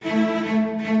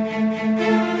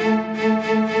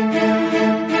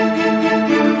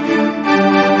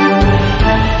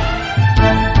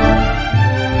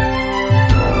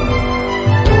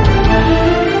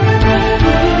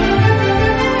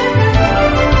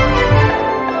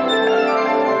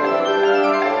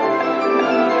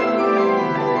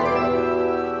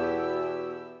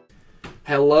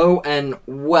Hello and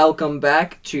welcome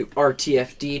back to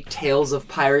RTFD Tales of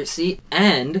Piracy,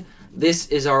 and this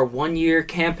is our 1-year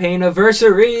campaign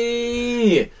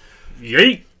anniversary!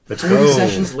 Yeet! Let's 40 go.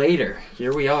 sessions later,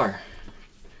 here we are.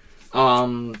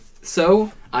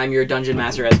 So, I'm your Dungeon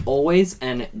Master as always,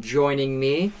 and joining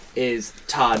me is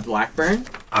Todd Blackburn.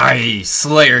 Aye,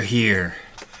 Slayer here.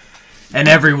 And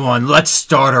everyone, let's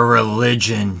start a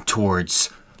religion towards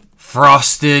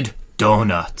frosted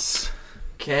donuts.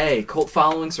 Okay, cult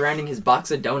following surrounding his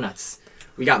box of donuts.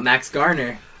 We got Max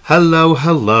Garner.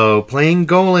 Hello, playing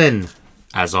Golan,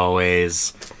 as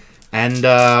always. And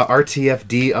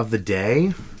RTFD of the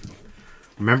day.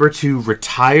 Remember to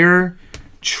retire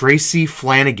Tracy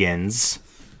Flanagan's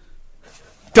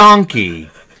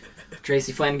donkey.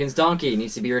 Tracy Flanagan's donkey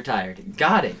needs to be retired.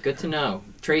 Got it, good to know.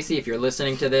 Tracy, if you're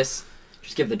listening to this,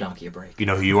 just give the donkey a break. You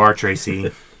know who you are,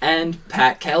 Tracy. And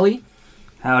Pat Kelly.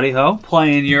 Howdy ho,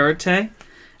 playing Yurite,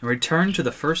 and return to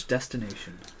the first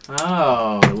destination.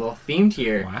 Oh, a little themed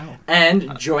here. Wow.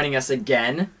 And joining us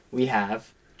again, we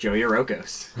have Joe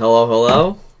Yorokos.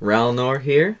 Hello, Ralnor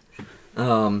here.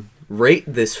 Rate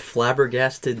this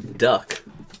flabbergasted duck.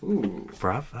 Ooh.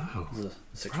 Bravo.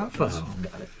 Bravo.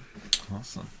 Got it.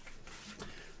 Awesome.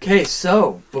 Okay,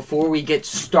 so before we get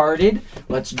started,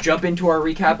 let's jump into our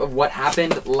recap of what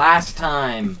happened last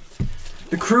time.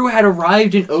 The crew had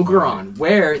arrived in Ogeron,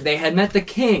 where they had met the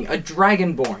king, a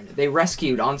dragonborn they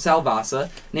rescued on Salvasa,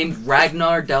 named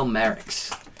Ragnar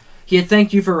Delmerix. He had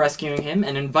thanked you for rescuing him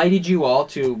and invited you all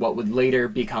to what would later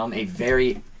become a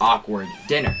very awkward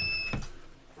dinner.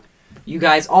 You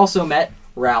guys also met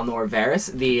Ralnor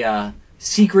Varys, the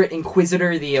secret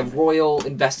inquisitor, the royal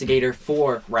investigator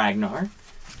for Ragnar.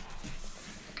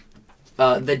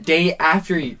 The day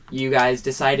after you guys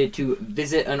decided to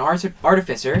visit an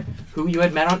artificer who you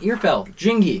had met on Earfell,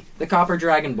 Jingi, the Copper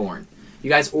Dragonborn. You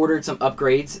guys ordered some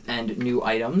upgrades and new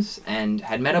items and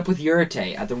had met up with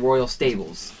Yurite at the royal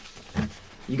stables.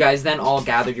 You guys then all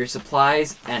gathered your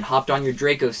supplies and hopped on your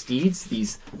Draco steeds,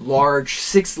 these large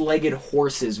six-legged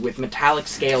horses with metallic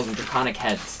scales and draconic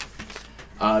heads.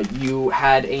 You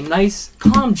had a nice,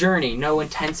 calm journey, no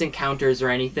intense encounters or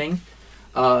anything.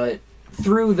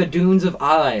 Through the dunes of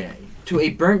Alae to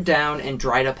a burnt down and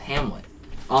dried up hamlet.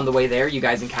 On the way there, you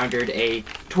guys encountered a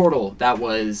turtle that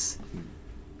was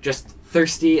just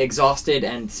thirsty, exhausted,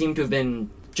 and seemed to have been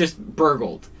just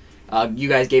burgled. You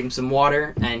guys gave him some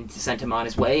water and sent him on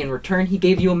his way. In return, he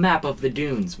gave you a map of the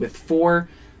dunes with 4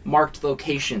 marked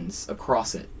locations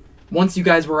across it. Once you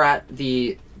guys were at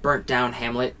the burnt down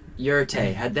hamlet,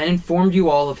 Yurite had then informed you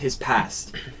all of his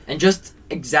past and just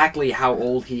exactly how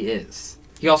old he is.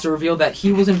 He also revealed that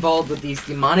he was involved with these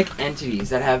demonic entities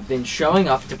that have been showing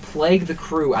up to plague the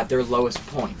crew at their lowest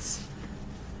points.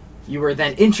 You were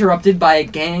then interrupted by a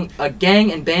gang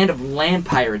and band of land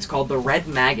pirates called the Red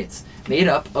Maggots, made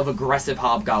up of aggressive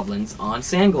hobgoblins on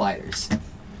sand gliders.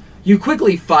 You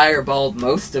quickly fireballed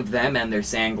most of them and their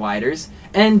sand gliders,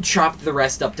 and chopped the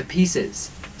rest up to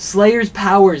pieces. Slayer's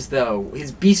powers, though,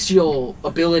 his bestial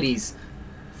abilities,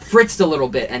 fritzed a little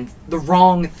bit, and the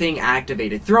wrong thing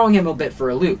activated, throwing him a bit for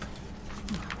a loop.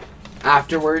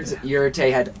 Afterwards,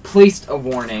 Yurite had placed a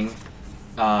warning,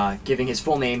 giving his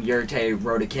full name, Yurite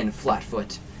Rodekin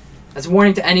Flatfoot, as a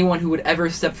warning to anyone who would ever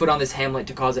step foot on this hamlet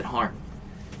to cause it harm.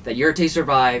 That Yurite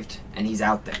survived, and he's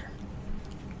out there.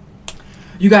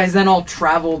 You guys then all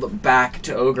traveled back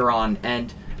to Ogeron,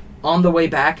 and on the way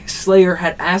back, Slayer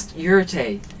had asked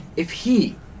Yurite if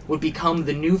he would become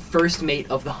the new first mate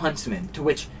of the Huntsman, to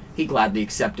which he gladly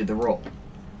accepted the role.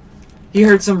 He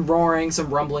heard some roaring,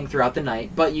 some rumbling throughout the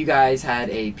night, but you guys had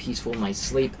a peaceful night's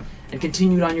sleep and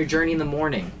continued on your journey in the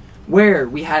morning, where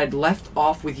we had left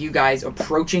off with you guys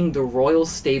approaching the royal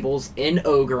stables in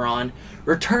Ogeron,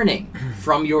 returning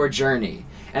from your journey.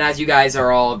 And as you guys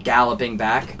are all galloping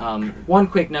back, one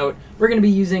quick note, we're going to be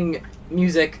using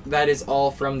music that is all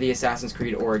from the Assassin's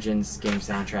Creed Origins game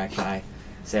soundtrack by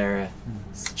Sarah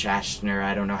Schachner.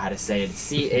 I don't know how to say it.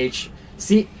 Schachner.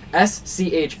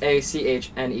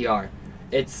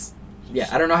 It's, yeah,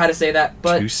 I don't know how to say that,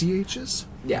 but 2 CHs?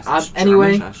 yeah.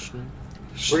 Anyway,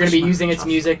 we're going to be using its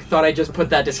music. Thought I'd just put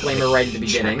that disclaimer right at the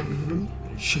beginning.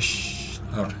 Shush.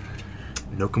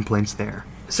 No complaints there.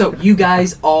 So, you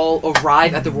guys all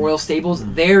arrive at the royal stables.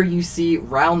 There you see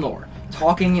Ralnor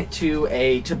talking to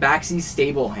a Tabaxi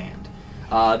stable hand.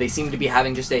 They seem to be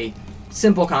having just a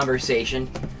simple conversation.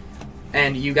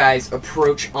 And you guys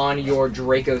approach on your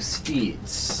Draco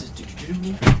steeds.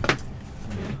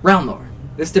 Ralnor,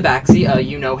 this Tabaxi,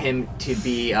 you know him to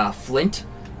be Flint.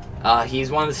 He's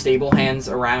one of the stable hands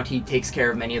around. He takes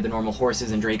care of many of the normal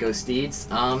horses and Draco steeds.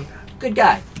 Good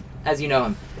guy, as you know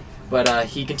him. But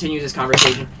he continues his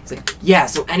conversation. He's like, yeah,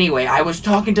 so anyway, I was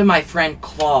talking to my friend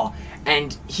Claw,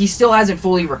 and he still hasn't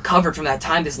fully recovered from that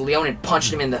time this Leonin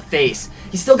punched him in the face.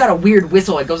 He's still got a weird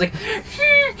whistle. It goes like,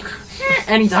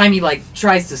 anytime he like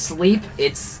tries to sleep,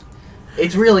 it's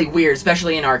really weird,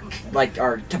 especially in our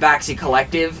Tabaxi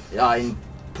collective in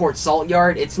Port Salt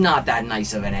Yard. It's not that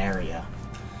nice of an area.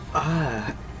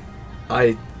 I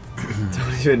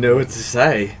don't even know what to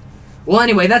say. Well,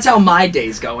 anyway, that's how my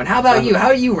day's going. How about you? How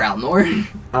are you,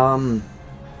 Ralnor?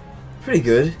 Pretty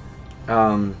good.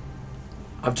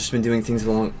 I've just been doing things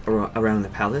around the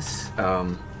palace.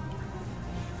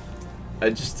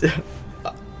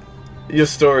 Your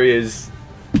story is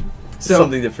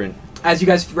something different. As you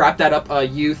guys wrap that up,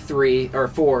 you three or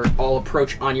four all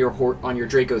approach on your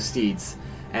Draco steeds,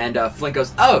 and Flint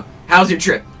goes, "Oh, how's your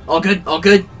trip? All good? All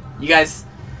good? You guys,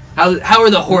 how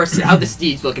are the horses? How are the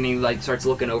steeds looking?" And he like starts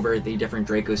looking over at the different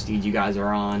Draco steeds you guys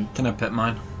are on. Can I pet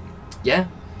mine? Yeah,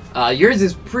 yours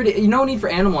is pretty. No need for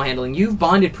animal handling. You've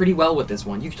bonded pretty well with this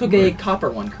one. You took a copper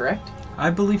one, correct?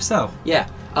 I believe so. Yeah.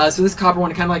 So this copper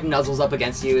one kind of like nuzzles up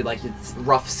against you, like its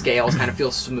rough scales kind of feel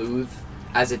smooth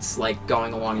as it's like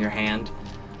going along your hand.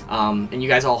 And you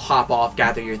guys all hop off,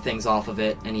 gather your things off of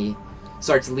it, and he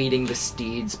starts leading the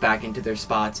steeds back into their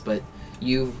spots. But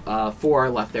you four are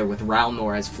left there with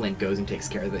Ralnor as Flint goes and takes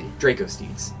care of the Draco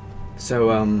steeds.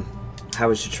 So, how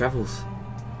was your travels?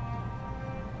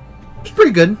 It's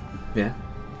pretty good. Yeah.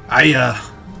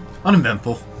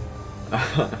 Uneventful.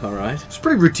 All right. It's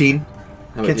pretty routine.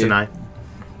 How about Can't you? deny.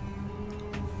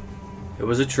 It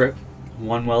was a trip,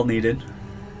 one well needed.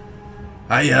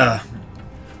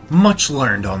 Much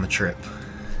learned on the trip.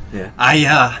 Yeah.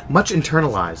 Much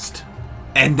internalized.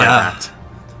 And, by that.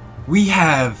 we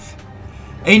have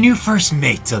a new first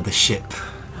mate of the ship.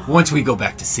 Once we go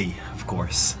back to sea, of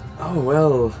course. Oh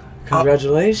well,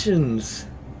 congratulations.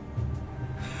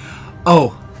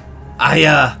 Oh,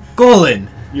 Golan.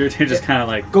 You're just kind of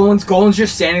like, Golan's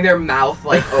just standing there, mouth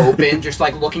like open, just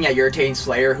like looking at Yurtate and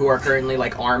Slayer, who are currently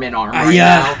like arm in arm right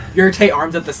now. Yurtate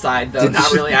arms at the side though,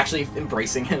 not really actually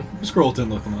embracing him. What's Grolton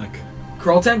looking like?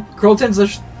 Crowton's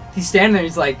just, he's standing there,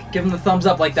 he's like giving the thumbs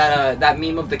up like that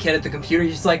meme of the kid at the computer.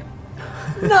 He's just like,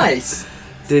 nice.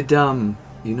 Did you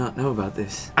not know about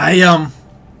this? Golan,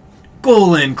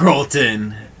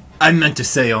 Grolton. I meant to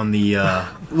say on the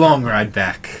long ride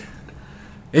back.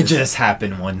 It just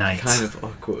happened one night. Kind of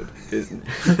awkward, isn't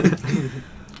it?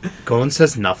 Golan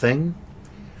says nothing.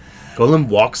 Golan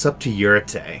walks up to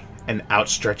Yurate and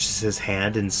outstretches his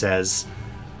hand and says,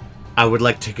 I would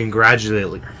like to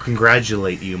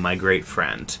congratulate you, my great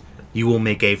friend. You will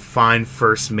make a fine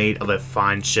first mate of a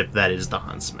fine ship that is the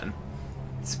Huntsman.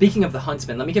 Speaking of the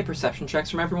Huntsman, let me get perception checks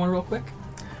from everyone real quick.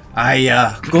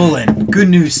 Golan, good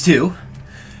news too.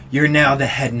 You're now the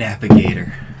head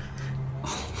navigator.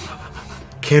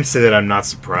 Can't say that I'm not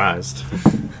surprised.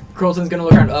 Crowton's gonna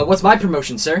look around. What's my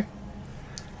promotion, sir?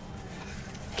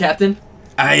 Captain?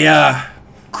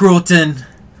 Crowton,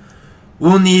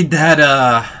 we'll need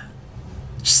that,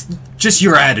 just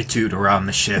your attitude around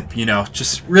the ship, you know,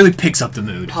 just really picks up the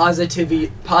mood.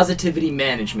 Positivity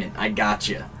management. I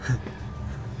gotcha.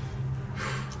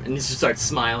 And he just starts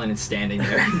smiling and standing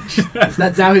there.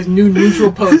 That's now his new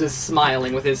neutral pose is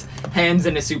smiling with his hands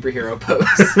in a superhero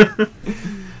pose.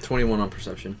 21 on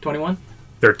perception. 21?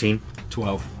 13.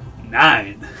 12.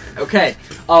 9. Okay.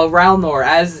 Ralnor,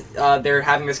 as they're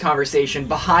having this conversation,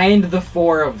 behind the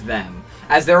four of them,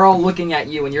 as they're all looking at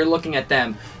you and you're looking at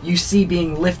them, you see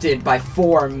being lifted by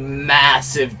 4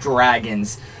 massive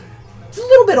dragons. It's a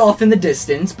little bit off in the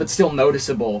distance, but still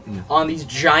noticeable. On these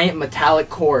giant metallic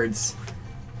cords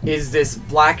is this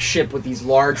black ship with these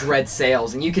large red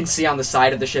sails, and you can see on the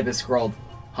side of the ship is scrawled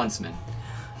Huntsman.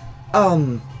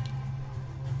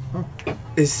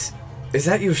 Is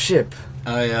that your ship?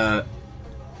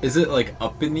 Is it like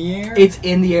up in the air? It's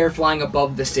in the air flying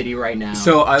above the city right now.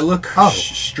 So I look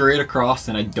straight across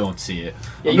and I don't see it.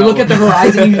 Yeah, you look at the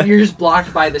horizon, you're just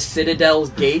blocked by the Citadel's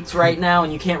gates right now,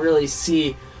 and you can't really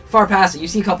see far past it. You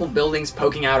see a couple buildings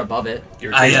poking out above it.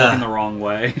 You're looking the wrong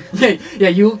way. Yeah,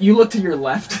 you look to your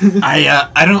left.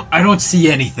 I don't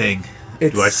see anything.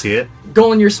 Do I see it?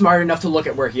 Golan, you're smart enough to look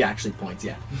at where he actually points,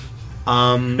 yeah.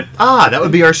 That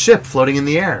would be our ship floating in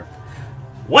the air.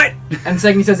 What? And the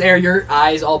second he says air, your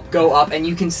eyes all go up, and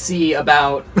you can see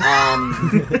about,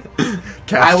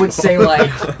 I would say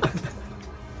like,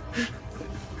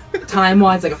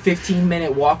 time-wise, like a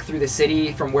 15-minute walk through the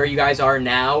city from where you guys are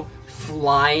now,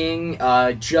 flying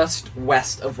just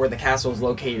west of where the castle is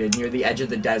located, near the edge of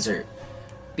the desert.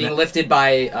 Being lifted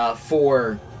by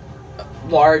 4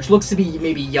 large, looks to be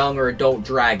maybe young or adult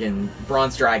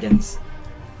bronze dragons,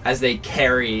 as they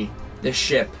carry the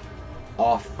ship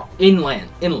off inland.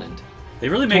 They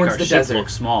really make Towards our the ship desert. look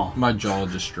small. My jaw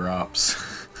just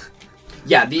drops.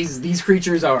 Yeah, these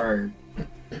creatures are.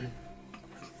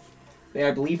 They,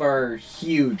 I believe, are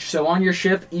huge. So on your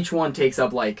ship, each one takes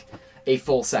up like a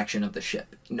full section of the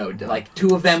ship. No, like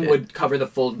 2 of them Shit. would cover the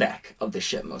full deck of the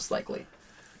ship, most likely.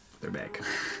 They're back.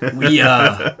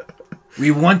 We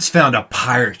once found a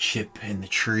pirate ship in the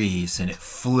trees, and it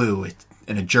flew.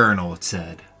 In a journal, it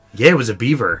said. Yeah, it was a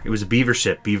beaver. It was a beaver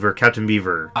ship. Captain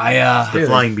Beaver. The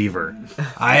flying beaver.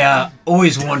 I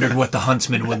always wondered what the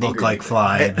huntsman would look like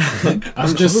flying.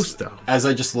 I'm just close, though. as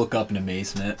I just look up in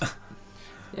amazement.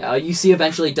 Yeah, you see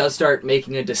eventually does start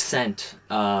making a descent.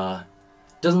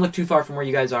 Doesn't look too far from where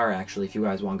you guys are, actually, if you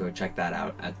guys want to go check that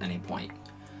out at any point.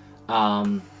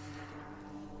 But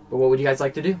what would you guys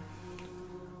like to do?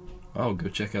 Oh, go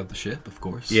check out the ship, of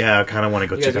course. Yeah, I kind of want to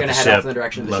go You guys check are out the gonna head ship. off in the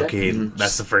direction of the ship? Locate. Mhm.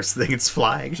 That's the first thing it's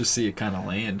flying. Just see it kind of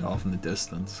land off in the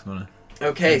distance. Gonna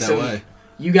Okay, head that so way.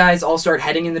 you guys all start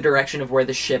heading in the direction of where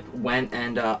the ship went,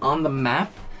 and on the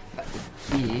map, that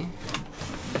would be...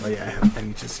 Oh yeah, I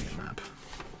need to see a map.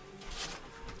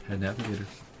 Head navigator.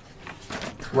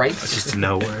 right? Just to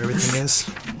know where everything is.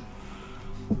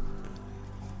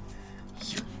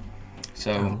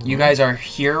 So you guys are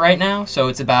here right now, so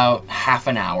it's about half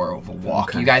an hour of a walk.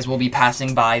 Okay. You guys will be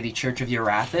passing by the Church of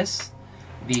Eurythus,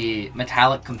 the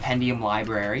Metallic Compendium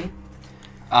Library,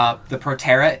 the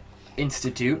Protera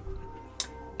Institute,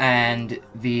 and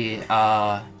the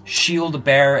Shield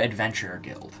Bearer Adventurer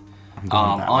Guild.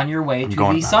 On your way to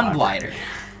going the to that Sun library.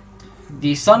 Glider.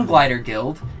 The Sun Glider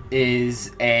Guild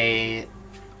is a...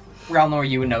 Ralnor,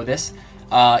 you would know this.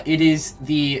 It is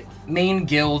the main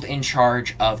guild in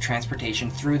charge of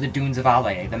transportation through the Dunes of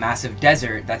Alea, the massive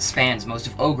desert that spans most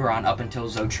of Ogeron up until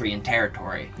Zotrian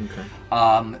territory.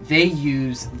 Okay. They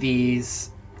use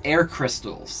these air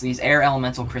crystals, these air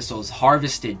elemental crystals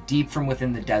harvested deep from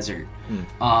within the desert,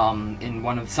 in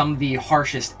one of some of the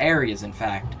harshest areas, in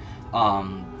fact,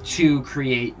 to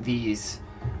create these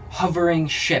hovering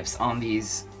ships on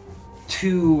these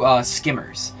two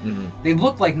skimmers. They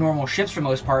look like normal ships for the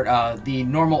most part. The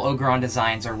normal Ogeron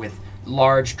designs are with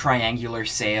large triangular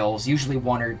sails, usually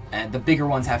one or the bigger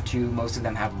ones have two, most of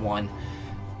them have one.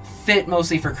 Fit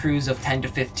mostly for crews of 10 to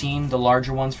 15, the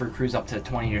larger ones for crews up to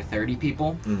 20 to 30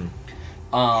 people.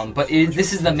 But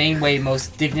this is the main way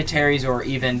most dignitaries or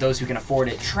even those who can afford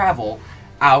it travel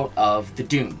out of the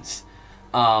dunes.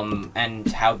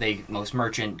 And how the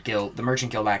Merchant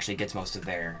Guild actually gets most of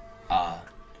their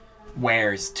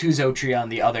wares to Zotria and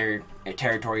the other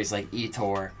territories like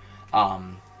Etor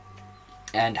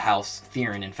and House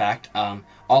Theron, in fact.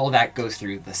 All of that goes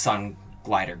through the Sun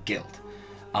Glider Guild.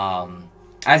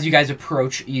 As you guys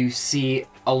approach, you see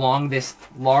along this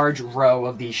large row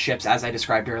of these ships, as I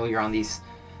described earlier, on these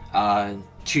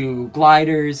two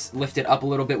gliders lifted up a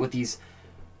little bit with these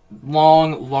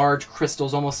long, large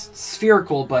crystals, almost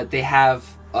spherical, but they have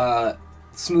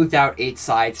smoothed out 8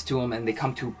 sides to them, and they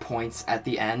come to points at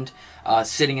the end,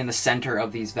 sitting in the center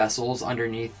of these vessels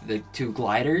underneath the two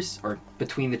gliders, or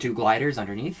between the two gliders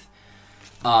underneath.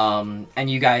 And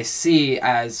you guys see,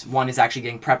 as one is actually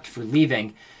getting prepped for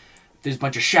leaving, there's a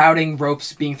bunch of shouting,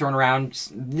 ropes being thrown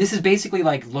around. This is basically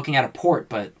like looking at a port,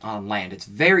 but on land. It's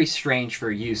very strange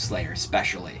for you, Slayer,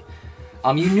 especially.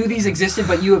 You knew these existed,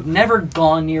 but you have never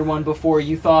gone near one before.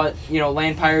 You thought,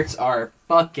 land pirates are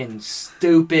fucking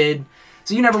stupid.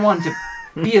 So you never wanted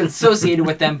to be associated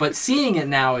with them, but seeing it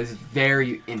now is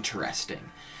very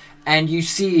interesting. And you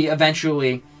see,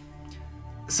 eventually,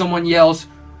 someone yells,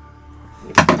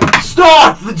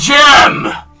 "Stop the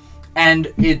gem!"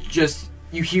 And it just,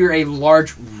 you hear a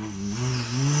large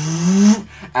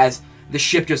as the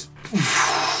ship just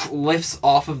lifts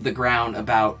off of the ground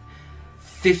about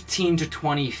 15 to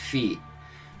 20 feet.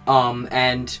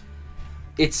 And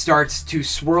it starts to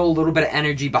swirl a little bit of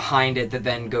energy behind it that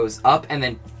then goes up and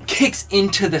then kicks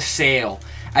into the sail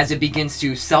as it begins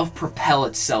to self-propel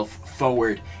itself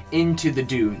forward into the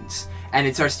dunes. And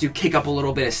it starts to kick up a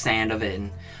little bit of sand of it. And,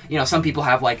 some people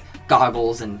have,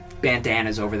 goggles and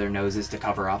bandanas over their noses to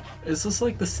cover up. Is this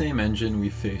like the same engine we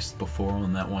faced before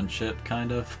on that one ship,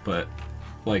 kind of? But,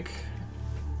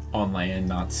 on land,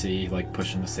 not sea,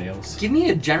 pushing the sails? Give me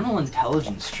a general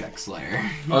intelligence check, Slayer.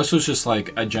 Oh, this was just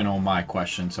a general my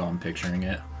question, so I'm picturing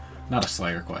it. Not a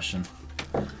Slayer question.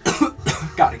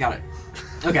 Got it.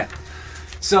 Okay.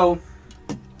 So,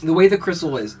 the way the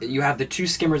crystal is, you have the two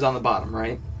skimmers on the bottom,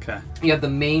 right? Okay. You have the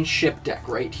main ship deck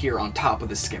right here on top of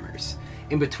the skimmers.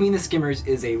 In between the skimmers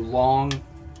is a long,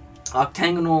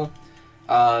 octagonal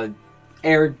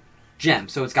air gem.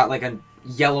 So it's got a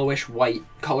yellowish white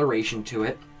coloration to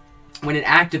it. when it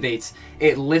activates,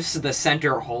 it lifts the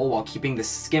center hull while keeping the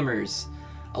skimmers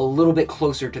a little bit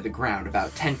closer to the ground,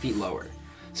 about 10 feet lower.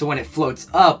 So when it floats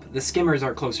up, the skimmers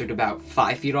are closer to about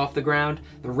 5 feet off the ground.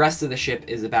 The rest of the ship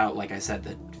is about, like I said,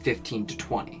 the 15 to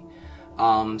 20.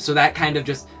 So that kind of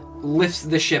just lifts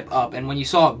the ship up, and when you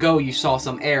saw it go, you saw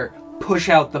some air push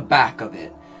out the back of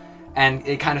it. And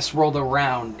it kind of swirled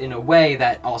around in a way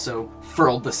that also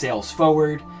furled the sails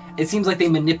forward. It seems like they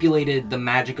manipulated the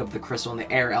magic of the crystal and the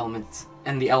air elements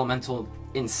and the elemental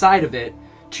inside of it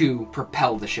to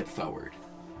propel the ship forward.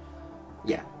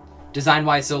 Yeah.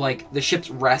 Design-wise, so like the ships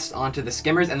rest onto the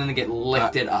skimmers and then they get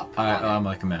lifted up. I'm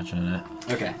like imagining it.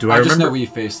 Okay. I just know we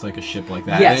faced like a ship like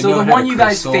that. Yeah, so the one you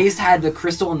guys faced had the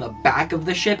crystal in the back of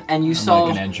the ship, and you saw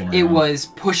like an engine it around. was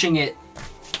pushing it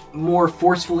more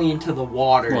forcefully into the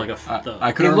water. More like I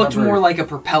It couldn't looked remember. more like a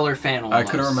propeller fan almost. I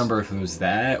couldn't remember if it was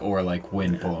that or like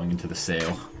wind blowing into the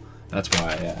sail. That's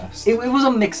why I asked. It was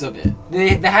a mix of it.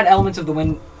 They had elements of the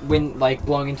wind like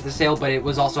blowing into the sail, but it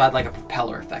was also had like a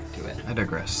propeller effect to it. I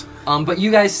digress. But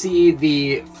you guys see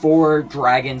the 4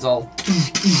 dragons all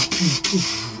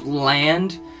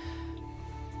land,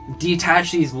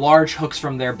 detach these large hooks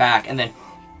from their back, and then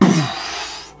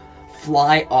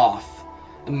fly off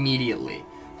immediately.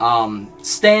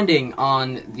 Standing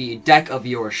on the deck of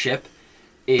your ship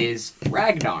is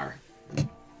Ragnar.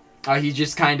 He's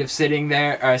just kind of standing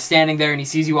there, and he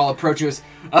sees you all approach. He goes,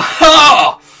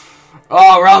 "Aha!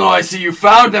 Oh, Ralno, I see you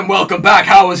found them. Welcome back.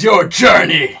 How was your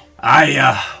journey?"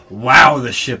 Wow,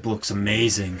 the ship looks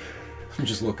amazing. I'm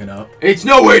just looking up. "It's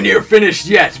nowhere near finished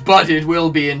yet, but it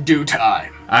will be in due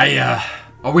time."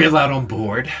 Are we allowed on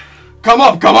board? Come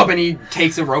up, and he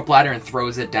takes a rope ladder and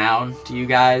throws it down to you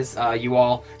guys. You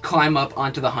all climb up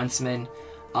onto the huntsman.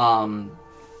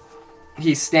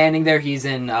 He's standing there. He's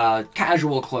in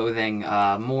casual clothing,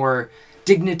 more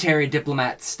dignitary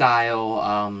diplomat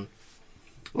style,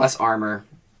 less armor,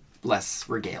 less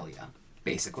regalia,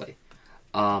 basically.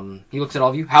 He looks at all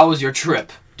of you. "How was your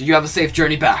trip? Did you have a safe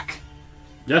journey back?"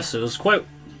 Yes, it was quite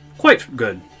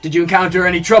good. "Did you encounter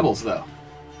any troubles, though?"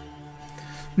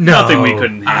 No, Nothing we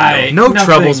couldn't handle. No Nothing.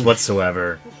 troubles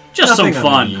whatsoever. Just some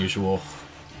fun. Unusual.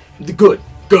 Good.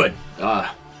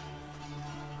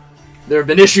 There have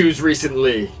been issues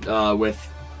recently with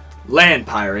land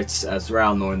pirates, as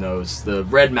Ralnor knows, the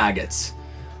red maggots.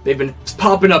 They've been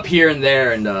popping up here and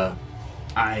there, and the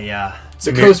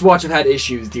Coast Watch have had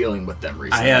issues dealing with them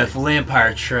recently. If land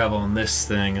pirates travel on this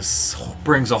thing,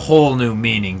 brings a whole new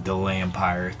meaning to land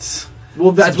pirates.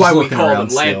 Well, that's So why just we looking call them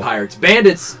around land still. pirates.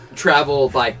 Bandits travel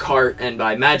by cart and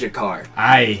by magic car.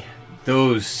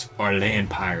 Those are land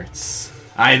pirates.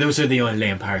 Those are the only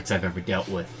land pirates I've ever dealt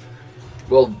with.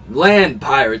 Well, land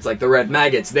pirates, like the red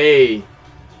maggots, I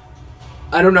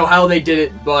don't know how they did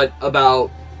it, but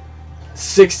about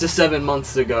 6 to 7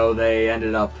 months ago, they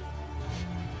ended up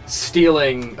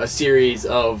stealing a series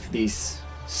of these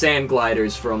sand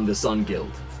gliders from the Sun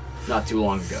Guild not too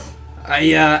long ago.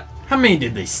 How many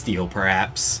did they steal,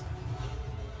 perhaps?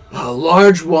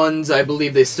 Large ones, I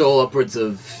believe they stole upwards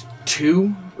of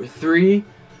 2 or 3.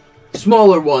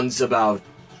 Smaller ones, about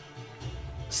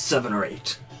 7 or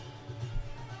 8.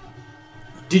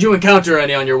 Did you encounter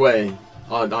any on your way,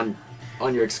 on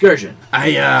your excursion?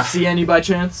 See any by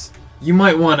chance? You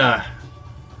might want to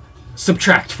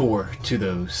subtract 4 to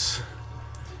those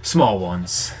small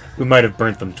ones. We might have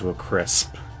burnt them to a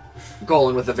crisp.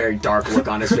 Golan with a very dark look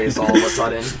on his face all of a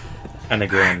sudden. And a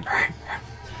grin.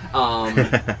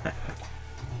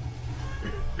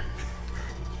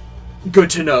 Good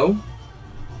to know.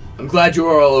 I'm glad you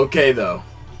are all okay, though.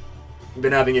 I've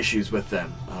been having issues with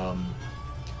them.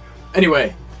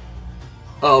 Anyway,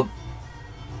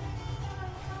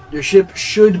 your ship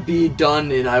should be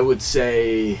done in, I would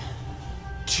say,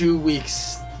 2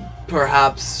 weeks,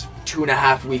 perhaps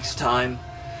 2.5 weeks time.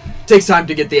 Takes time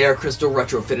to get the air crystal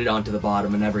retrofitted onto the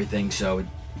bottom and everything, so it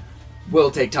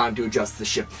will take time to adjust the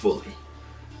ship fully.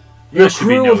 Your That should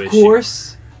be crew, no of issue.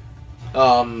 course,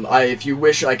 if you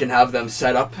wish, I can have them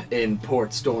set up in Port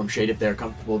Stormshade if they're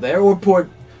comfortable there, or Port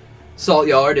Salt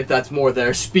Yard if that's more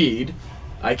their speed.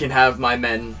 I can have my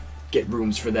men get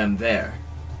rooms for them there.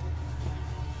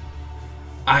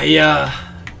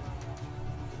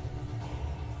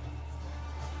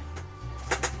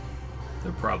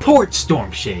 They're probably Port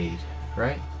Stormshade,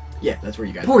 right? Yeah, that's where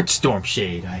you guys Port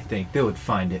Stormshade, I think. They would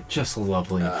find it just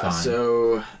lovely and fine.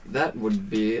 So that would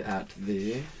be at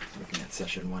the looking at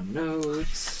session 1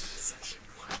 notes.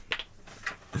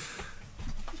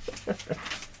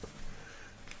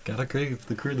 Gotta give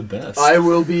the crew the best. I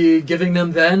will be giving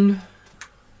them then.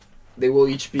 They will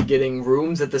each be getting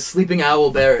rooms at the Sleeping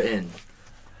Owl Bear Inn.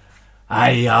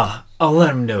 I I'll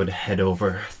let him know to head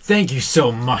over. Thank you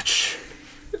so much,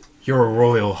 Your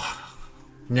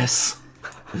Royalness.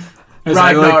 As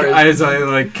Ragnar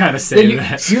I kind of say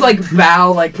that. You like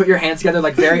bow, like put your hands together,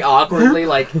 like very awkwardly,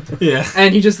 like, Yeah.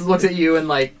 and he just looks at you and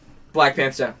like Black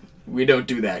Panther. We don't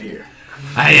do that here.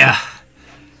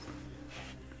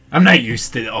 I'm not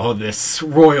used to all this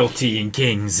royalty and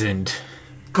kings, and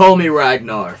Call me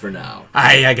Ragnar for now.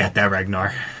 I got that,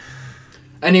 Ragnar.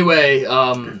 Anyway,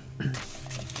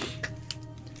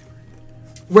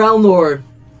 Ralnor,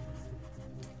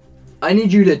 I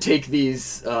need you to take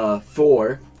these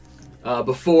 4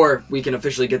 before we can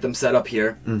officially get them set up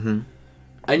here. Mm-hmm.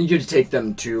 I need you to take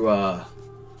them to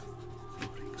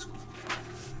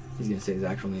he's gonna say his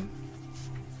actual name.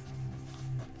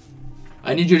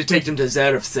 I need you to take them to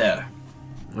Zerfser.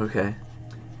 Okay.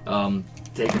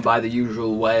 Take them by the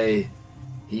usual way.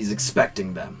 He's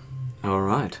expecting them. All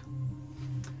right.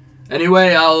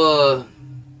 Anyway, I'll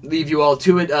leave you all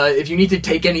to it. If you need to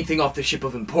take anything off the ship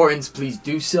of importance, please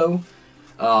do so.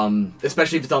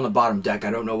 Especially if it's on the bottom deck.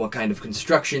 I don't know what kind of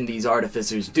construction these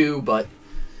artificers do, but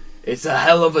it's a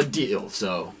hell of a deal,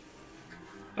 so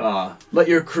let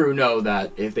your crew know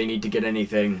that if they need to get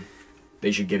anything,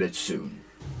 they should get it soon.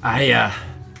 I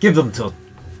give them till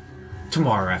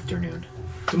tomorrow afternoon.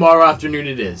 Tomorrow afternoon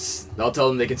it is. I'll tell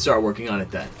them they can start working on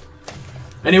it then.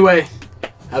 Anyway,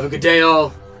 have a good day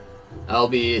all. I'll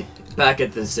be back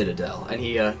at the Citadel. And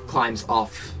he climbs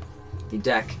off the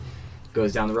deck,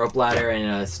 goes down the rope ladder,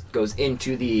 and goes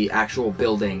into the actual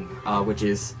building, which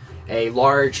is a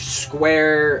large,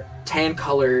 square,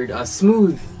 tan-colored,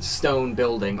 smooth stone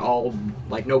building. All,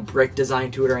 like, no brick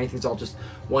design to it or anything. It's all just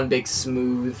one big,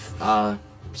 smooth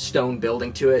stone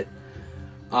building to it.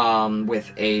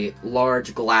 With a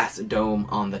large glass dome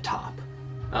on the top.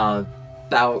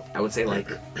 About, I would say, like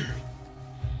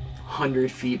 100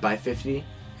 feet by 50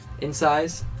 in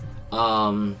size.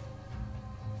 But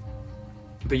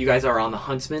you guys are on the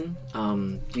Huntsman.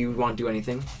 Do you want to do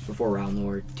anything before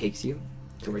Ralnor takes you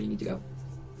to where you need to go?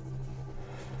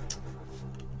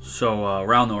 So,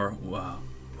 Ralnor,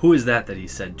 who is that he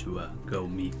said to go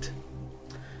meet?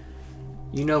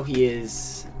 You know he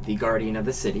is the guardian of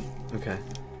the city. Okay.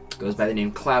 Goes by the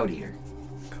name Cloudier.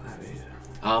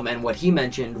 And what he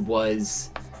mentioned was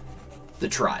the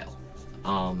trial.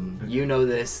 You know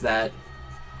this, that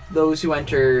those who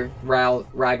enter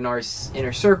Ragnar's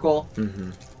inner circle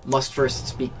must first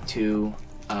speak to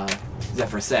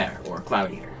Zephyr or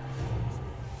Cloudier.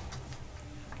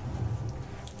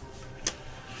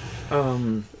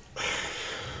 I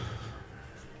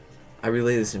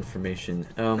relay this information.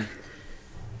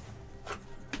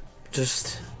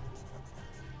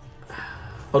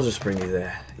 I'll just bring you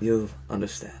there. You'll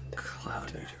understand.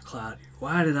 Cloudier.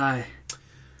 Why did I...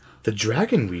 The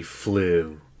dragon we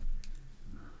flew.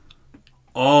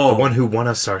 Oh. The one who won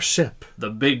us our ship. The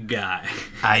big guy.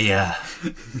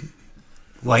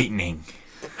 Lightning.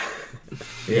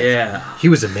 Yeah. He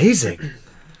was amazing.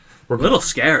 We're a little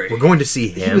scary. We're going to see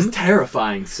him. He was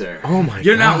terrifying, sir. Oh my god.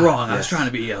 You're not wrong. I was Yes. trying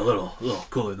to be a little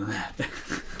cooler than that.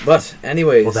 But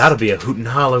anyways, Well, that'll be a hoot and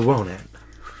holler, won't it?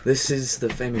 this is the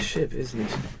famous ship, isn't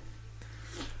it?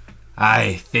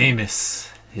 Aye,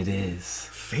 famous it is.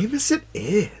 Famous it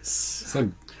is. It's like,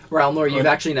 Ralnor, you've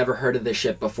actually never heard of this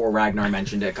ship before Ragnar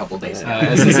mentioned it a couple days ago.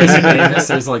 as he says famous,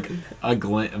 there's like a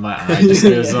glint in my eye. Just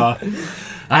goes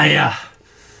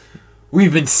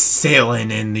we've been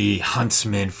sailing in the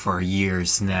Huntsman for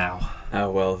years now. Oh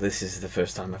well, this is the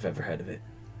first time I've ever heard of it.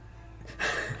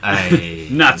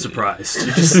 Not surprised.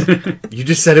 You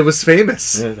just said it was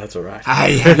famous. Yeah, that's all right.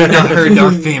 Have you not heard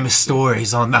our famous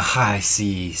stories on the high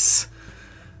seas?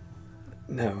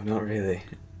 No, not really.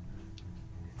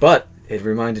 But it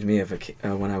reminded me of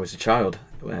when I was a child,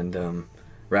 and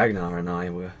Ragnar and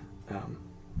I were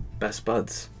best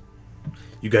buds.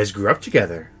 You guys grew up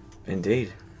together.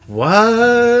 Indeed.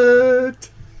 What?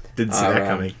 Didn't see that Our,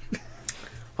 coming.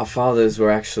 Our fathers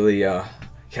were actually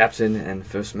captain and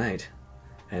first mate,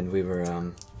 and we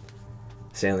were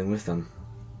sailing with them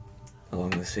along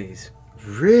the seas.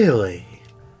 Really?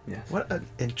 Yes. What an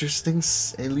interesting,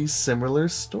 at least similar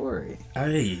story.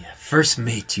 Aye, first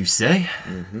mate, you say?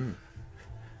 Mm-hmm.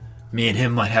 Me and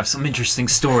him might have some interesting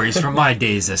stories from my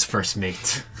days as first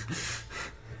mate.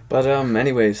 But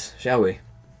anyways, shall we?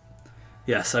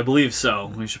 Yes, I believe so.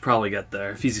 We should probably get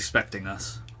there if he's expecting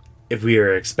us. If we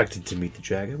are expected to meet the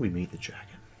dragon, we meet the dragon.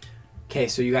 Okay,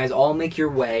 so you guys all make your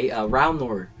way.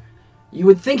 Ralnor, you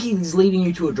would think he's leading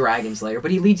you to a dragon's lair,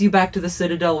 but he leads you back to the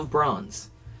Citadel of Bronze.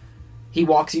 He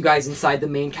walks you guys inside the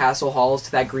main castle halls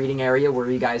to that greeting area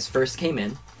where you guys first came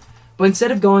in. But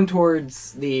instead of going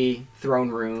towards the throne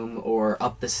room or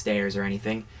up the stairs or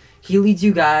anything, He leads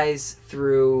you guys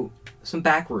through some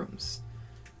back rooms,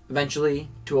 eventually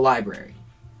to a library.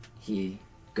 He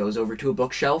goes over to a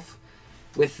bookshelf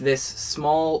with this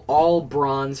small, all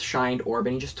bronze shined orb,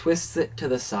 and he just twists it to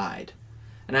the side.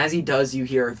 And as he does, you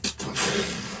hear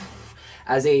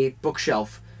as a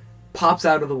bookshelf pops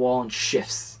out of the wall and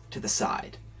shifts to the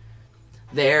side.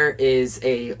 There is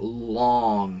a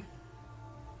long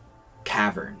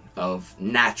cavern of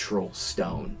natural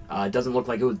stone. It doesn't look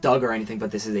like it was dug or anything,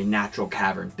 but this is a natural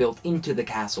cavern built into the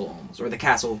castle almost, or the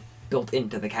castle built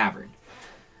into the cavern.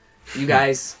 You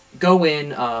guys go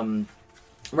in.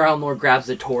 Ralnor grabs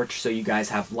a torch so you guys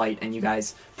have light, and you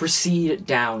guys proceed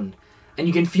down, and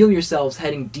you can feel yourselves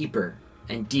heading deeper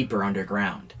and deeper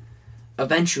underground.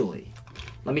 Eventually,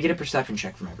 let me get a perception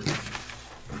check from everyone.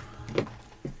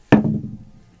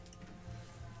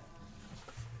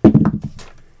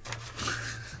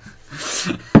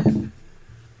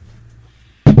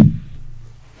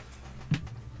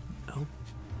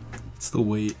 It's the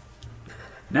weight.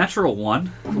 Natural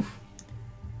 1.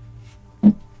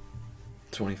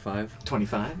 25.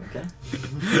 25, okay.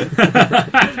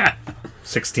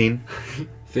 16.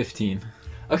 15.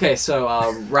 Okay, so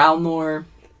Ralnor,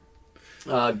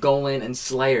 Golan, and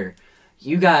Slayer,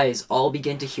 you guys all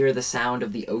begin to hear the sound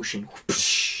of the ocean,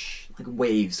 whoosh, like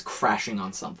waves crashing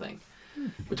on something.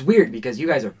 It's weird because you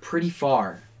guys are pretty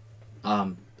far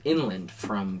inland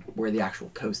from where the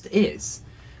actual coast is,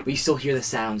 but you still hear the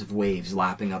sounds of waves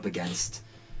lapping up against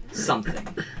something.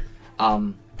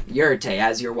 Yurite,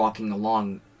 as you're walking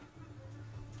along,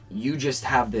 you just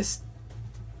have this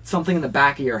something in the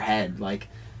back of your head, like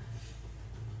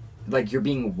you're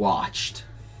being watched.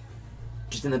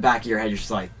 Just in the back of your head, you're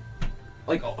just like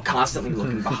constantly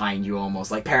looking behind you,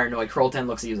 almost like paranoid. Krolten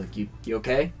looks at you like, you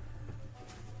okay?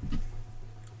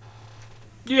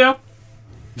 Yeah.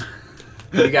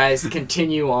 You guys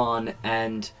continue on,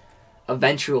 and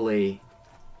eventually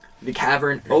the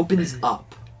cavern opens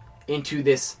up into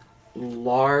this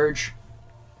large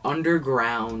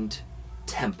underground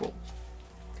temple.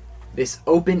 This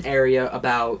open area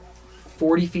about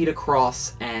 40 feet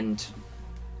across, and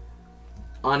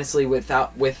honestly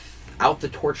without the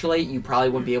torchlight you probably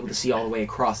wouldn't be able to see all the way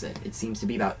across it. It seems to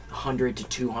be about 100 to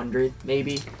 200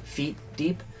 maybe feet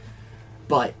deep.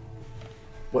 But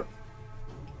what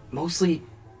mostly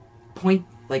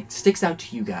sticks out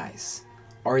to you guys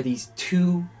are these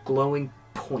two glowing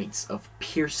points of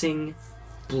piercing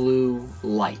blue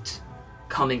light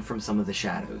coming from some of the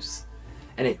shadows,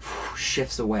 and it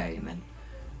shifts away and then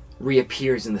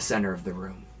reappears in the center of the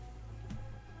room.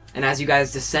 And as you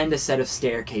guys descend a set of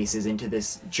staircases into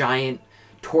this giant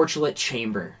torchlit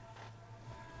chamber,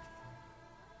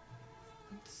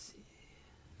 let's see.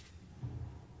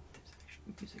 There's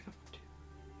actually music up too.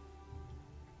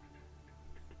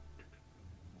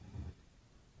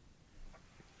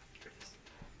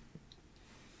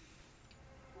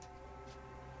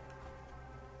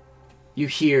 You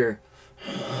hear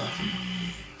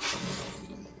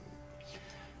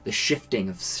the shifting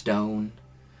of stone,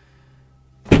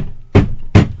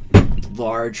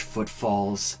 large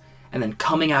footfalls, and then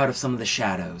coming out of some of the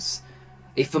shadows,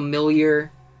 a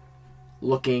familiar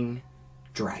looking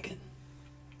dragon.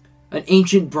 An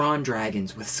ancient bronze dragon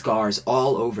with scars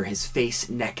all over his face,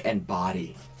 neck, and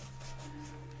body,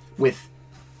 with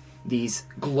these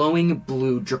glowing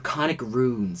blue draconic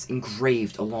runes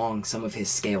engraved along some of his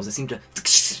scales that seem to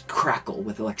crackle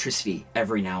with electricity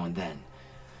every now and then,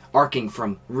 arcing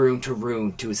from rune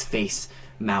to his face,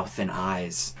 mouth, and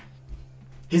eyes.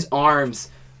 His arms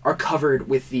are covered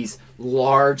with these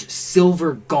large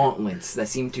silver gauntlets that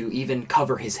seem to even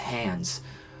cover his hands,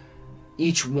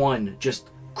 each one just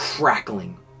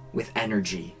crackling with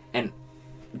energy. And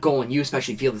Golan, you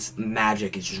especially feel this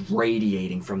magic is just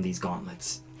radiating from these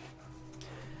gauntlets.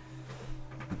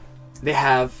 They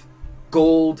have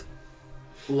gold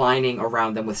lining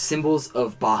around them with symbols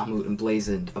of Bahamut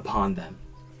emblazoned upon them.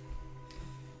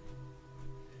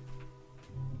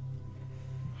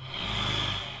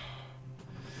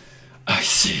 I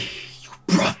see you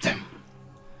brought them.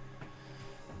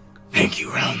 Thank you,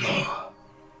 Ralnor.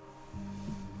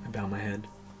 I bow my head.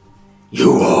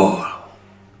 You all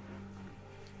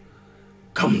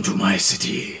come to my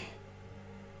city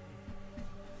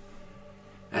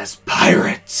as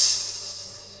pirates.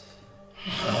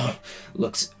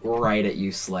 Looks right at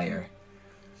you, Slayer.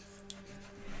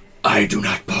 I do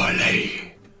not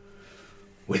parley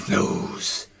with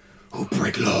those who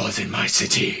break laws in my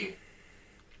city.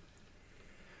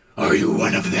 Are you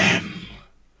one of them?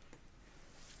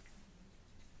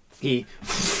 He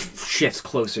shifts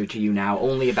closer to you now,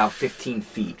 only about 15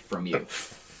 feet from you.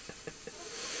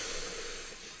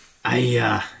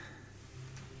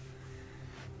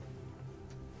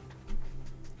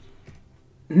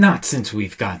 Not since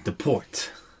we've got the port.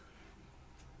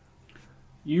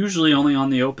 Usually only on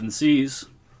the open seas.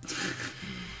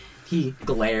 He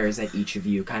glares at each of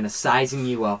you, kind of sizing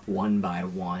you up one by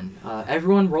one.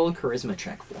 Everyone roll a charisma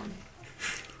check for me.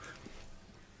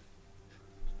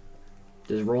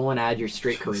 Just roll and add your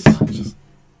straight charisma.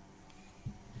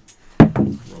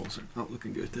 Rolls are not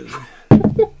looking good today.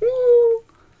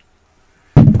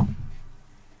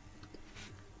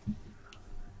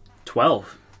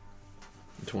 12.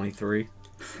 23.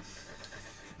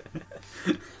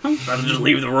 I'm about to just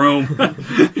leave the room.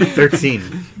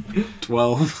 13.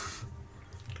 12.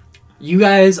 You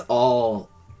guys all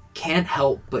can't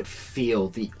help but feel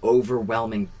the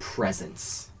overwhelming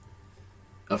presence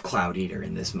of Cloud Eater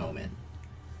in this moment.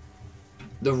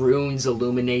 The runes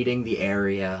illuminating the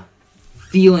area,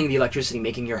 feeling the electricity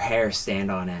making your hair stand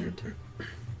on end.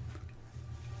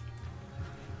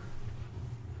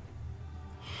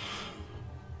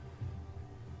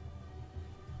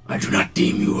 I do not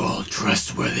deem you all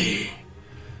trustworthy,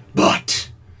 but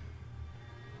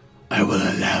I will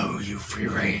allow you free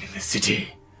reign in the city.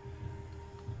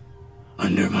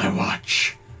 Under my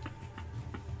watch.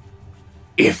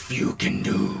 If you can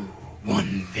do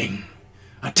one thing,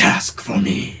 a task for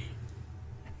me.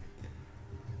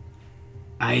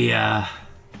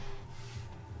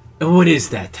 What is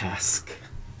that task?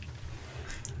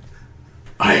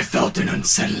 I have felt an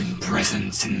unsettling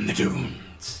presence in the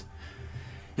dunes,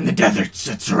 in the deserts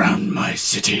that surround my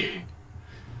city,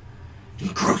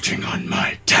 encroaching on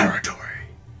my territory.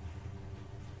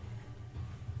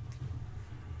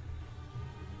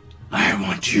 I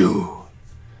want you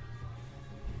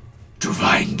to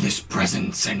find this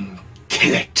presence and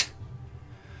kill it.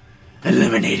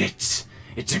 Eliminate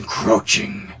its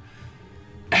encroaching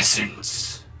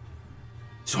essence,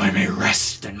 so I may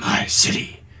rest and my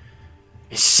city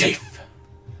is safe.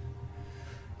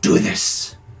 Do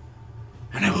this,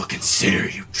 and I will consider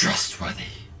you trustworthy.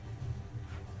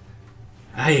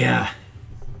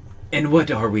 And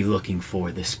what are we looking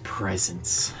for, this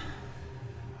presence?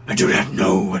 I do not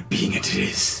know what being it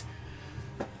is,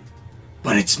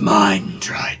 but its mind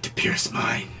tried to pierce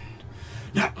mine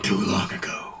not too long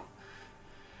ago.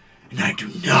 And I do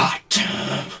not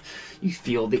You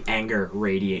feel the anger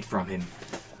radiate from him.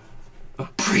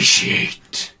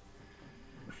 appreciate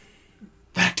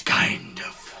that kind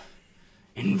of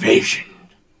invasion.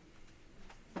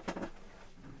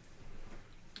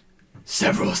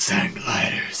 Several sand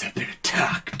gliders have been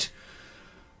attacked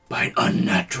by an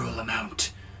unnatural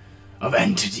amount of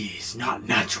entities not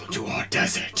natural to our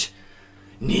desert,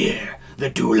 near the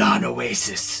Dulan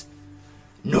Oasis,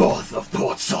 north of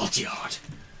Port Saltyard.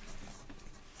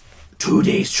 2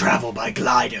 days travel by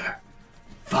glider,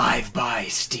 5 by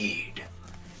steed.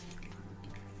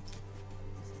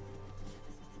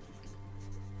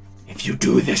 If you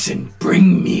do this and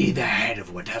bring me the head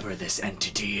of whatever this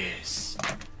entity is,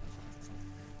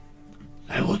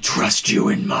 I will trust you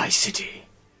in my city.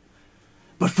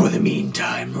 But for the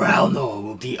meantime, Ralnor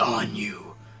will be on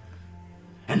you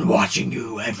and watching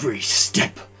you every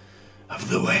step of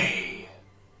the way.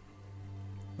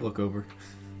 Look over.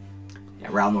 Yeah,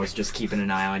 Ralnor's just keeping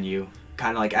an eye on you.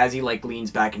 Kind of like, as he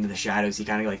leans back into the shadows, he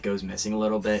kind of goes missing a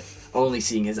little bit, only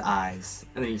seeing his eyes,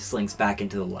 and then he slinks back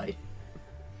into the light.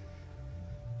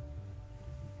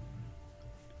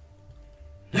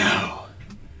 Now,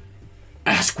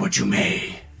 ask what you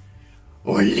may,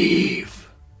 or leave.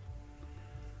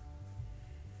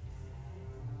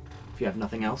 If you have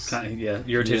nothing else,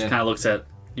 Your just Yeah. kind of looks at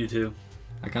you two.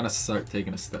 I kind of start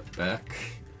taking a step back.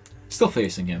 Still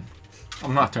facing him.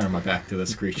 I'm not turning my back to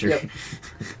this creature.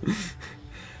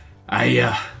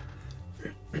 Yep.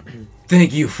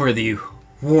 Thank you for the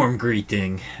warm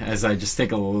greeting as I just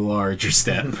take a larger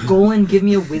step. Golan, give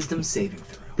me a wisdom saving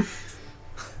throw.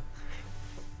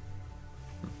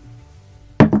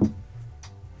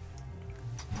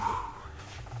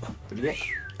 What do you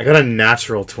think? I got a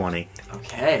natural 20.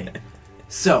 Okay.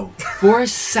 So, for a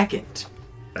second,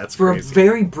 That's for crazy. a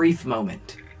very brief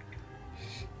moment,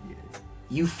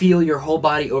 you feel your whole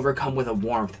body overcome with a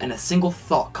warmth, and a single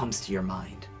thought comes to your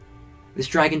mind. This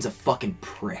dragon's a fucking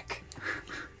prick.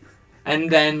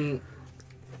 And then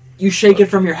you shake it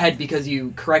from your head because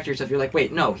you correct yourself. You're like,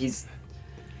 wait, no, this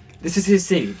is his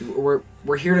city. We're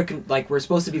here to, we're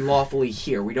supposed to be lawfully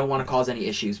here. We don't want to cause any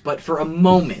issues. But for a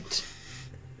moment,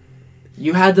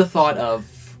 you had the thought of,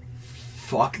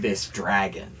 fuck this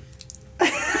dragon.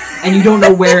 And you don't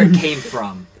know where it came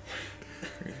from.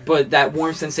 But that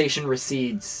warm sensation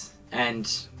recedes, and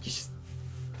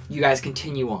you guys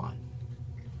continue on.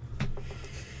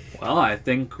 Well, I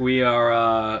think we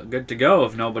are good to go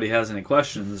if nobody has any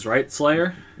questions, right,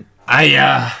 Slayer?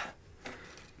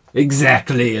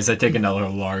 Exactly, as I take another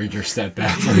larger step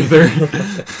back further.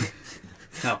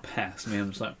 Now past me, I'm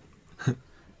just like,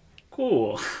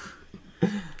 cool.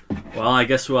 Well, I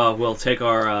guess we'll take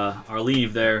our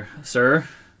leave there, sir.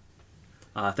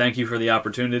 Thank you for the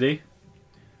opportunity.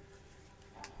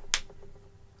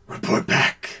 Report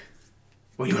back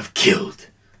when you have killed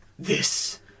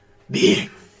this being.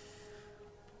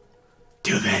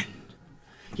 Till then.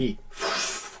 He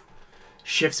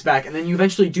shifts back, and then you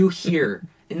eventually do hear,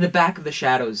 in the back of the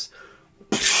shadows,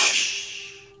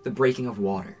 the breaking of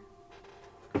water.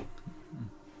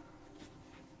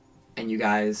 And you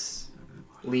guys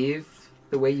leave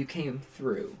the way you came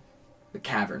through the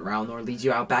cavern. Ralnor leads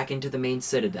you out back into the main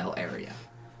citadel area.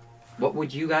 What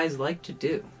would you guys like to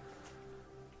do?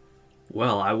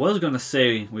 Well, I was going to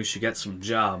say we should get some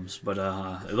jobs, but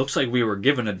it looks like we were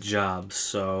given a job,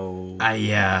 so...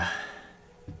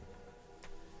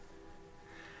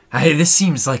 This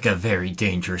seems like a very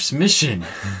dangerous mission.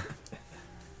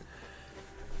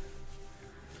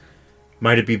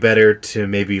 Might it be better to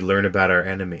maybe learn about our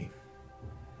enemy?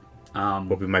 Um,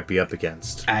 What we might be up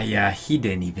against? He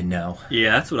didn't even know.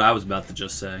 yeah, that's what I was about to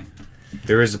just say.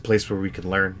 There is a place where we can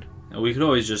learn. And we could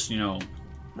always just,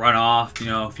 run off,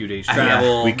 a few days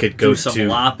travel. We could go do some to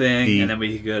lopping, the- and then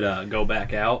we could go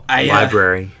back out.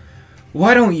 Library.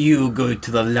 Why don't you go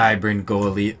to the library and go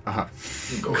lead? What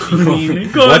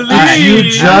did you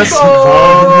just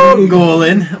call me?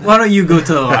 Golan? Why don't you go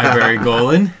to the library,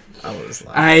 Golan? I was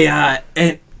like,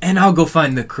 And I'll go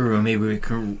find the crew. Maybe we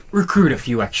can recruit a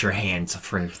few extra hands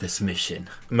for this mission.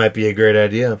 might be a great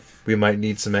idea. We might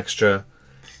need some extra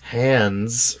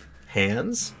hands.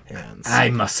 Hands?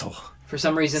 Hands. Muscle. For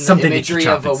some reason, Something the to keep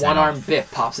imagery of a trumpets one-armed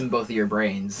Biff pops in both of your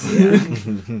brains.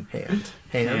 Hand.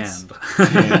 Hands.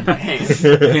 And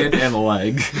Hand and a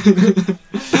leg.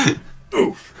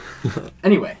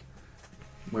 Anyway,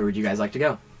 where would you guys like to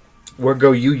go? Where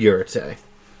go you, Yurite?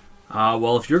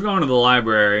 well, if you're going to the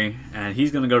library and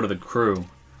he's going to go to the crew,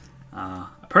 I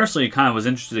personally kind of was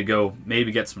interested to go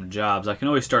maybe get some jobs. I can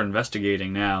always start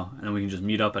investigating now, and then we can just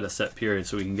meet up at a set period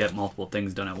so we can get multiple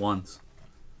things done at once.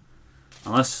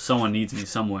 Unless someone needs me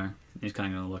somewhere. He's kind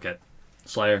of going to look at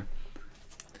Slayer.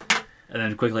 And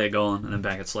then quickly at Golan, and then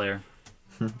back at Slayer.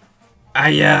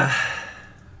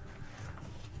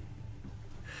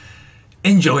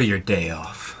 Enjoy your day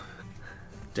off.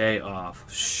 Day off.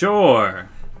 Sure.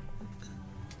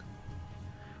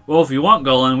 Well, if you want,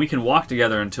 Golan, we can walk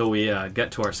together until we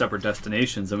get to our separate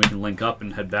destinations, and we can link up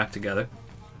and head back together.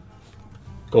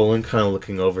 Golan kind of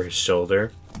looking over his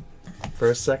shoulder for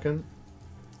a second.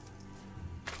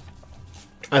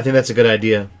 I think that's a good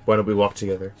idea. Why don't we walk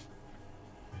together?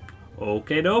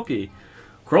 Okie dokie.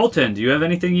 Krolton, do you have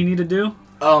anything you need to do?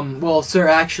 Well, sir,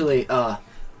 actually,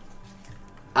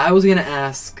 I was gonna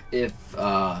ask if,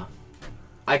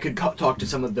 I could talk to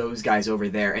some of those guys over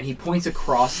there, and he points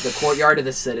across the courtyard of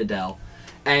the Citadel,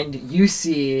 and you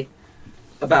see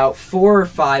about 4 or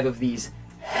 5 of these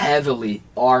heavily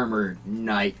armored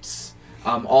knights,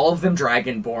 all of them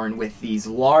dragonborn with these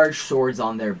large swords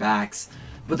on their backs,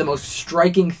 but the most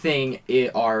striking thing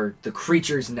are the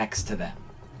creatures next to them.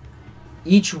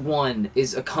 Each one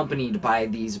is accompanied by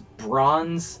these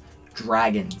bronze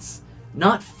dragons.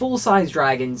 Not full-size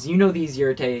dragons. You know these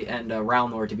Yurite and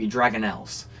Ralnor to be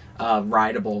dragonels,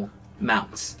 rideable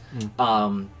mounts.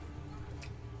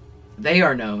 They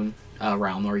are known,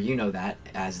 Ralnor, you know that,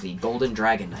 as the Golden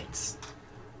Dragon Knights.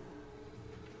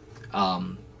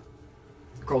 Golden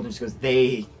just goes,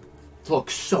 they look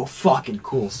so fucking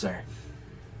cool, sir.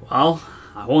 Well,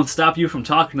 I won't stop you from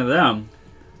talking to them.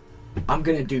 I'm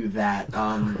gonna do that.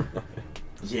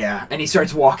 Yeah. And he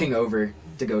starts walking over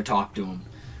to go talk to him.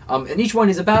 And each one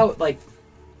is about,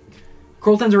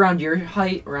 Krolton's around your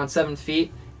height, around 7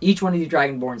 feet. Each one of these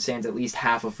Dragonborn stands at least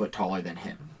half a foot taller than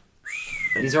him.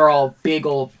 These are all big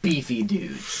old beefy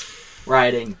dudes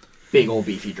riding big old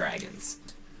beefy dragons.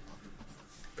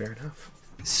 Fair enough.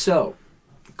 So,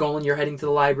 Golan, you're heading to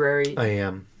the library. I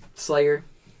am. Slayer.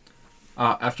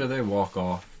 After they walk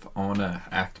off, I want to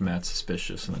act mad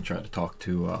suspicious and then try to talk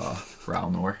to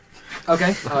Ralnor.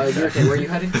 Okay. Yurite, where are you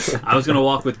heading? I was gonna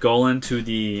walk with Golan to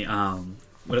the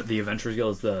the Adventurers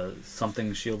Guild, is the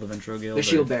something Shield Adventurer Guild. The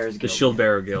Shield Bearers The Guild. Shield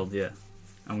Bearer Guild. Yeah.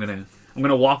 I'm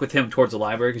gonna walk with him towards the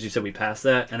library because you said we passed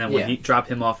that, and then when Yeah. he drop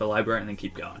him off at the library and then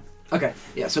keep going. Okay,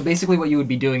 yeah, so basically what you would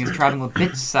be doing is traveling a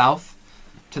bit south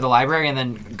to the library and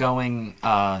then going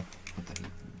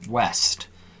west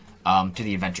to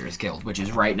the Adventurers Guild, which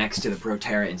is right next to the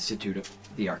Proterra Institute of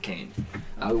the Arcane.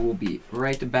 I will be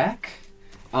right back.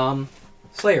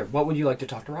 Slayer, what would you like to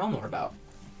talk to Ralnor about?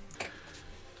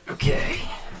 Okay,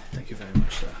 Thank you very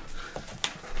much, sir.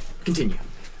 continue.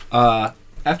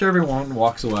 after everyone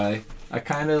walks away, I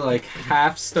kind of like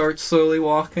half start slowly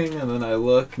walking, and then I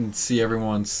look and see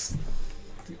everyone's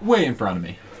way in front of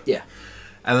me. Yeah.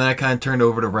 And then I kind of turned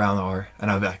over to Ralnar,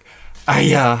 and I'm like, I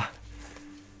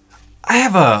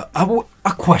have a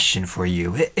question for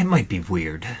you. It might be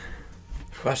weird.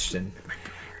 Question.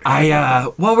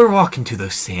 While we're walking to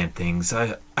those sand things,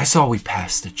 I saw we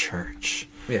passed a church.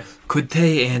 Yes. Could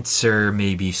they answer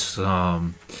maybe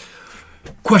some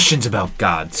questions about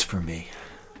gods for me?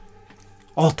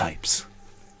 All types.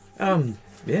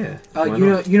 Yeah.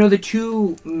 You know the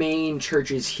two main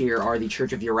churches here are the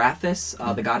Church of Urathis,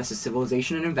 the goddess of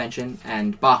civilization and invention,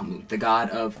 and Bahamut, the god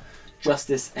of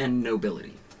justice and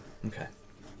nobility. Okay.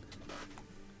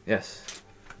 Yes.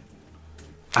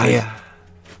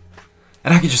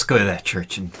 And I could just go to that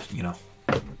church and,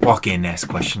 walk in and ask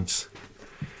questions.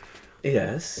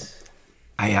 Yes.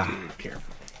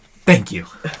 Careful. Thank you.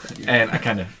 And I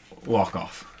kind of walk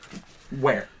off.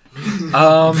 Where?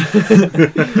 Um,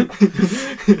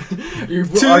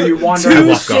 Are you wandering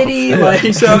the city?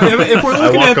 Like, so if we're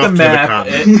looking at walk the off to the map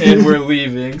common. and we're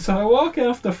leaving, so I walk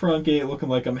off the front gate looking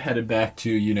like I'm headed back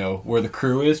to, where the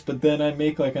crew is, but then I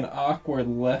make like an awkward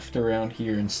left around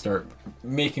here and start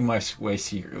making my way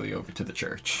secretly over to the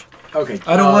church. okay.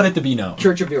 I don't want it to be known.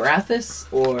 Church of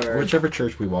Urathis, or Whichever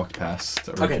church we walked past.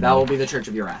 okay, that will be the Church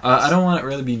of Urathis. I don't want it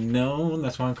really be known.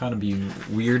 That's why I'm kind of being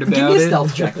weird about Give me a it.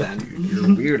 stealth check then. You're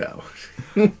a weirdo.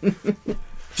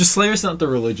 Just Slayer's not the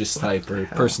religious type or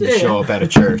person to show up at a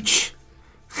church.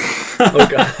 Oh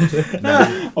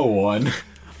god. A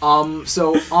 1.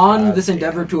 So on this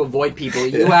endeavor to avoid people,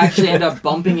 you actually end up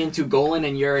bumping into Golan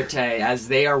and Yurite as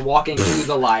they are walking through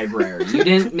the library. You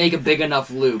didn't make a big enough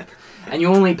loop, and you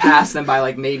only pass them by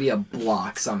like maybe a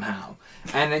block somehow.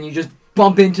 And then you just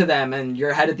bump into them, and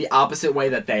you're headed the opposite way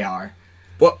that they are.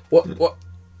 What?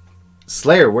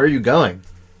 Slayer, where are you going?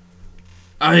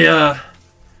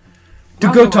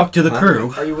 To go talk to the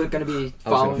crew. Are you going to be I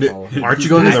was following? gonna follow. Aren't you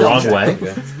going the wrong Stealth way?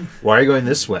 Okay. Why are you going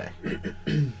this way?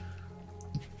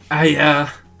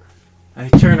 I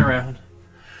turn around.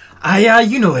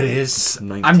 You know what it is.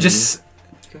 19. I'm just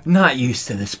not used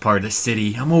to this part of the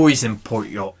city. I'm always in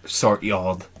Sort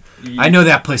Yard. I know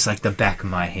that place like the back of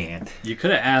my hand. You could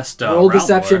have asked. Roll Ralmor.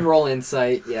 deception, roll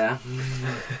insight. Yeah.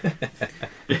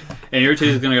 And your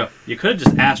is gonna go. You could have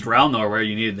just asked Ralnor where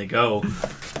you needed to go.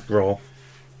 Roll.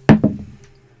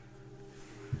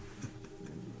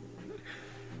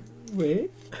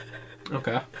 Wait.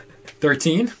 Okay.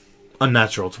 13?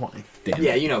 Unnatural 20. Damn.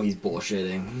 Yeah, you know he's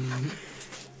bullshitting.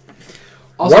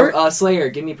 Also, Slayer,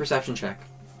 give me a perception check.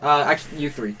 Actually, you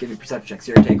three, give me perception checks.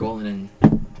 Yurite, Golan, and...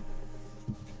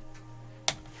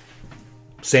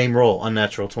 Same roll.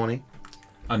 Unnatural 20.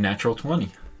 Unnatural 20.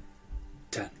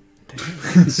 10.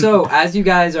 So, as you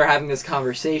guys are having this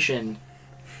conversation,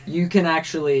 you can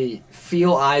actually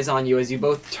feel eyes on you as you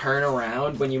both turn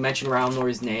around when you mention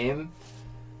Ralnor's name,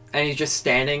 and he's just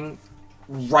standing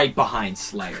right behind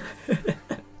Slayer.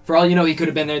 For all you know, he could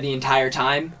have been there the entire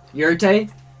time.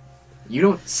 Yurite, you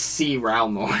don't see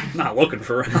Ralnor. Not looking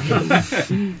for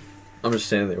Ralnor. I'm just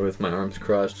standing there with my arms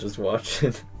crossed, just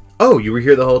watching. Oh, you were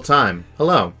here the whole time.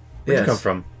 Hello. Where'd you Yes. come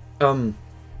from?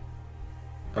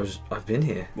 I've been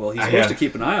here. Well, he's I, supposed uh, to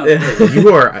keep an eye on it. You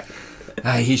are.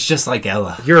 He's just like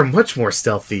Ella. You're much more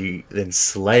stealthy than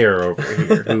Slayer over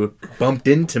here, who bumped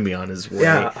into me on his way.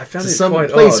 Yeah, I found to it some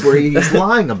quite place odd. where he's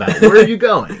lying about. Where are you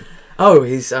going? Oh,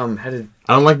 he's headed.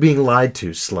 I don't like being lied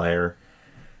to, Slayer.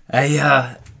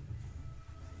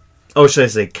 Oh, should I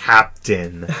say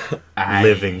Captain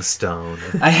Livingstone?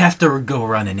 I have to go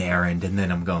run an errand, and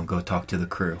then I'm going to go talk to the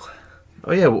crew.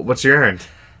 Oh yeah, what's your errand?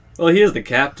 Well, he is the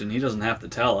captain. He doesn't have to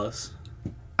tell us.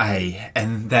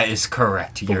 And that is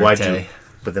correct, But Yurite.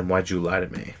 then why'd you lie to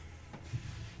me?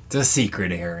 It's a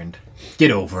secret errand.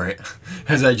 Get over it.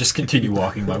 As I just continue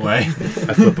walking my way.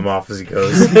 I flip him off as he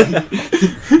goes.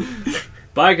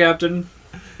 Bye, Captain.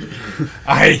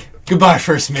 Goodbye,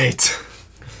 first mate.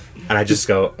 And I just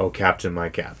go, oh, Captain, my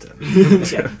Captain. Yeah,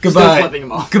 still Goodbye. flipping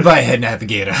him off. Goodbye, head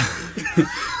navigator.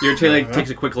 Your tail takes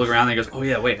a quick look around and he goes, "Oh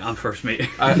yeah, wait, I'm first mate."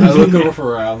 I look over for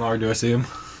Ralnar. Do I see him?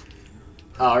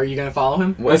 Are you gonna follow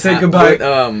him? I say goodbye.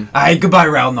 What, Goodbye,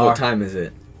 Ralnar. what time is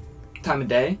it? Time of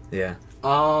day? Yeah.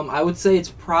 I would say it's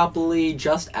probably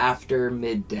just after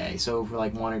midday, so for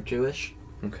like 1 or 2ish.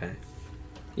 Okay.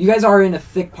 You guys are in a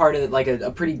thick part of like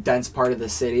a pretty dense part of the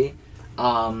city.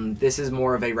 This is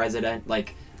more of a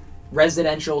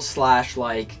residential slash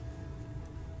like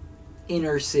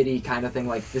inner city kind of thing.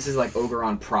 Like this is like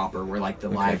Oberon proper, where like the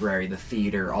library, the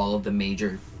theater, all of the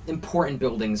major important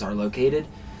buildings are located.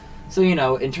 So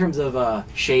in terms of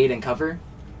shade and cover,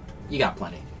 you got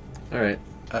plenty. All right.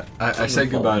 I say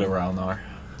goodbye to Ralnar.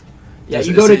 Yeah, Does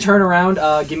you it go to say- turn around.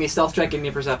 Give me a stealth check. Give me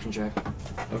a perception check.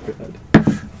 Oh, God.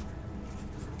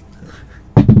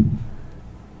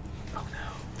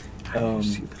 Um,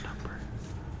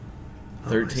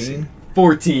 13?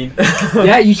 14.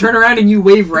 Yeah, you turn around and you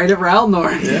wave right at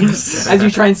Ralnor. As you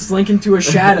try and slink into a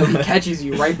shadow, he catches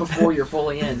you right before you're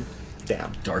fully in.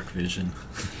 Damn. Dark vision.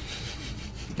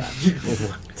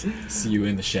 See you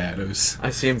in the shadows. I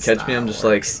see him catch me. I'm just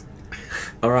like,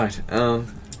 all right. I'm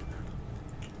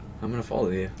gonna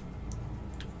follow you.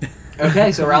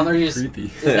 Okay, so Ralnor just Creepy.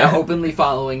 is now openly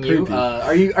following you.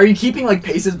 Creepy. Are you keeping like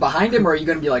paces behind him, or are you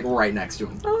going to be like right next to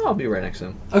him? Oh, I'll be right next to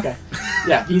him. Okay.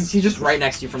 Yeah, he's just right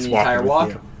next to you from the Just walking entire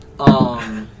with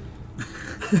walk.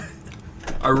 you.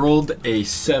 I rolled a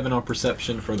 7 on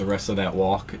perception for the rest of that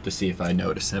walk to see if I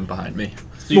notice him behind me.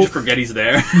 So you just forget he's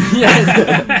there.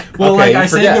 Yeah. Well, Okay, like I you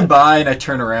say forget. goodbye and I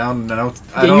turn around and I don't.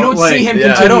 Yeah, you don't like, see him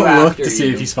yeah. I continue don't look after to see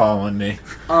you. if he's following me.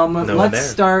 one Let's there.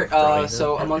 start. Probably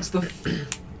So not. amongst the,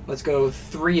 let's go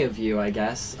 3 of you, I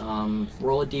guess.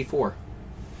 Roll a d4.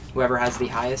 Whoever has the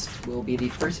highest will be the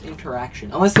first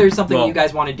interaction. Unless there's something Well- you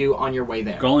guys want to do on your way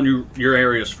there. Going your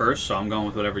areas first, so I'm going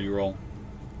with whatever you roll.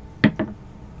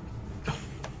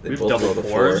 They We've both double rolled a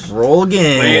 4. fours. Roll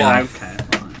again. Wait, okay.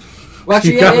 Well,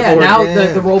 actually, You got yeah. four Now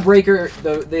again. the roll breaker,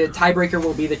 the tiebreaker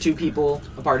will be the 2 people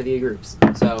a part of the groups.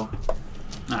 So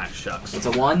Ah, shucks. it's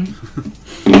a 1.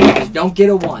 Just don't get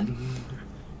a 1.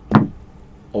 A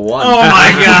 1. Oh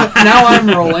my god! Now I'm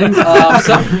rolling.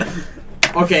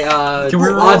 Okay. Can we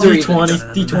roll odds or D20? evens?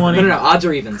 D20. No, odds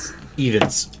or evens.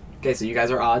 Evens. Okay, so you guys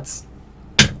are odds.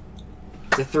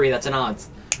 It's a 3. That's an odds.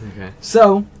 Okay.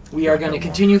 So we are going to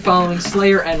continue following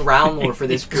Slayer and Roundlore for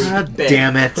this group. God bit.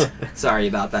 damn it. Sorry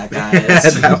about that,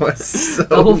 guys. That was so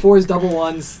Double 4s, double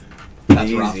 1s. That's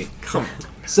Easy. rough. Come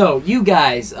So you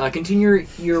guys continue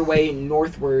your way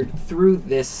northward through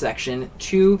this section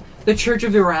to the Church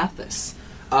of Irathis.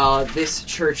 This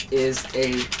church is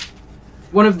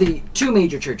one of the 2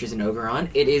 major churches in Oberon.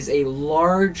 It is a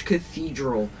large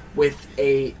cathedral with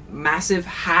a massive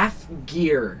half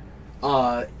gear,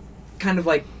 kind of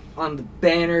like on the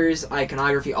banners,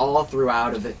 iconography all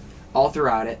throughout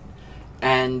it,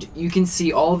 and you can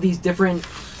see all of these different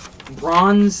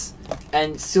bronze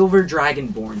and silver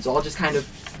dragonborns, all just kind of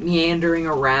meandering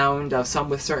around, some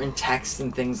with certain texts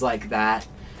and things like that.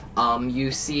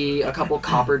 You see a couple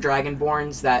copper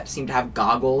dragonborns that seem to have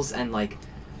goggles and like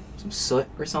some soot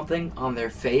or something on their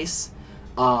face.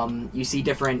 You see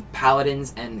different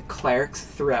paladins and clerics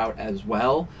throughout as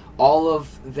well. All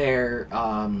of their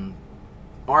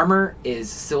armor is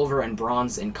silver and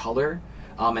bronze in color,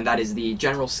 and that is the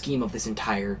general scheme of this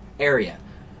entire area.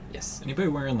 Yes. Anybody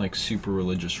wearing like super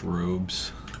religious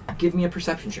robes? Give me a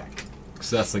perception check. Because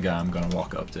that's the guy I'm gonna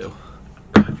walk up to.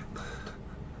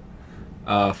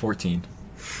 14.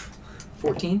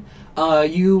 14.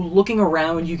 You looking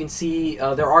around, you can see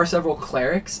there are several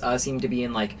clerics. Seem to be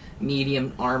in like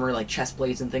medium armor, like chest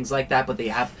plates and things like that, but they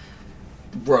have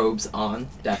robes on.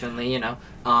 Definitely, you know.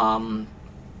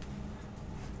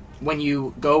 When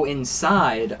you go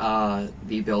inside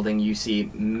the building, you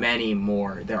see many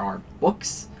more. There are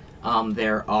books.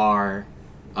 There are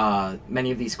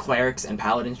many of these clerics and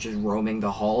paladins just roaming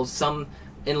the halls. Some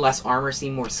in less armor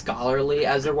seem more scholarly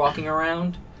as they're walking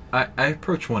around. I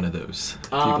approach one of those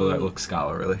people that look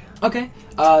scholarly. Okay.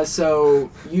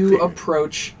 So you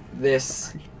approach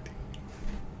this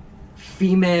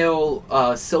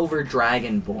female silver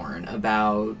dragonborn,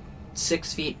 about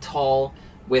 6 feet tall,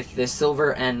 with this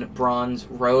silver and bronze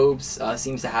robes.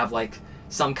 Seems to have like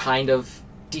some kind of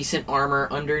decent armor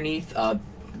underneath.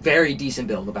 Very decent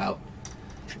build, about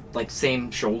like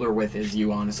same shoulder width as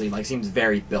you, honestly. Like seems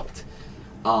very built.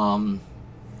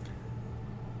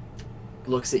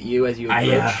 Looks at you as you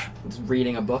approach.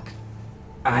 Reading a book.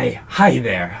 Hi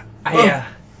there.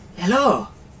 Hello.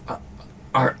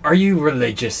 Are you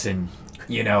religious and,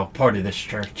 part of this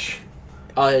church?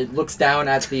 Looks down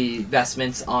at the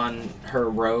vestments on her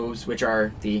robes, which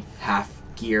are the half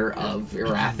gear of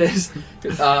Irathis.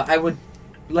 I would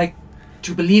like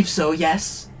to believe so,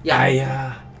 yes.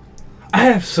 Yeah. I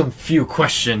have some few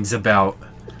questions about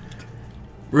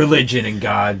religion and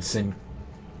gods and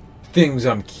things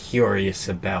I'm curious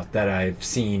about that I've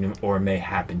seen or may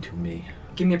happen to me.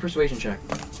 Give me a persuasion check.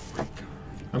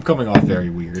 I'm coming off very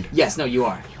weird. Yes, no, you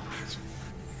are.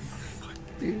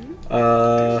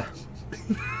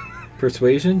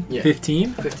 Persuasion? Yeah.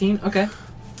 15? 15? Okay.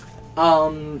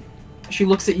 She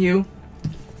looks at you.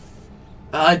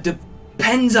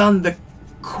 Depends on the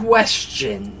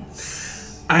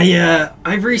questions.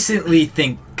 I've recently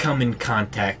come in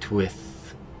contact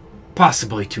with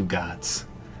possibly 2 gods.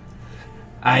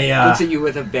 Looks at you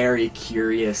with a very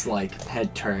curious,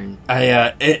 head turn.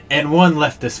 And one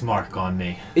left this mark on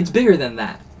me. It's bigger than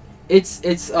that. It's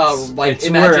it's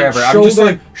imagine wherever. I'm shoulder, just,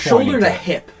 like, shoulder pointing to to it.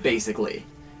 hip, basically.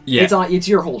 Yeah. It's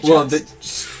your whole chest. Well,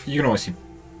 you can only see.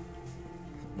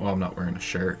 Well, I'm not wearing a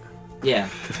shirt. yeah.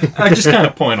 I just kind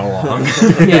of point along.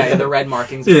 Yeah, the red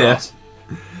markings Yeah. across.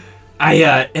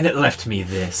 And it left me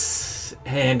this,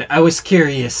 and I was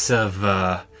curious of.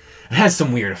 It has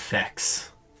some weird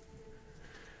effects.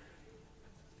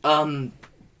 Do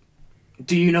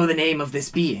you know the name of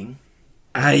this being?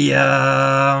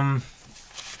 Molar?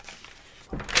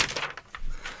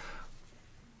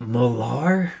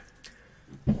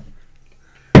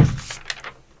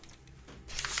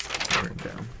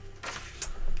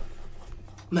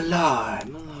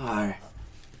 Malar.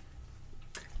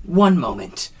 One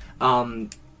moment.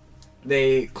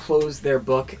 They close their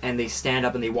book and they stand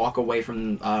up and they walk away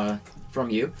from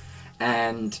you,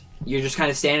 and you're just kind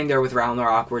of standing there with Ralnar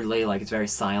awkwardly, like it's very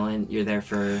silent. You're there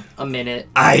for a minute.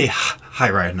 Hi,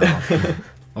 Ryan.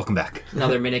 Welcome back.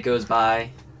 Another minute goes by,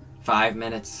 5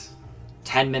 minutes,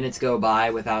 10 minutes go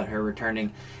by without her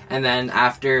returning, and then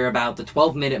after about the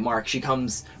 12-minute mark, she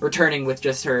comes returning with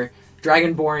just her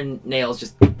dragonborn nails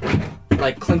just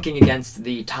like clinking against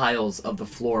the tiles of the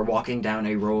floor, walking down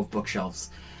a row of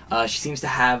bookshelves. She seems to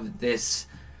have this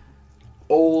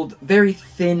old, very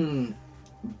thin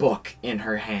book in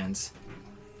her hands.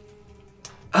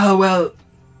 Oh, well,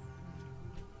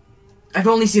 I've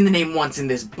only seen the name once in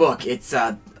this book. It's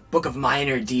a book of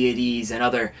minor deities and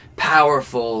other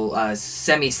powerful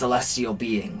semi-celestial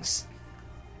beings.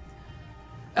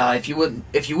 If you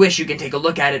wish, you can take a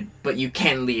look at it, but you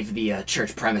can leave the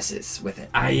church premises with it.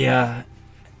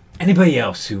 Anybody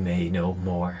else who may know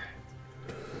more?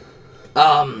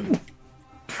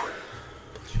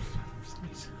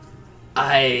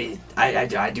 I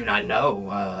do not know.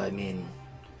 I mean,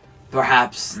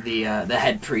 perhaps the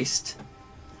head priest.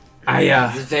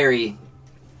 Is very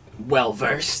well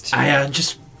versed.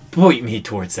 Just point me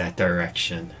towards that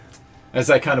direction. As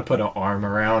I kind of put an arm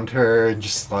around her and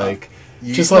just kind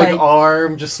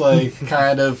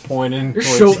of pointing.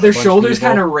 Their shoulders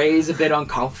kind of raise a bit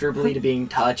uncomfortably to being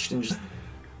touched, and just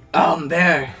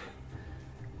there.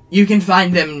 You can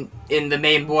find them in the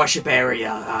main worship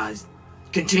area.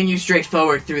 Continue straight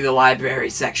forward through the library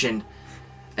section,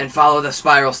 and follow the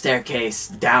spiral staircase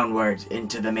downward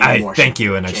into the main worship thank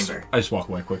you, and chamber. I just walk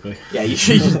away quickly. Yeah, you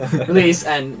should release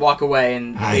and walk away,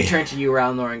 and they turn to you,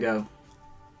 Ralnor, and go.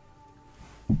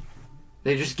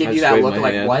 They just give you that look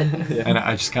like, hand. what? Yeah. And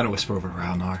I just kind of whisper over to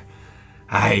Ralnar.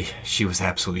 She was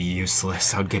absolutely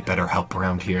useless. I'd get better help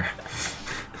around here.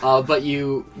 But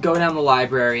you go down the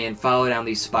library and follow down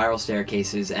these spiral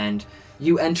staircases, and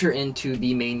you enter into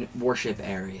the main worship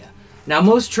area. Now,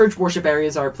 most church worship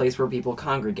areas are a place where people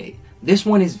congregate. This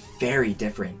one is very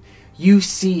different. You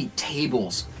see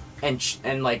tables and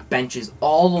benches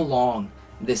all along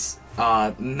this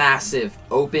massive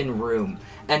open room,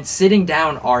 and sitting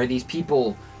down are these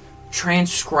people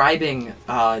transcribing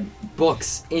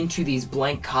books into these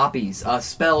blank copies,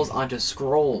 spells onto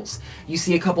scrolls. You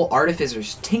see a couple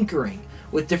artificers tinkering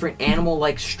with different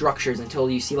animal-like structures until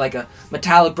you see like a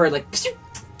metallic bird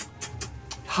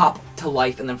hop to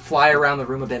life and then fly around the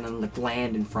room a bit and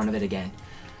land in front of it again.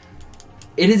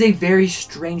 It is a very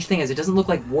strange thing, as it doesn't look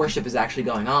like worship is actually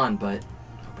going on, but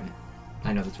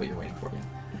I know that's what you're waiting for. Yeah.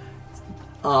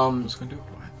 I'm just gonna do it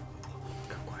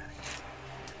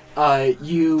quiet.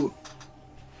 You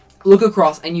look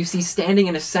across and you see standing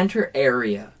in a center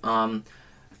area,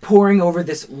 pouring over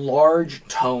this large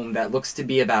tome that looks to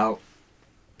be about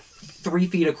 3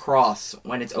 feet across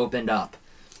when it's opened up,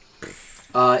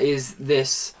 is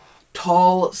this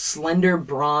tall, slender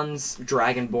bronze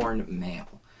dragonborn male.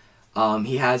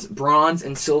 He has bronze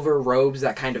and silver robes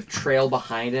that kind of trail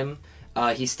behind him.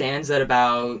 He stands at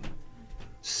about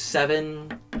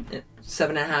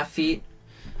 7.5 feet.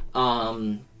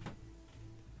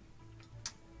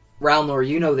 Ralnor,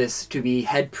 you know this to be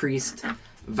head priest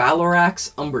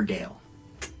Valorax Umbergale.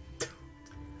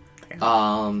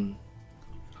 Talk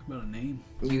about a name.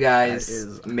 You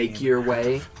guys make your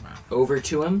way over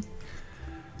to him.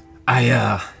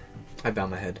 I bow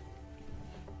my head.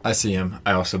 I see him.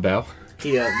 I also bow.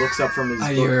 He looks up from his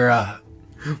book, Your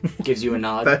gives you a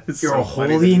nod. That is Your so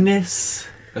funny. Holiness.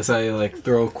 As I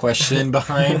throw a question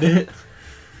behind it.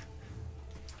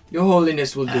 Your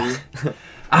Holiness will do.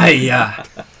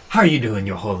 How are you doing,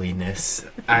 Your Holiness?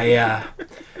 I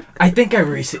think I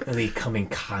recently come in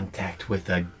contact with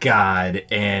a god,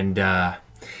 and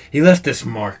he left this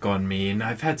mark on me, and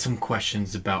I've had some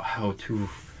questions about how to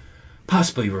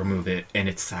possibly remove it and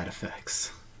its side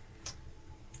effects.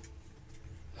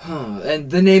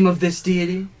 And the name of this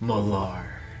deity? Malar.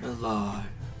 Malar.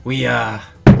 We,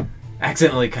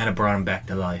 accidentally kind of brought him back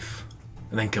to life.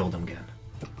 And then killed him again.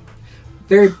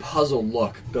 Very puzzled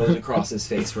look goes across his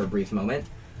face for a brief moment.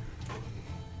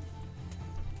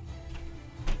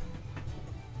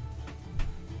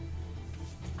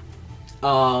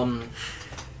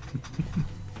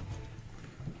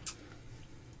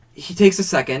 He takes a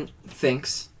second,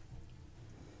 thinks.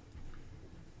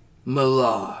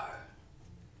 Malar.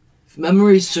 If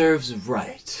memory serves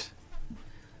right,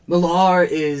 Malar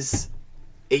is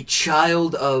a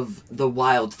child of the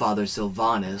Wildfather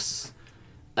Sylvanus,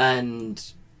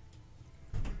 and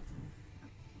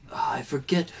I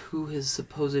forget who his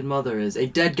supposed mother is. A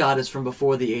dead goddess from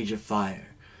before the Age of Fire.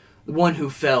 The one who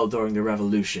fell during the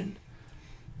Revolution.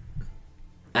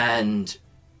 And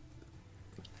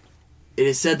it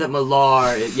is said that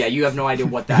Malar... Yeah, you have no idea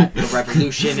what that the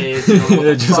Revolution is. You don't know what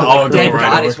the Just fuck, all go dead right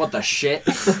goddess, over. what the shit?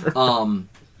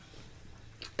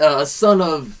 A son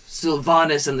of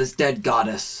Sylvanus and this dead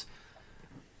goddess.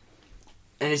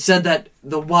 And it said that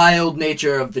the wild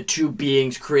nature of the two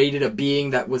beings created a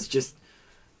being that was just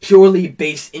purely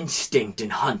base instinct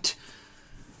and hunt.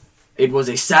 It was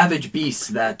a savage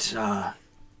beast that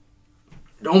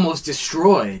almost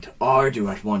destroyed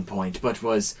Ardu at one point, but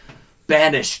was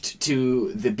banished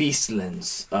to the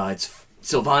Beastlands, it's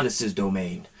Sylvanus'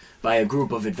 domain, by a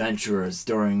group of adventurers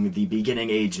during the beginning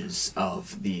ages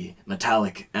of the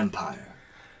Metallic Empire.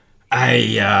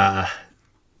 Yeah,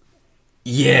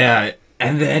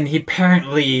 and then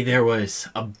apparently there was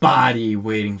a body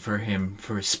waiting for him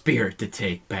for his spirit to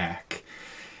take back.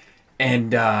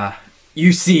 And,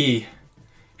 you see,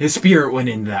 his spirit went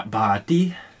into that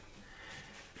body,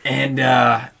 and,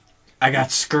 I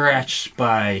got scratched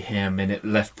by him, and it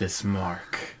left this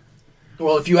mark.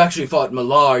 Well, if you actually fought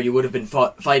Malar, you would have been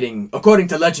fighting, according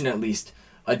to legend at least,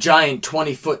 a giant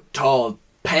 20-foot tall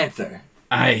panther.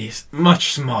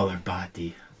 Much smaller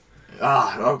body.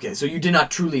 Ah, okay, so you did not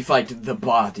truly fight the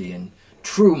body in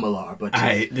true Malar, but...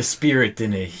 The spirit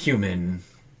in a human,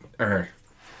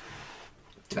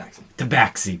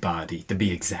 Tabaxi body, to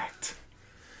be exact.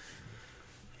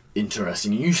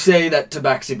 Interesting. You say that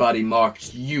Tabaxi body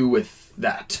marked you with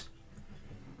that.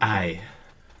 And,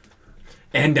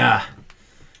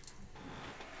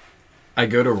 I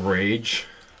go to rage,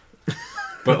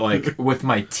 but, like, with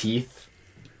my teeth.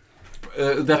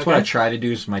 That's what I try to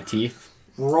do is my teeth.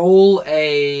 Roll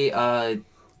a,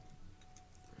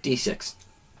 D6.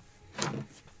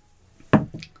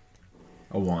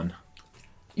 A 1.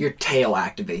 Your tail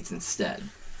activates instead.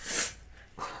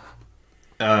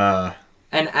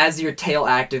 And as your tail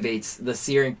activates, the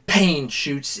searing pain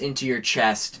shoots into your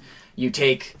chest. You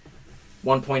take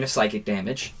 1 point of psychic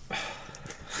damage.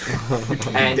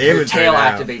 And your Damage tail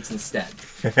right now. activates instead.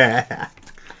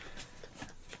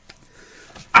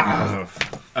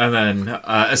 And then,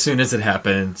 as soon as it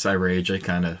happens, I rage. I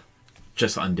kind of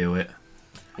just undo it.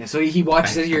 Yeah, so he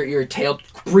watches as your tail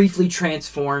briefly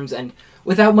transforms, and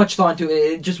without much thought into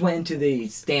it, it just went into the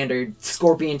standard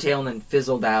scorpion tail and then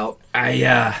fizzled out.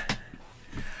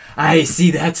 I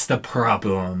see that's the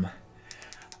problem.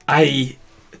 I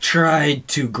tried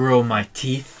to grow my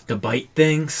teeth to bite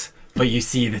things, but you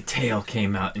see the tail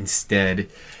came out instead.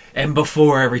 And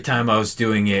before, every time I was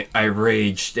doing it, I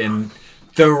raged, and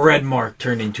the red mark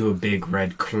turned into a big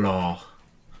red claw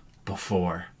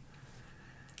before.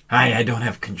 I don't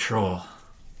have control.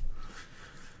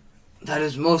 That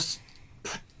is most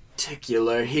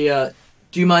particular.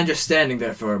 Do you mind just standing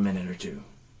there for a minute or two?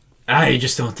 I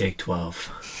just don't take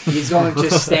 12. He's going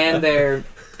to stand there,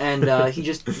 and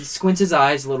he squints his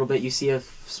eyes a little bit. You see a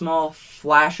small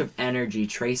flash of energy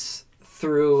trace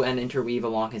through and interweave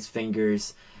along his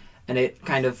fingers, and it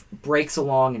kind of breaks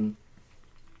along and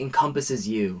encompasses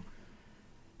you.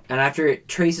 And after it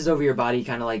traces over your body, he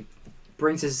kind of like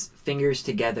brings his fingers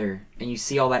together, and you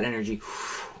see all that energy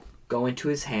go into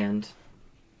his hand,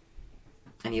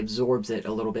 and he absorbs it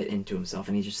a little bit into himself,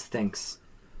 and he just thinks,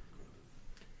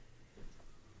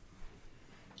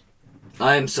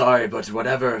 I am sorry, but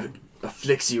whatever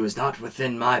afflicts you is not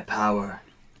within my power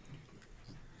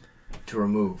to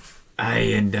remove.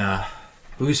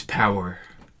 Whose power?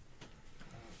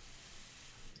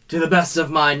 To the best of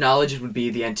my knowledge, it would be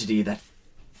the entity that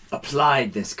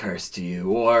applied this curse to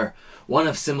you, or one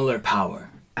of similar power.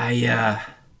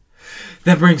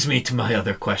 That brings me to my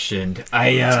other question.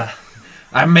 I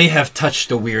may have touched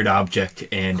a weird object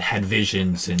and had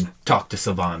visions and talked to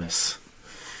Sylvanus.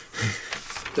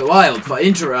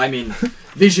 The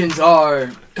visions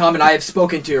are common. I have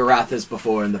spoken to Arathis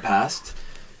before in the past.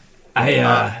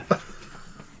 And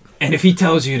if he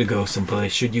tells you to go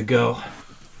someplace, should you go?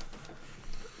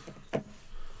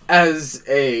 As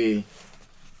a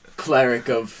cleric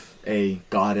of a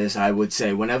goddess, I would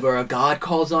say whenever a god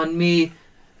calls on me,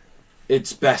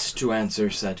 it's best to answer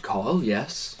said call,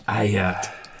 yes.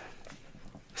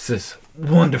 This is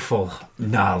wonderful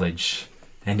knowledge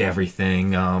and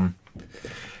everything.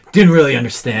 Didn't really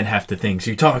understand half the things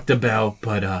you talked about,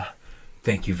 but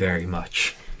thank you very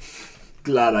much.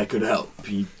 Glad I could help.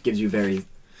 He gives you a very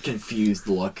confused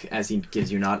look as he gives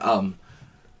you a nod.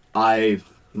 I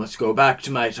must go back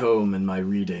to my tome and my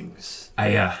readings.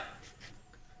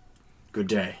 Good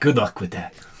day. Good luck with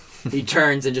that. He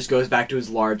turns and just goes back to his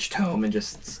large tome and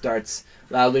just starts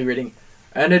loudly reading.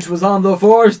 And it was on the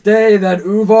 4th day that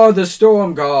Uvar the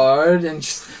Storm Guard, and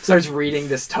just starts reading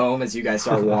this tome as you guys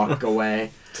start walking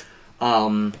away.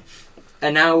 And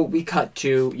now we cut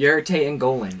to Yurite and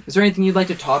Golan. Is there anything you'd like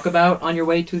to talk about on your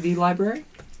way to the library?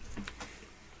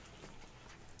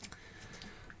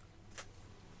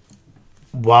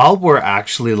 While we're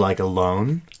actually like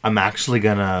alone, I'm actually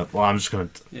gonna. Well, I'm just gonna.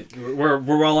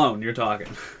 We're alone. You're talking.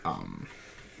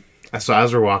 So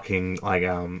as we're walking, like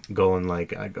Golan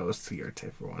like goes to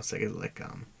Yurite for 1 second, like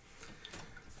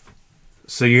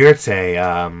So Yurite,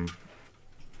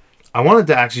 I wanted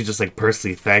to actually just like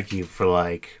personally thank you for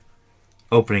like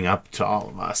opening up to all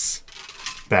of us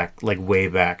back, like way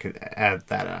back at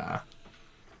that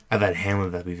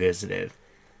hamlet that we visited.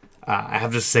 I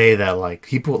have to say that like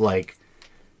people like.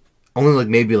 Only like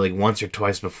maybe like once or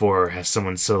twice before has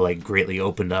someone so like greatly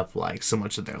opened up like so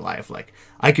much of their life. Like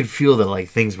I could feel that like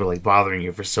things were like bothering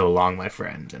you for so long, my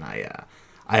friend, and I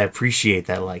appreciate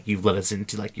that like you've let us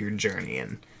into like your journey,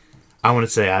 and I want to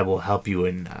say I will help you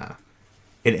in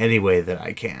any way that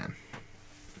I can.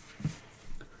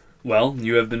 Well,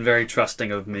 you have been very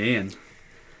trusting of me, and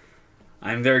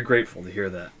I'm very grateful to hear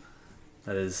that.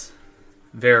 That is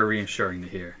very reassuring to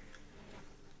hear.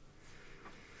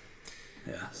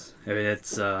 Yes. I mean,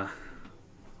 it's,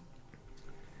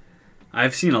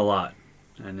 I've seen a lot,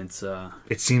 and it's,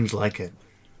 It seems like it.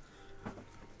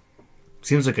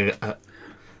 Seems like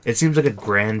it seems like a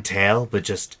grand tale, but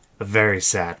just a very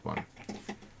sad one.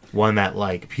 One that,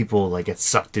 like, people, like, get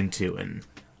sucked into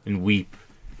and weep,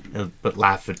 but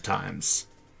laugh at times.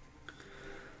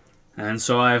 And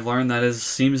so I've learned that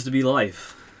seems to be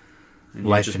life. And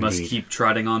Life you just indeed. must keep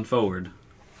trotting on forward.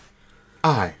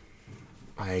 I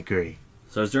agree.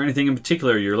 So is there anything in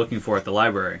particular you're looking for at the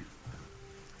library?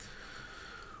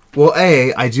 Well,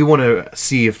 I do want to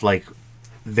see if, like,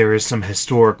 there is some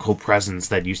historical presence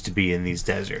that used to be in these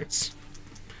deserts.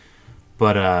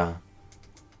 But, I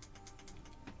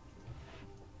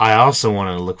also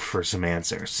want to look for some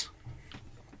answers.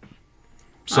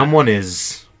 Someone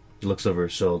is... He looks over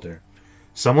his shoulder.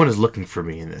 Someone is looking for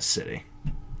me in this city.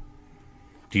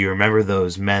 Do you remember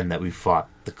those men that we fought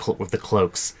with the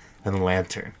cloaks and the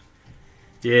lantern?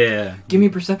 Yeah. Give me a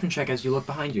perception check as you look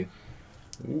behind you.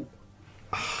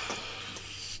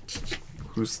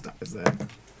 Whose die is that?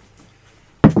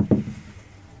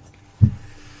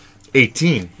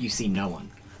 18. You see no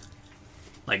one.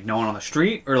 Like no one on the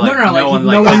street? Or like No one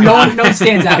one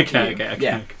stands out to you. Okay.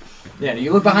 Yeah. Yeah,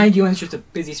 you look behind you and it's just a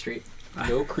busy street.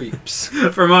 No creeps.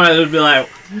 For a moment I would be like,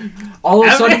 All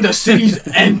of a sudden the city's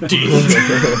empty.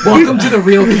 Welcome to the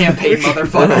real campaign,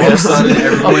 motherfucker. All of a sudden,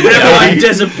 everyone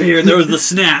disappeared. There was the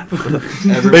snap.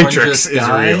 everyone Matrix just is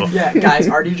died. real. Yeah, guys,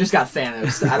 Artie just got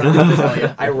Thanos. I don't know what to tell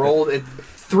you. I rolled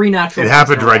 3 natural. It ones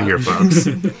happened in a right row. here, folks.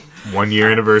 1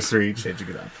 year anniversary, changing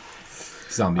it up.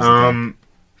 Zombies.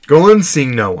 Golan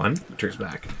seeing no one, turns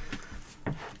back.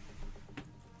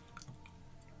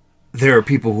 There are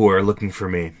people who are looking for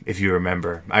me, if you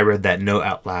remember. I read that note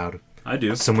out loud. I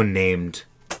do. Someone named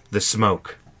The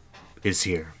Smoke is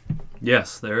here.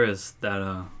 Yes, there is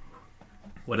that,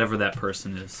 whatever that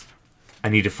person is. I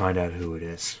need to find out who it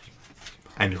is.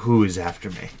 And who is after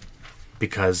me.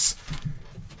 Because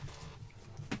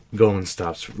Golan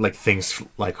stops, like, things,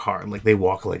 like, hard. Like, they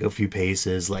walk, like, a few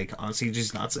paces, like, honestly,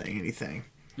 just not saying anything.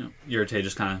 You know, Yurite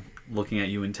just kind of looking at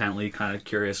you intently, kind of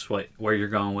curious where you're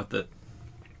going with it.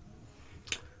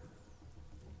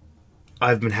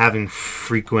 I've been having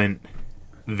frequent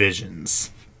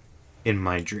visions in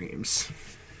my dreams.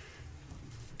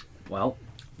 Well,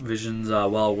 visions,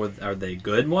 are they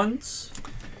good ones?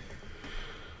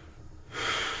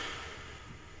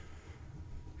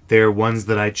 They're ones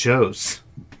that I chose.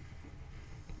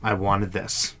 I wanted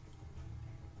this.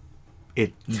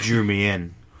 It drew me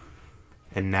in.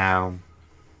 And now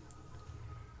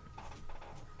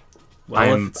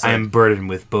Well, I am burdened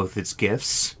with both its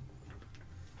gifts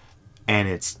and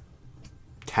its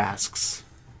tasks.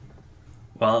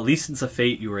 Well, at least it's a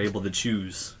fate you were able to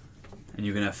choose. And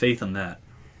you can have faith in that.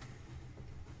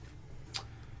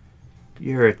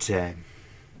 Yurite,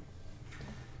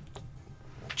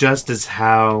 just as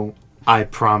how I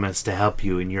promised to help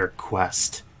you in your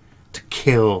quest to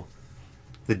kill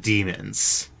the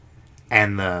demons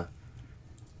and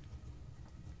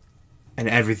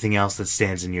everything else that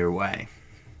stands in your way.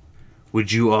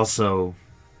 Would you also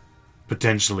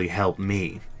potentially help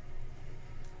me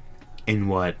in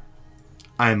what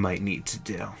I might need to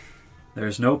do?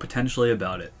 There's no potentially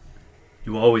about it.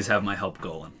 You always have my help,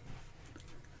 Golan.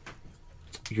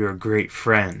 You're a great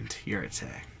friend,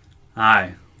 Yurite.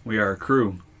 Aye, we are a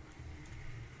crew.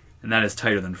 And that is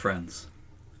tighter than friends.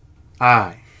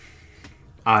 I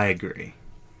agree.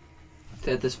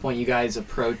 At this point, you guys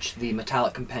approach the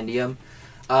Metallic Compendium.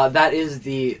 That is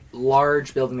the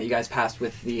large building that you guys passed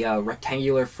with the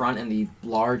rectangular front and the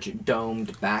large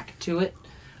domed back to it.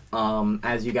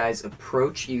 As you guys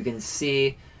approach, you can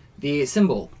see the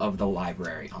symbol of the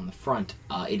library on the front.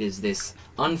 It is this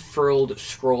unfurled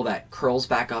scroll that curls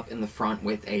back up in the front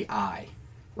with a eye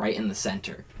right in the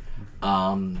center.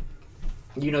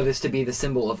 You know this to be the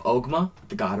symbol of Ogma,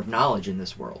 the god of knowledge in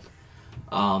this world.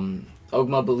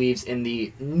 Ogma believes in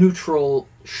the neutral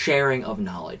sharing of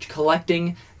knowledge,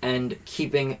 collecting and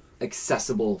keeping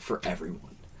accessible for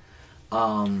everyone.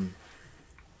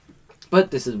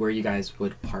 But this is where you guys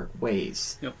would part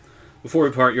ways. Yep. Before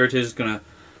we part, Yurite is gonna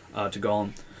to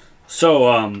Gollum.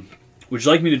 So, would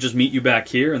you like me to just meet you back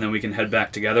here, and then we can head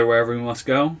back together wherever we must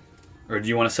go, or do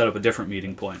you want to set up a different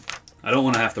meeting point? I don't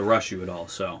want to have to rush you at all.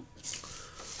 So.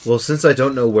 Well, since I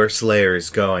don't know where Slayer is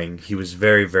going, he was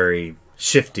very, very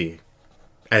shifty,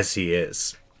 as he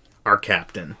is, our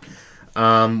captain.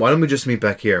 Why don't we just meet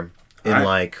back here in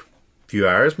like a few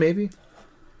hours, maybe?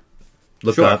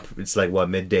 Look Sure. up. It's like, what,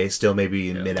 midday still?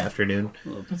 Maybe in mid-afternoon?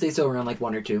 I'd say so around like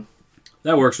 1 or 2.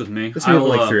 That works with me. Let's meet up in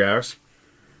like 3 hours.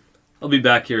 I'll be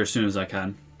back here as soon as I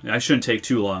can. I shouldn't take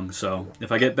too long, so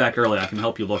if I get back early, I can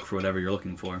help you look for whatever you're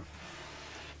looking for.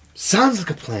 Sounds like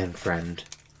a plan, friend.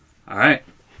 All right.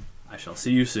 I shall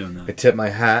see you soon, I then. tip my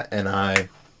hat and I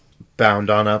bound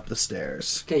on up the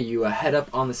stairs. Okay, you head up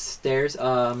on the stairs.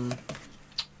 Roll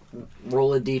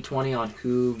a d20 on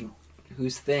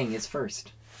whose thing is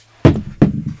first.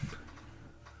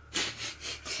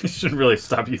 I should really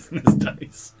stop using this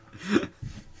dice.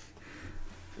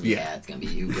 Yeah, it's gonna be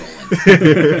you,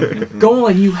 Golan.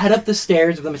 Golan, you head up the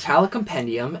stairs of the Metallic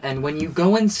Compendium, and when you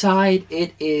go inside,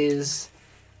 it is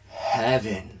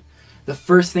heaven. The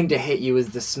first thing to hit you is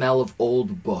the smell of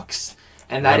old books.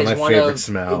 And that One of is my one favorite of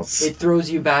smells. It throws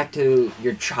you back to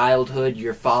your childhood,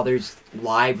 your father's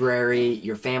library,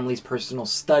 your family's personal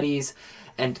studies,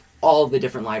 and all the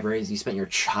different libraries you spent your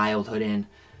childhood in.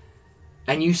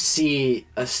 And you see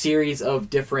a series of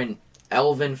different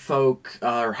elven folk,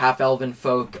 or half-elven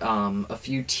folk, a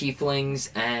few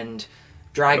tieflings, and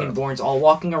dragonborns all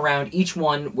walking around, each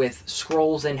one with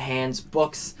scrolls in hands,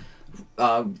 books.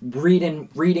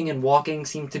 Reading and walking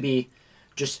seem to be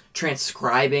just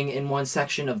transcribing in one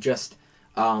section of just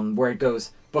where it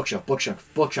goes bookshelf, bookshelf,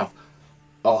 bookshelf.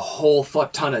 A whole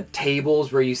fuck ton of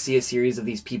tables where you see a series of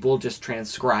these people just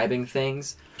transcribing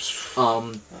things.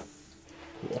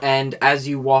 And as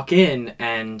you walk in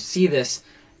and see this,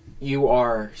 you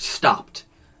are stopped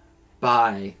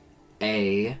by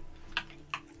a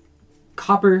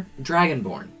copper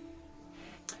dragonborn.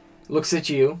 Looks at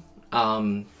you.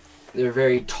 They're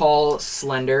very tall,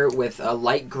 slender, with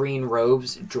light green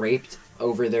robes draped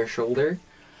over their shoulder,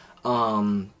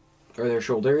 or their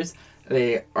shoulders.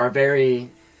 They are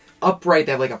very upright.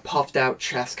 They have like a puffed out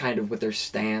chest, kind of with their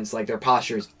stance, like their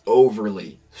posture is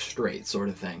overly straight, sort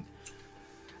of thing.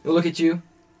 They look at you.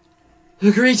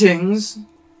 Greetings.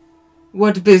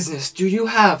 What business do you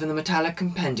have in the Metallic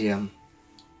Compendium?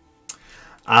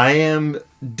 I am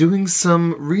doing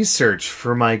some research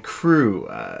for my crew.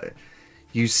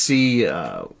 You see,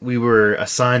 we were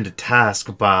assigned a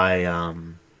task by,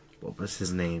 what was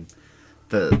his name?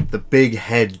 The big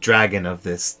head dragon of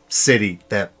this city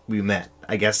that we met.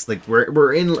 I guess like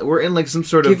we're in like some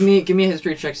sort of. Give me a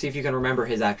history check. See if you can remember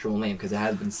his actual name because it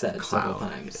has been said several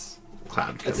times.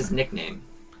 Cloud. That's his nickname.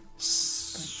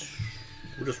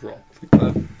 We'll just roll.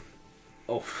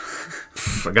 Oh.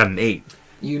 I got an 8.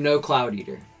 You know Cloud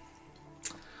Eater.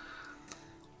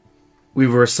 We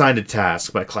were assigned a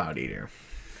task by Cloud Eater.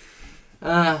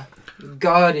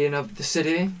 Guardian of the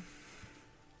city.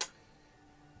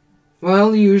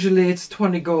 Well, usually it's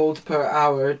 20 gold per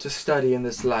hour to study in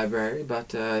this library,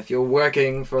 but if you're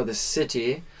working for the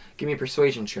city, give me a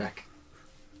persuasion check.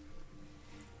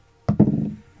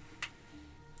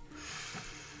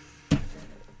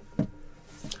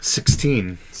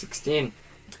 $16. 16.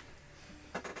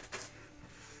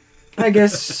 I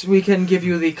guess we can give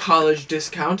you the college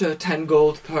discount of 10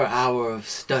 gold per hour of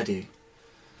study.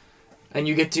 And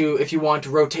you get to, if you want,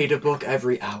 rotate a book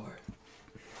every hour.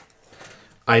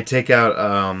 I take out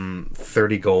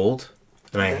 30 gold,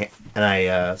 and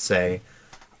I say,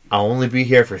 I'll only be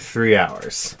here for 3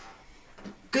 hours.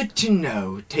 Good to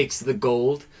know. Takes the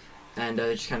gold and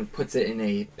just kind of puts it in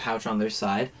a pouch on their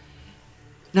side.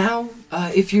 Now,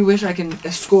 if you wish, I can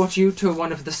escort you to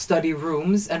one of the study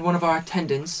rooms, and one of our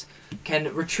attendants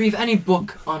can retrieve any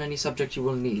book on any subject you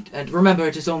will need. And remember,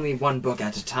 it is only one book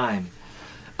at a time.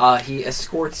 He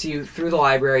escorts you through the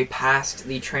library, past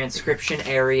the transcription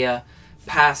area,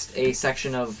 past a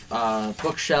section of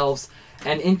bookshelves,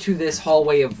 and into this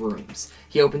hallway of rooms.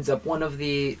 He opens up one of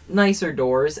the nicer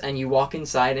doors, and you walk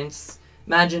inside, and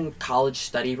imagine college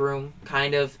study room,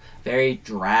 kind of. Very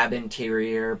drab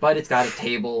interior, but it's got a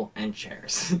table and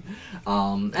chairs.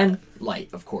 And light,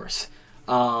 of course.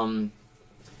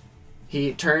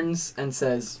 He turns and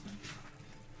says,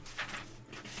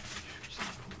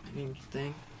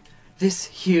 "This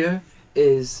here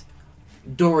is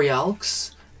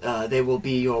Dorialx. They will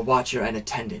be your watcher and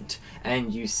attendant."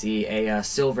 And you see a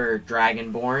silver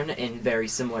dragonborn in very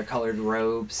similar colored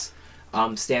robes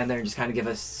stand there and just kind of give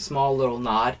a small little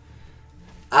nod.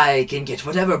 "I can get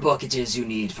whatever book it is you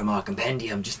need from our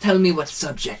compendium. Just tell me what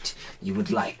subject you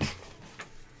would like."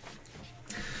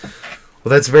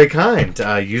 Well, that's very kind.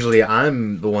 Usually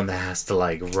I'm the one that has to,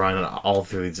 run all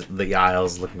through the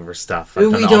aisles looking for stuff. I've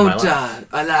done We it all my don't life.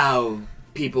 allow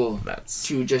people That's...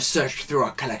 to just search through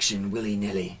our collection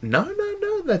willy-nilly. No.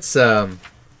 That's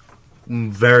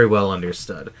very well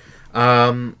understood.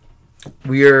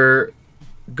 We're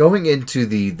going into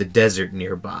the desert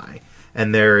nearby,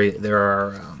 and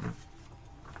there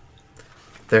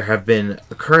have been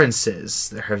occurrences.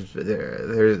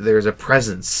 There's a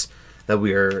presence that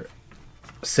we are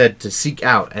said to seek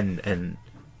out and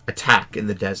attack in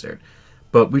the desert,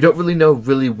 but we don't really know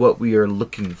what we are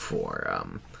looking for.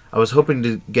 I was hoping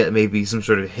to get maybe some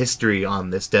sort of history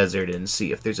on this desert and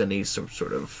see if there's any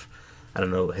sort of, I don't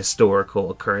know,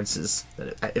 historical occurrences.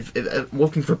 If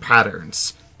looking for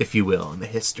patterns, if you will, in the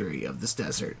history of this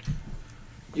desert.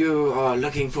 You are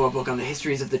looking for a book on the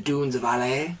histories of the dunes of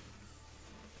Alais?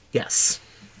 Yes.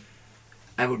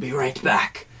 I will be right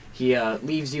back. He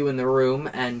leaves you in the room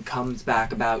and comes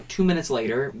back about 2 minutes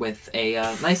later with a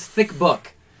nice thick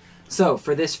book. So,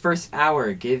 for this first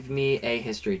hour, give me a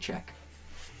history check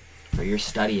for your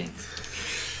studying.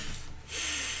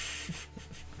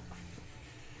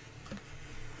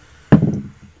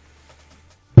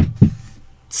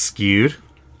 Skewed?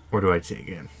 Or do I take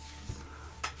it?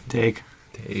 Take.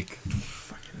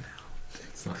 Fucking hell.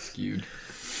 It's not skewed.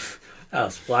 That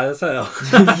was fly as hell.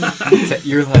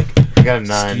 You're like, I got a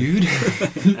 9. skewed?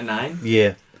 A 9?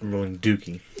 Yeah, I'm rolling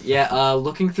dookie. Yeah,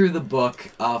 looking through the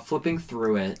book, flipping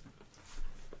through it.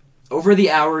 Over the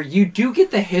hour, you do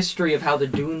get the history of how the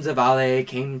dunes of Alais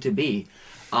came to be.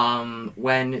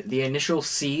 When the initial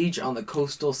siege on the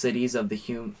coastal cities of the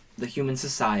human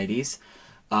societies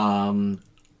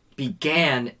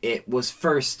began, it was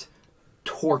first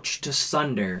torched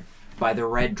asunder by the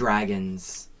red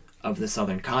dragons of the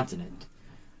southern continent,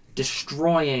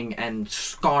 destroying and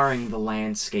scarring the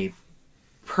landscape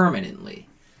permanently.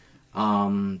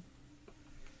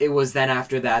 It was then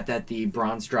after that the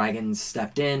bronze dragons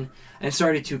stepped in and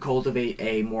started to cultivate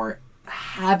a more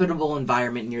habitable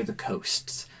environment near the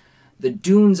coasts. The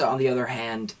dunes, on the other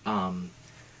hand,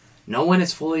 no one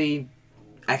has fully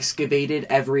excavated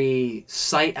every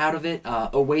site out of it.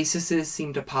 Oases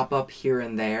seem to pop up here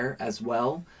and there as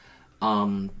well.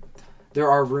 There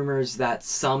are rumors that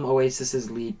some oases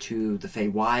lead to the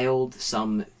Feywild,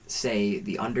 some say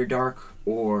the Underdark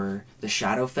or the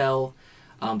Shadowfell,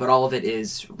 but all of it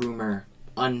is rumor,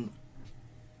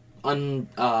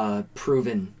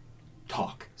 unproven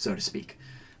talk, so to speak.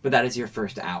 But that is your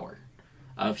first hour.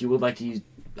 If you would like to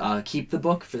keep the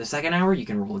book for the second hour, you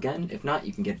can roll again. If not,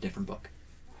 you can get a different book.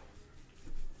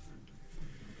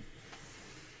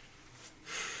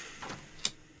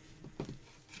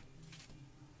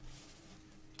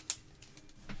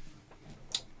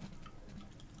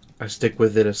 I stick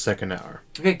with it a second hour.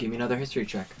 Okay, give me another history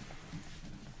check.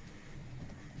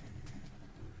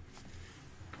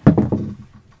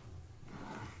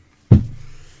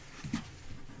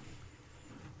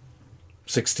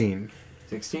 $16.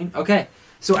 16? Okay.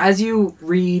 So as you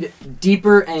read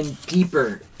deeper and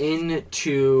deeper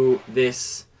into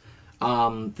this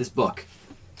this book,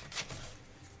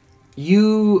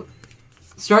 you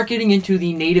start getting into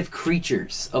the native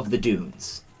creatures of the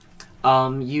dunes.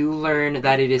 You learn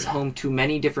that it is home to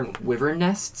many different wyvern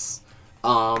nests.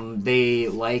 They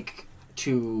like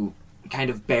to kind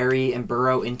of bury and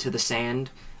burrow into the sand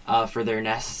for their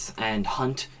nests and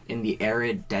hunt in the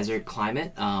arid desert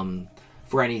climate.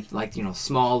 for any, like,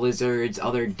 small lizards,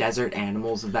 other desert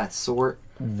animals of that sort.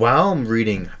 While I'm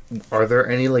reading, are there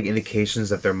any like indications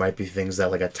that there might be things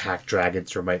that like attack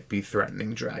dragons or might be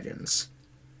threatening dragons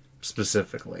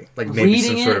specifically? Like maybe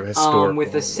Reading some sort of it, historical with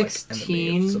a like, 16,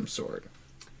 enemy of some sort.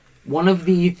 One of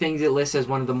the things it lists as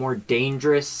one of the more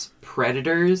dangerous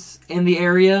predators in the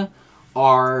area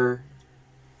are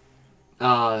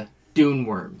dune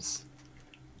worms,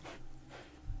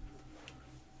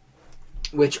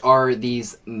 which are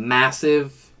these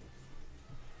massive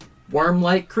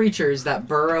worm-like creatures that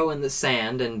burrow in the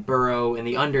sand and burrow in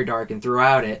the Underdark and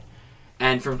throughout it,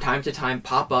 and from time to time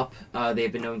pop up. They've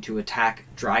been known to attack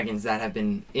dragons that have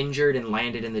been injured and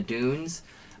landed in the dunes.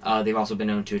 They've also been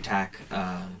known to attack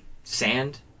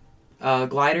sand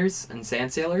gliders and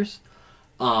sand sailors.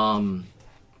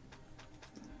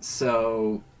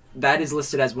 So that is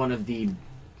listed as one of the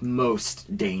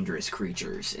most dangerous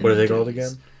creatures in What are the they called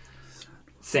dunes. again?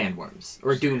 Sandworms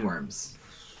or dune worms.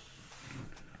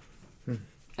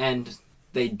 And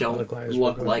they don't gliders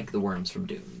look were like the worms from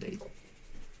Dune. They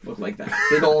look like that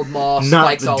big old maw Not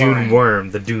spikes the all dune around.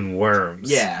 worm, the dune worms.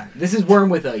 Yeah, this is worm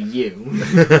with a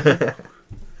U.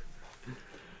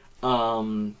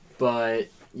 But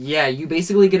yeah, you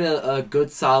basically get a good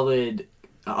solid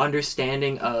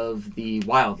understanding of the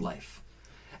wildlife.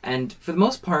 And for the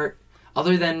most part,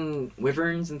 other than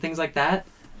wyverns and things like that,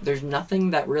 there's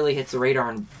nothing that really hits the radar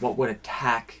on what would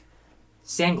attack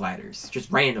sand gliders,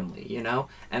 just randomly,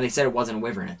 And they said it wasn't a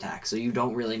wyvern attack, so you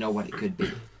don't really know what it could be.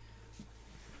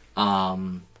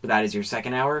 But that is your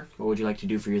second hour. What would you like to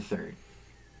do for your third?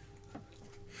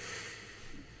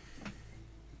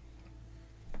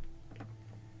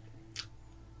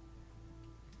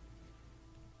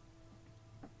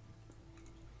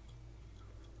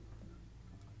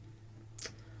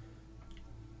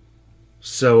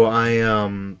 So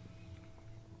I'm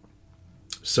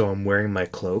wearing my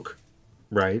cloak,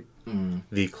 right? Mm.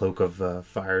 The cloak of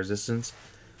fire resistance,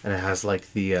 and it has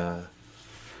like the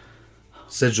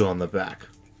sigil on the back.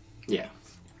 Yeah.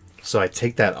 So I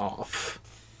take that off.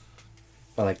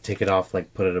 I like take it off,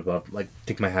 like put it above, like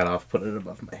take my hat off, put it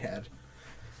above my head,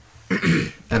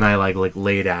 and I like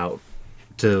lay it out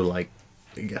to like,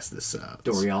 I guess this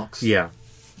Dorialx. Yeah.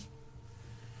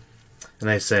 And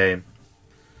I say,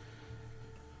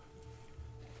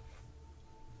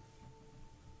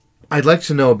 I'd like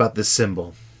to know about this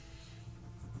symbol.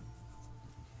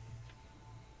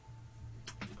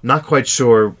 Not quite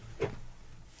sure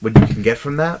what you can get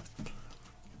from that,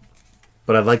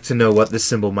 but I'd like to know what this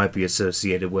symbol might be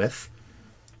associated with.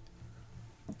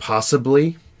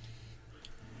 Possibly.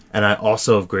 And I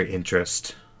also have great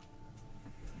interest.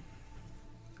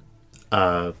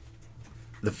 The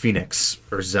Phoenix,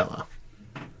 or Zella.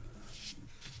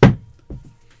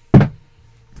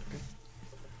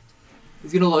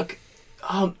 He's gonna look.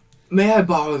 May I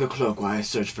borrow the cloak while I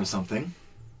search for something?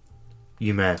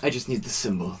 You may. I just need the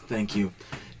symbol. Thank you.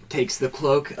 Takes the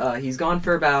cloak. He's gone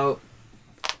for about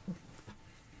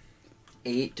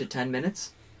 8 to 10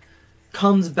 minutes.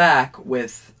 Comes back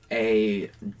with a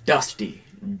dusty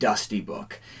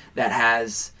book that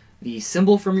has the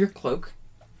symbol from your cloak,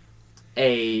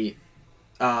 a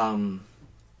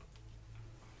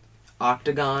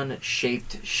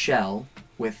octagon-shaped shell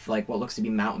with like what looks to be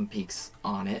mountain peaks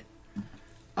on it,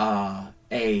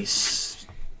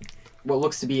 what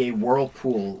looks to be a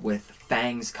whirlpool with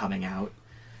fangs coming out,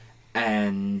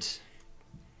 and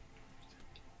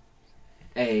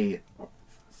a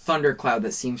thundercloud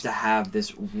that seems to have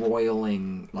this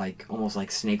roiling, like almost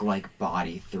like snake-like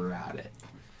body throughout it.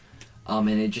 And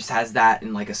it just has that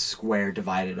in like a square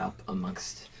divided up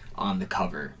amongst on the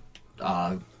cover.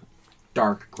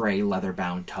 Dark gray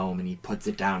leather-bound tome, and he puts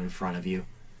it down in front of you.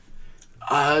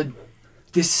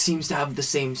 This seems to have the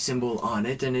same symbol on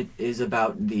it, and it is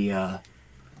about the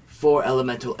 4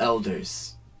 elemental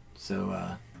elders.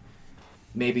 So,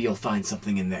 maybe you'll find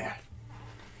something in there.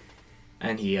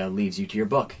 And he leaves you to your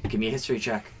book. Give me a history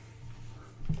check.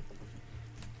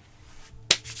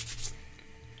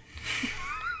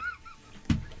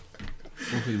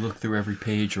 Will he look through every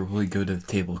page, or will he go to the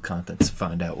table of contents to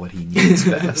find out what he needs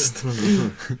fast?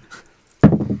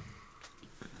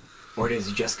 Or does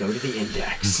he just go to the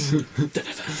index?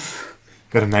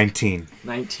 Got a 19.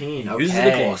 19, okay. Uses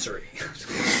the glossary.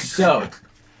 So,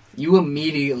 you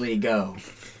immediately go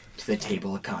to the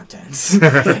table of contents.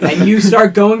 And you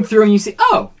start going through and you see,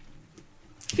 oh,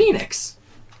 Phoenix.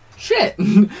 Shit.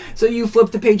 So you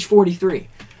flip to page 43.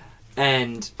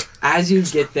 And as you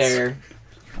get there,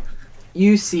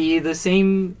 you see the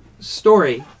same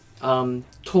story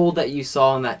told that you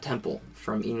saw in that temple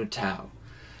from Inu Tao.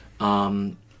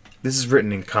 This is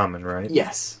written in common, right?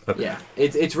 Yes. Okay. Yeah.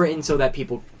 It's written so that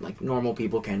people, like normal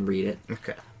people, can read it.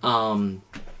 Okay.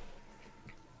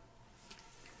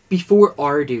 Before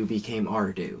Ardu became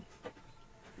Ardu,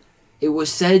 it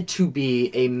was said to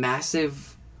be a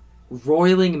massive,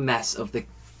 roiling mess of the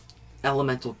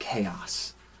elemental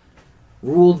chaos,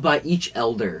 ruled by each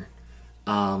elder.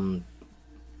 One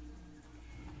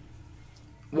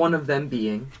of them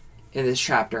being, in this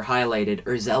chapter, highlighted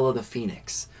Urzela the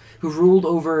Phoenix, who ruled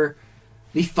over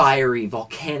the fiery,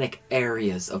 volcanic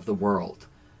areas of the world.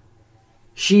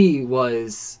 She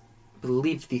was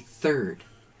believed the third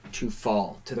to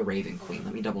fall to the Raven Queen.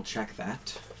 Let me double check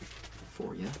that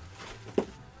for you.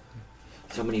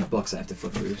 So many books I have to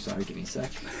flip through. Sorry, give me a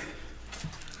sec.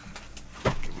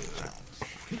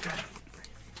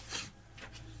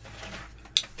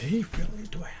 Did he really?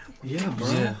 Do I have one? Yeah,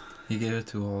 bro. Yeah, he gave it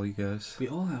to all you guys. We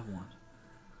all have one.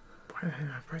 Why did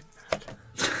I write that?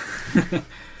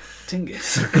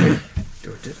 Tingus.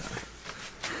 Or did I?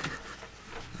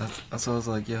 That's why I was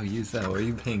like, yo, use that. Why are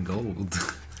you paying gold?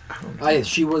 I don't know.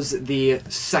 She was the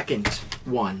second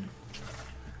one,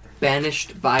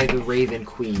 banished by the Raven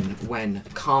Queen when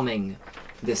calming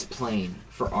this plane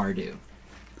for Ardu.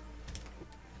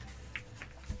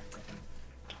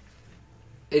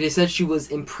 It is said she was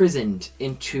imprisoned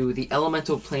into the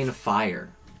elemental plane of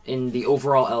fire in the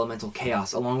overall elemental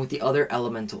chaos, along with the other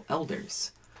elemental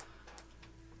elders.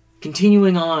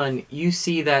 Continuing on, you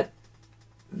see that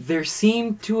there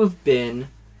seemed to have been,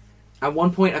 at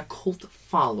one point, a cult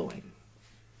following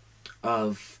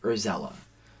of Urzela.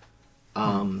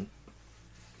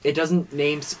 It doesn't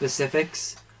name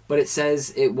specifics, but it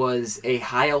says it was a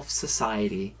high elf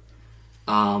society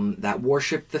that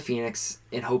worshipped the Phoenix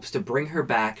in hopes to bring her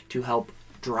back to help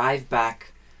drive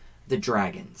back the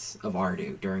dragons of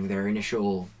Ardu during their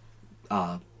initial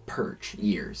purge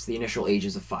years, the initial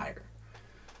ages of fire.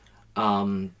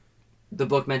 The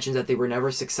book mentions that they were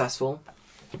never successful,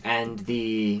 and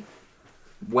the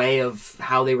way of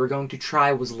how they were going to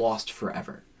try was lost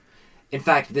forever. In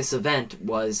fact, this event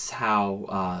was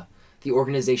how the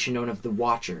organization known as the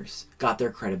Watchers got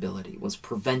their credibility, was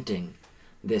preventing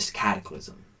this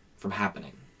cataclysm from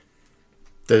happening.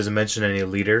 Does it mention any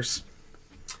leaders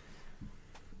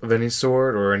of any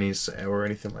sort or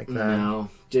anything like that? No,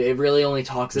 it really only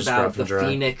talks Just about rough the and dry.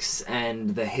 Phoenix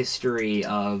and the history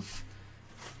of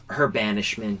her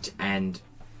banishment and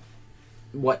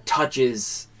what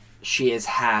touches she has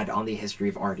had on the history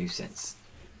of Ardu since.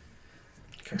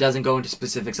 Okay. It doesn't go into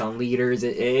specifics on leaders.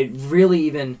 It really,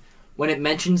 even when it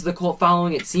mentions the cult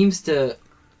following, it seems to,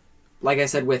 like I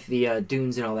said with the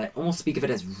Dunes and all that, almost speak of it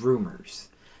as rumors,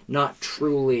 not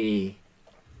truly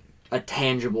a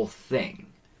tangible thing.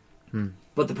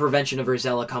 But the prevention of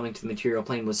Urzela coming to the material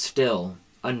plane was still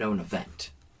a known event.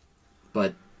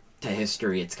 But to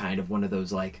history, it's kind of one of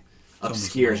those, like, almost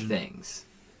obscure legend. things.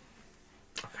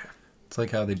 It's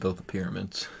like how they built the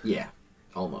pyramids Yeah,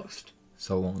 almost.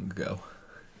 so long ago.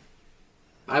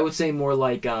 I would say more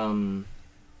like,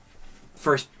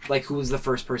 first, like, who was the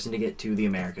first person to get to the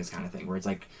Americas kind of thing, where it's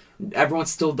like,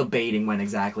 everyone's still debating when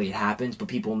exactly it happened, but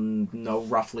people know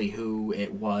roughly who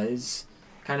it was,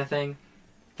 kind of thing.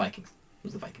 Vikings. It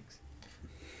was the Vikings.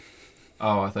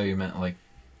 Oh, I thought you meant like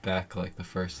back, like the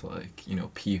first, like, you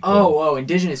know, people. Oh,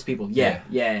 indigenous people. Yeah.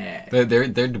 They're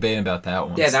debating about that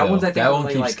one. Yeah, that still. one's, I think, that one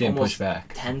only, keeps like, getting almost pushed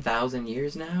back. 10,000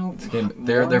 years now?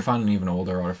 They're finding even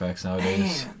older artifacts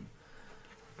nowadays. Man.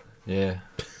 Yeah.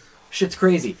 Shit's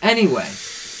crazy. Anyway,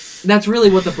 that's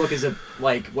really what the book is,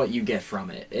 like, what you get from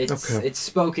it. It's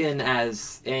spoken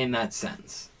as in that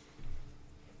sense.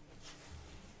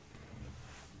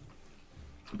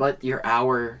 But your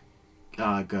hour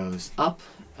goes up.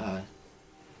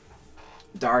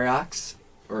 Darialx,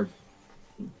 or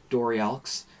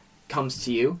Dorialx, comes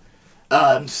to you.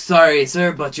 I'm sorry,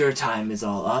 sir, but your time is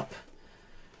all up.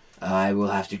 I will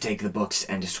have to take the books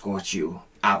and escort you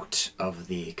out of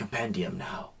the compendium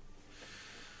now.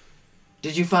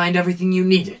 Did you find everything you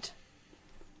needed?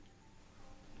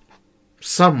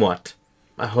 Somewhat.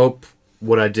 I hope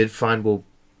what I did find will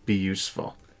be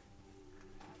useful.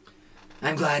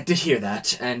 I'm glad to hear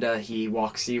that. And he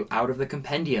walks you out of the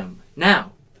compendium.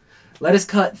 Now, let us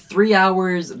cut 3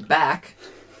 hours back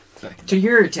to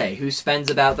Yurite, who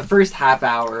spends about the first half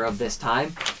hour of this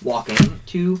time walking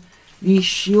to the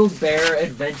Shieldbearer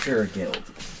Adventure Guild.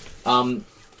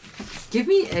 Give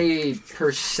me a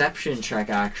perception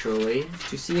check, actually,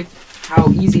 to see how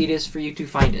easy it is for you to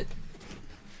find it.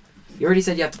 You already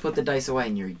said you have to put the dice away,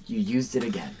 and you used it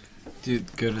again.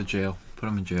 Dude, go to jail. Put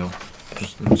him in jail.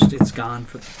 It's gone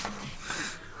for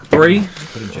 3.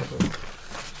 Put him in jail.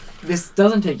 This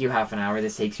doesn't take you half an hour.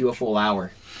 This takes you a full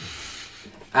hour.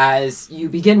 as you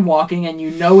begin walking, and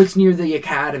you know it's near the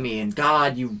academy, and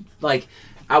God, you, like,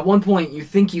 at one point you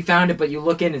think you found it, but you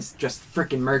look in, it's just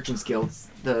freaking Merchant's Guild. It's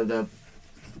the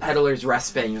Peddler's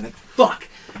Respite, and you're like, fuck!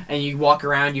 And you walk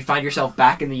around, you find yourself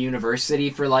back in the university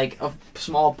for, like, a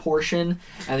small portion,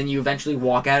 and then you eventually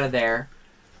walk out of there.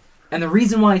 And the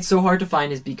reason why it's so hard to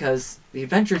find is because the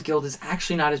Adventurers Guild is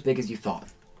actually not as big as you thought.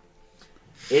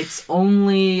 It's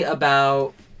only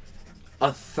about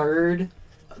a third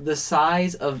the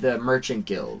size of the Merchant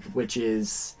Guild, which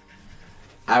is,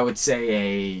 I would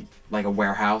say, a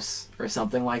warehouse or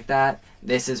something like that.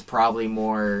 This is probably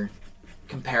more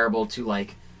comparable to,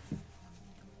 like,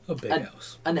 A big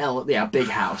house. A big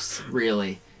house,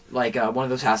 really. Like one of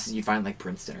those houses you find like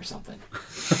Princeton or something.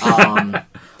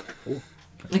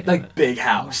 Like big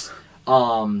house.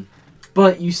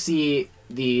 But you see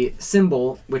the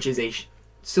symbol, which is a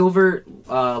silver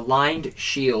lined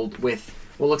shield with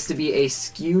what looks to be a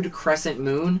skewed crescent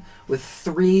moon with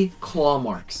 3 claw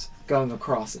marks going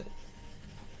across it.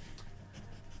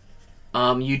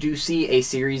 You do see a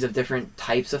series of different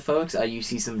types of folks. You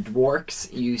see some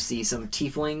dwarks, you see some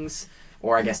tieflings,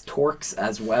 or I guess torcs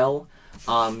as well.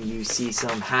 You see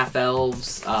some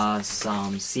half-elves,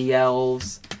 some sea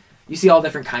elves. You see all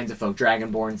different kinds of folk,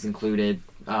 dragonborns included,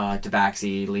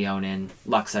 Tabaxi, Leonin,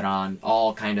 Luxodon,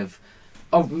 all kind of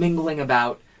mingling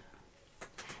about.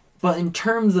 But in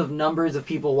terms of numbers of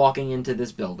people walking into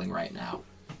this building right now,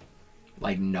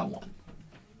 like no one.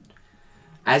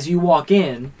 As you walk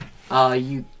in,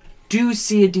 you do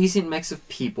see a decent mix of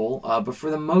people, but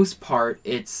for the most part,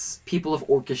 it's people of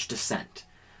Orcish descent.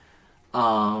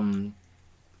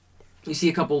 You see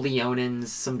a couple Leonins,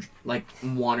 some, like,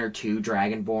 1 or 2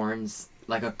 Dragonborns,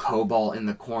 like a kobold in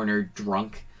the corner,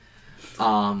 drunk.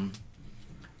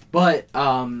 But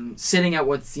sitting at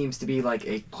what seems to be, like,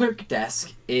 a clerk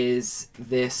desk is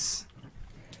this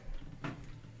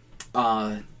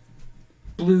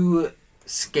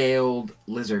blue-scaled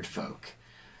lizard folk.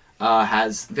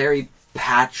 Has very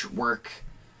patchwork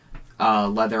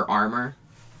leather armor,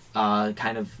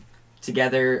 kind of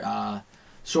together,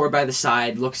 sword by the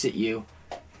side, looks at you.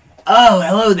 Oh,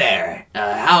 hello there.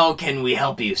 How can we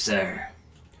help you, sir?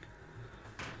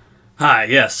 Hi,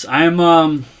 yes.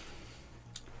 I'm,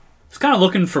 just kind of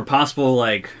looking for possible,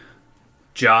 like,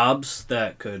 jobs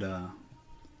that could,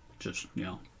 just,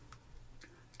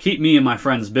 keep me and my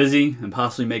friends busy and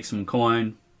possibly make some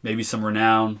coin, maybe some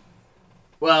renown.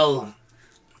 Well,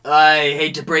 I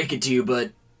hate to break it to you, but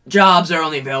jobs are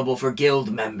only available for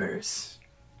guild members.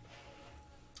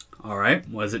 Alright,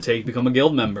 what does it take to become a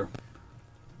guild member?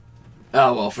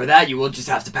 Oh, well, for that you will just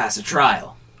have to pass a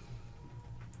trial.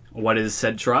 What is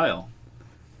said trial?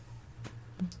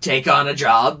 Take on a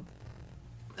job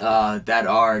that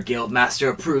our guild master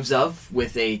approves of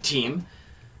with a team,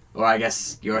 or I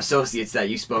guess your associates that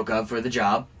you spoke of for the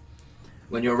job.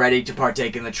 When you're ready to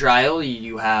partake in the trial,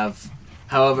 you have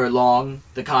however long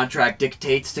the contract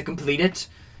dictates to complete it,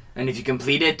 and if you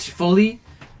complete it fully,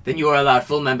 then you are allowed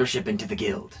full membership into the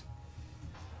guild.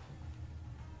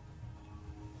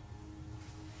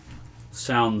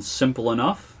 Sounds simple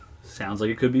enough. Sounds like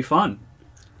it could be fun.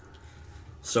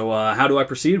 So, how do I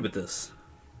proceed with this?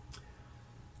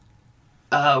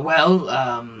 How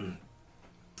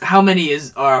many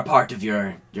are a part of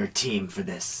your team for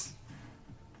this?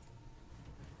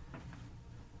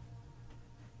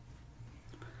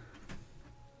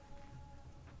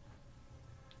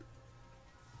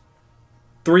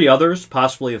 Three others,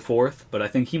 possibly a fourth, but I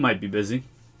think he might be busy.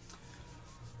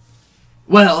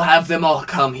 Well, have them all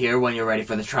come here when you're ready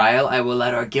for the trial. I will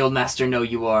let our guildmaster know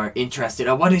you are interested.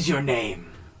 What is your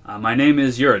name? My name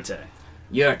is Yurite.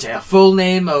 Yurite. A full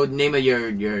name? Name of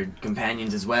your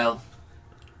companions as well?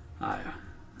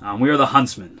 We are the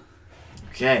Huntsmen.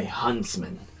 Okay,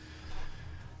 Huntsmen.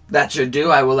 That should do.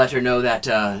 I will let her know that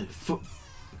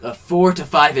 4 to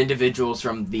 5 individuals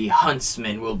from the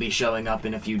Huntsmen will be showing up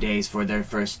in a few days for their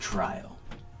first trial.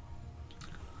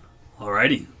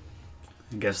 Alrighty.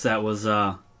 I guess that was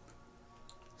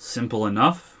simple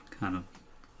enough. Kind of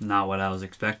not what I was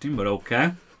expecting, but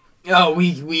okay. Oh,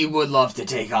 we would love to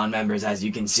take on members, as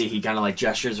you can see. He kind of like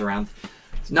gestures around.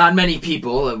 Not many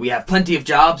people. We have plenty of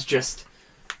jobs, just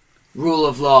rule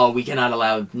of law. We cannot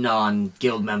allow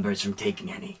non-guild members from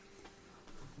taking any.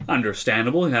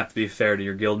 Understandable. You have to be fair to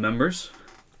your guild members.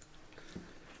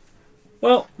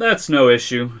 Well, that's no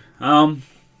issue. Well,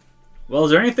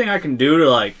 is there anything I can do to,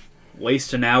 like,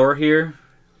 waste an hour here?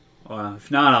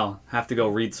 If not, I'll have to go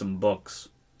read some books.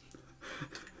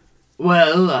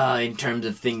 Well, in terms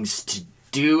of things to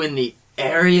do in the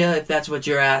area, if that's what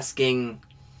you're asking,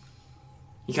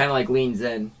 he kind of, like, leans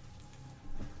in.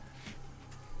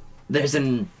 There's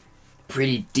an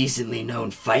pretty decently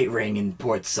known fight ring in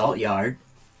Port Salt Yard.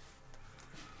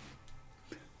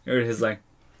 He's like,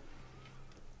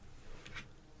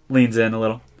 leans in a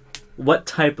little. What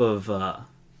type of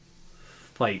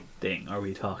fight thing are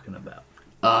we talking about?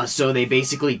 So they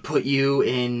basically put you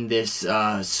in this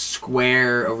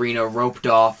square arena roped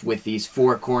off with these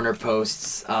 4 corner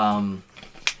posts,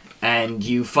 and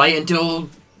you fight until,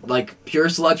 like, pure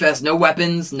slugfest. No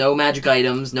weapons, no magic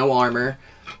items, no armor.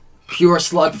 Pure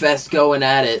slugfest going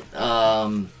at it.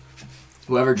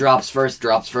 Whoever drops first,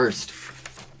 drops first.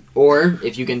 Or,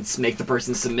 if you can make the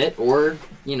person submit, or,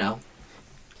 you know,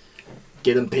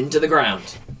 get them pinned to the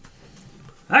ground.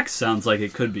 That sounds like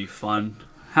it could be fun.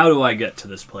 How do I get to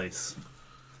this place?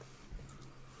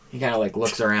 He kind of, like,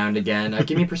 looks around again.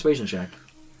 Give me a persuasion check.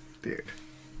 Dude.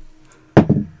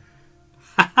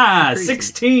 Haha,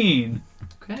 16!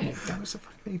 Okay. That was a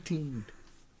fucking 18.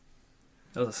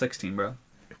 That was a 16, bro.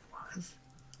 It was.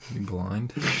 You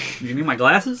blind? You need my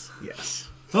glasses? Yes.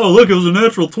 Oh, look, it was a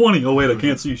natural 20. Oh, wait, I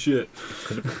can't see shit.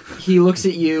 He looks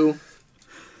at you.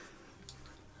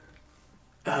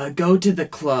 Go to the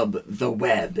club, The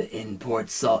Web, in Port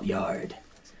Salt Yard.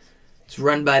 It's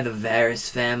run by the Varys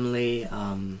family.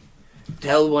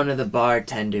 Tell one of the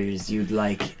bartenders you'd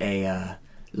like a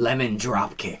lemon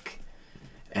dropkick,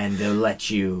 and they'll let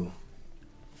you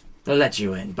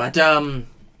in. But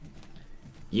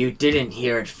you didn't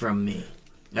hear it from me,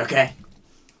 okay?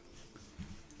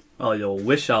 Well, you'll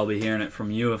wish I'll be hearing it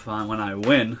from you when I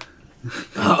win.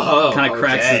 Oh, Kind of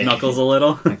cracks his knuckles a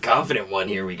little. A confident one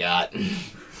here we got.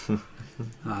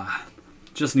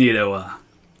 Just need to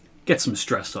get some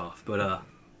stress off. But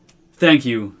thank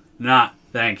you, not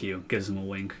thank you. Gives him a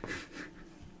wink.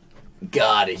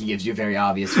 Got it. He gives you a very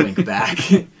obvious wink back.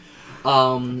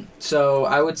 So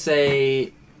I would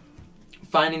say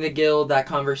finding the guild, that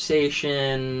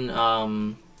conversation,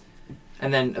 and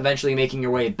then eventually making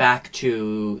your way back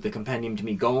to the compendium to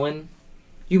meet Golan.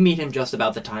 You meet him just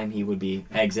about the time he would be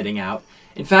exiting out.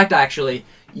 In fact, actually,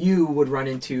 you would run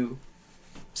into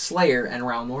Slayer and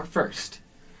Ralmor first,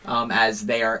 as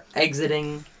they are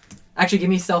exiting. Actually, give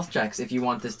me stealth checks if you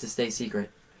want this to stay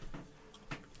secret.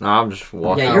 No, I'm just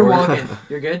walking. Yeah, you're walking.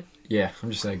 You're good? Yeah,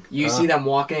 I'm just like... You see them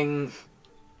walking,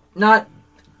 not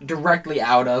directly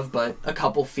out of, but a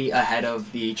couple feet ahead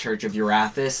of the Church of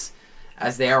Urathis,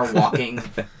 as they are walking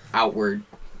outward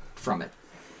from it.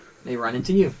 They run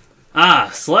into you. Ah,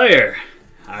 Slayer.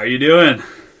 How are you doing?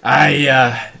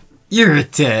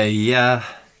 Yurite,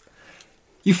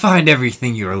 you find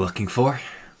everything you were looking for?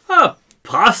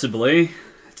 Possibly.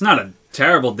 It's not a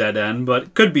terrible dead end, but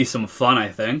it could be some fun, I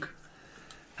think.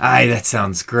 Aye, that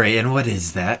sounds great. And what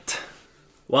is that?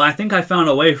 Well, I think I found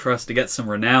a way for us to get some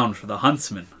renown for the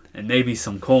Huntsman, and maybe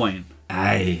some coin.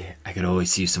 I could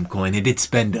always use some coin. I did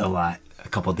spend a lot a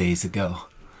couple days ago.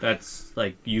 That's,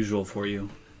 like, usual for you.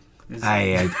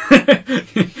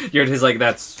 You're just like,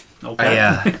 that's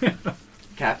okay.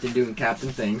 Captain doing captain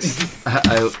things.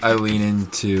 I lean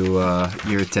into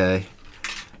Yurite.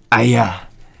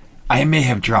 I may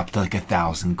have dropped like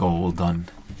 1,000 gold on,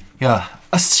 a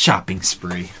shopping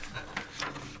spree.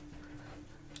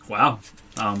 Wow.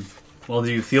 Well, do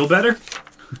you feel better?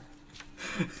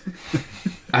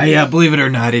 Believe it or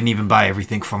not, I didn't even buy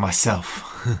everything for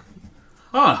myself.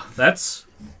 That's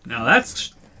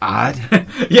Odd.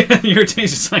 yeah, your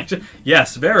taste is like,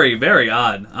 yes, very, very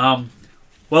odd.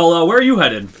 Well, where are you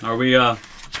headed? Are we, I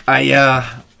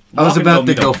was about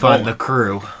to go find the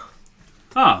crew.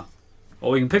 Well,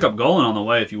 we can pick up Golan on the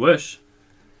way if you wish.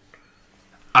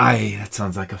 That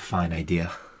sounds like a fine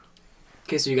idea.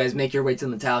 Okay, so you guys make your way to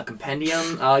the Metallic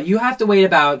Compendium. You have to wait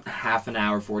about half an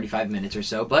hour, 45 minutes or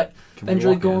so, but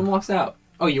eventually Golan walks out.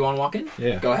 Oh, you want to walk in?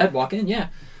 Yeah. Go ahead, walk in, yeah.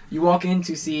 You walk in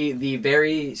to see the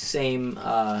very same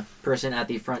person at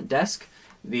the front desk.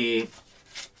 The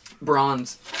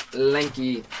bronze,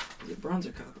 lanky... Is it bronze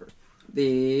or copper?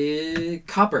 The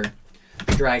copper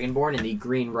dragonborn in the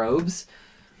green robes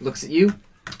looks at you.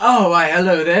 Oh, why,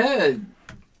 hello there.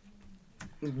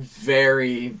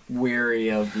 Very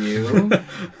weary of you.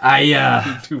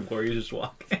 Two warriors just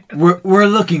walking. We're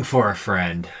looking for a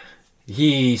friend.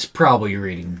 He's probably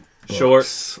reading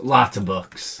books. Short. Lots of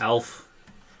books. Elf.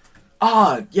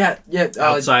 Yeah.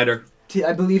 Outsider.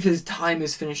 I believe his time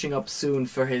is finishing up soon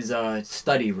for his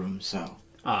study room, so...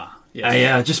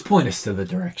 Yes. Just point us to the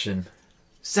direction.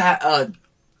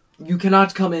 You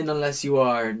cannot come in unless you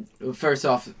are... First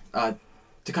off,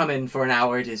 to come in for an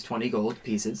hour, it is 20 gold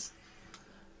pieces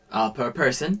per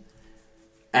person.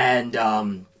 And,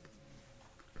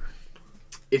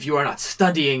 if you are not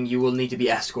studying, you will need to be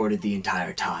escorted the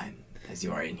entire time as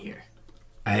you are in here.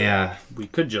 We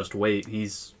could just wait.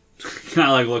 He's kind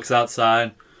of like looks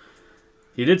outside.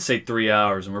 He did say 3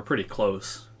 hours, and we're pretty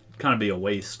close. Kind of be a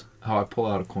waste. Oh, I pull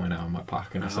out a coin out of my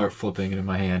pocket and I Uh-huh. start flipping it in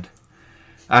my hand.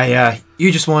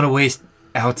 You just want to waste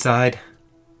outside?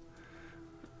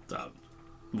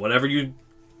 Whatever you...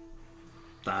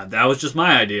 that was just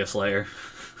my idea, Slayer.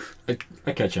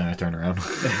 I catch it and I turn around.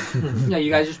 Yeah,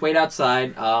 you guys just wait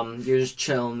outside. You're just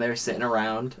chilling there, sitting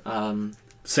around.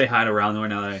 Say hi to Roundor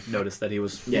now that I noticed that he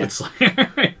was Yeah. with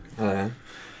Slayer. Oh,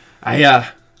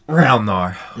 yeah.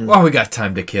 Ralnar, while we got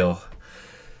time to kill.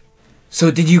 So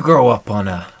did you grow up on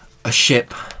a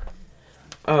ship?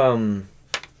 Well,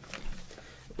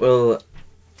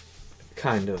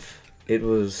 kind of. It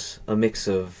was a mix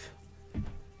of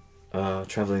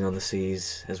traveling on the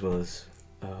seas as well as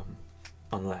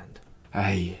on land.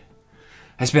 I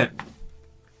spent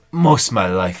most of my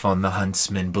life on the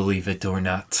Huntsman, believe it or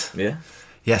not. Yeah?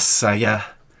 Yes, I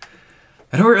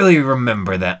don't really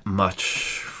remember that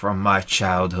much from my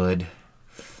childhood.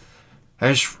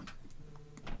 I just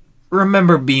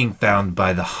remember being found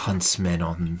by the Huntsman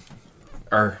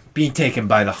or being taken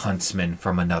by the Huntsman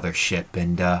from another ship,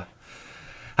 and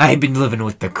I've been living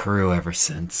with the crew ever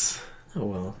since. Oh,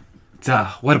 well. It's,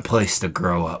 what a place to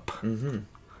grow up. Mm-hmm.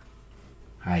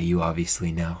 You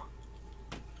obviously know.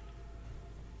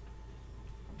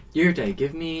 Yurte,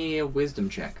 give me a wisdom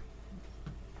check.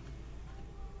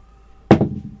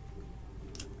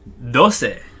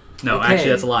 12. No, Okay. actually,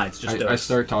 that's a lie. It's just I dos.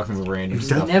 start talking with random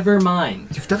stuff. Never mind.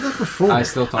 You've done that before. I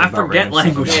still talk I about forget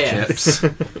random stuff language.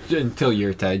 about chips. Until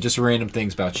you're tired. Just random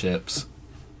things about chips.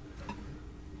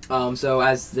 So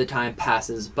as the time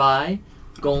passes by,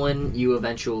 Golan, you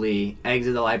eventually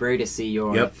exit the library to see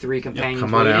your Yep. 3 companions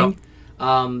come on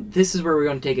waiting. This is where we're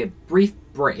going to take a brief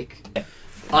break. weird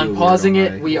Unpausing on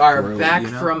it, my we are throat, back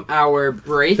you know? from our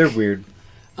break. They're weird.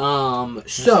 So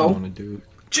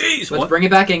Jeez, let's what? bring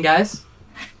it back in, guys.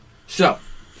 So,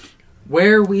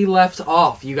 where we left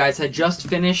off, you guys had just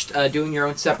finished doing your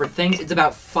own separate things. It's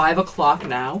about 5 o'clock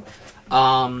now.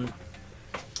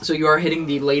 So you are hitting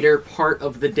the later part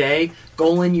of the day.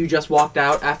 Golan, you just walked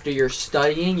out after your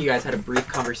studying. You guys had a brief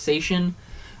conversation.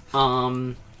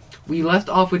 We left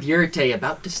off with Yurte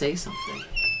about to say something.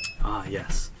 Ah,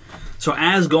 yes. So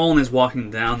as Golan is walking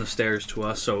down the stairs to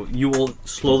us, so you will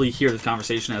slowly hear the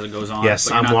conversation as it goes on. Yes,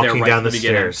 but you're I'm not there walking right down from the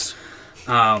beginning. stairs.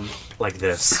 Like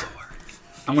this.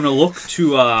 I'm going to look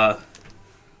to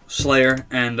Slayer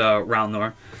and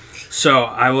Ralnor. So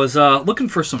I was looking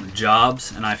for some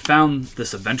jobs, and I found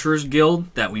this Adventurers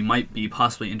Guild that we might be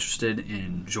possibly interested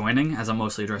in joining, as I'm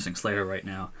mostly addressing Slayer right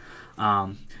now.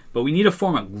 But we need to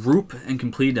form a group and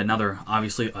complete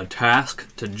obviously, a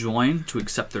task to join to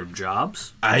accept their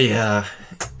jobs.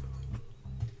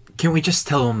 Can we just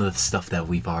tell them the stuff that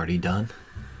we've already done?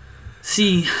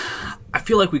 See, I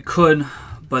feel like we could,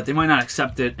 but they might not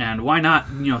accept it, and why not,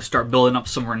 start building up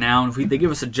some renown? If they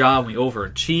give us a job, we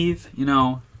overachieve,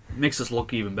 it makes us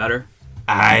look even better.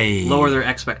 Lower their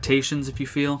expectations, if you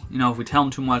feel. If we tell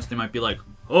them too much, they might be like,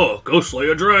 oh, go slay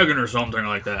a dragon or something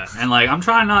like that. And, I'm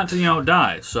trying not to,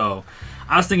 die. So,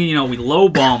 I was thinking, we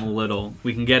lowball them a little.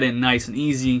 We can get in nice and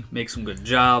easy, make some good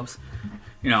jobs.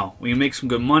 We can make some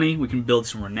good money. We can build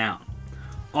some renown.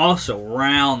 Also,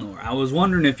 Ralnor, I was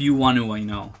wondering if you want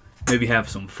to, maybe have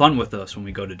some fun with us when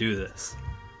we go to do this.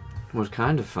 What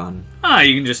kind of fun?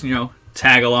 You can just,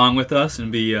 tag along with us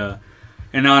and be an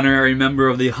honorary member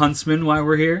of the Huntsman while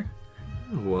we're here.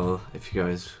 Well, if you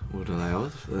guys would allow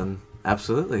it, then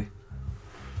absolutely.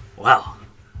 Well,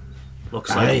 looks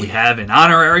like we have an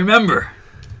honorary member.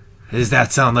 Does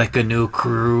that sound like a new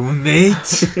crewmate?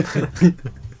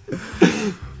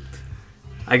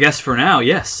 I guess for now,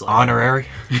 yes. Honorary?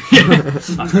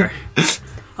 Honorary.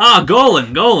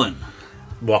 Golan.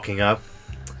 Walking up.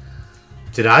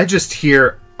 Did I just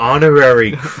hear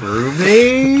honorary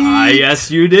crewmate? Yes,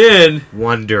 you did.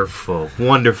 Wonderful.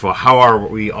 How are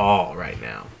we all right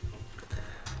now?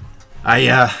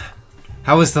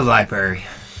 How was the library?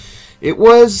 It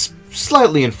was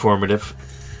slightly informative.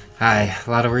 A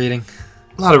lot of reading.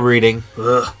 A lot of reading.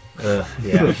 Ugh.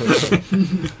 Yeah.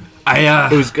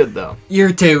 It was good though.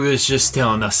 Yurte was just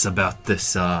telling us about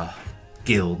this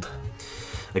guild.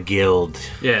 A guild.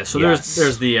 Yeah, so Yes.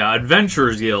 there's the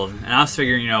Adventurers Guild, and I was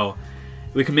figuring,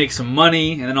 we can make some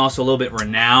money and then also a little bit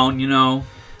renown, Do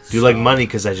you like money?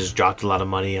 Because I just dropped a lot of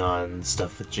money on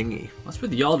stuff with Jingy. What's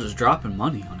with y'all just dropping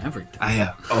money on everything?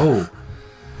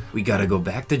 We gotta go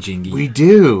back to Jingy. We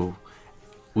do.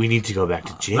 We need to go back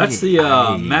to Jingy. That's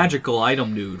the magical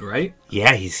item dude, right?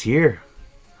 Yeah, he's here.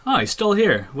 Oh, he's still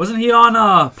here. Wasn't he on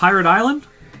Pirate Island?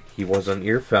 He was on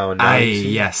Earfell.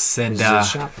 Yes, and This is his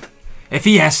shop. if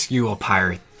he asks you a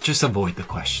pirate, just avoid the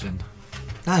question.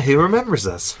 He remembers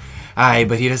us. Aye,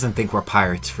 but he doesn't think we're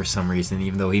pirates for some reason,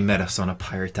 even though he met us on a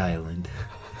pirate island.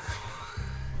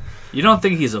 You don't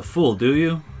think he's a fool, do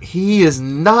you? He is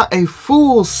not a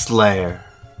fool slayer.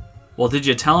 Well, did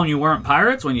you tell him you weren't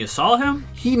pirates when you saw him?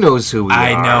 He knows who we are.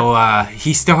 I know,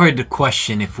 he started to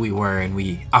question if we were, and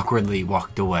we awkwardly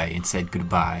walked away and said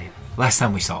goodbye. Last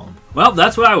time we saw him. Well,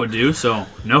 that's what I would do, so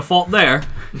no fault there.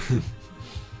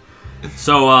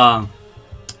 So,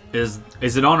 is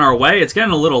it on our way? It's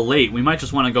getting a little late. We might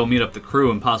just want to go meet up the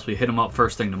crew and possibly hit them up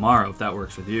first thing tomorrow, if that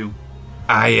works with you.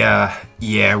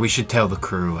 Yeah, we should tell the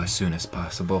crew as soon as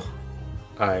possible.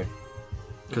 Aye.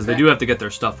 Because they do have to get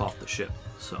their stuff off the ship,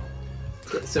 so...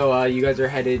 So you guys are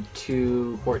headed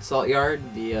to Port Salt Yard,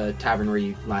 the tavern where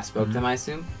you last spoke to them, I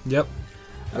assume? Yep.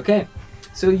 Okay.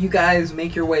 So you guys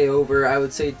make your way over. I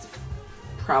would say it's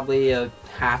probably a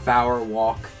half-hour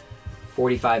walk,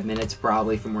 45 minutes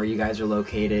probably from where you guys are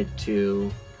located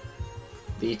to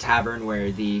the tavern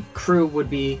where the crew would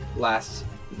be last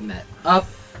met up.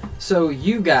 So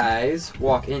you guys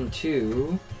walk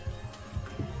into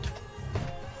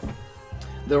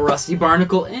the Rusty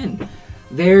Barnacle Inn.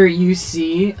 There you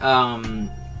see Junkar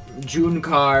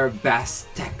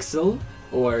Bastexel,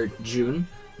 or June,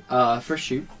 for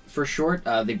short,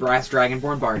 the Brass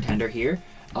Dragonborn bartender here.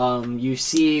 You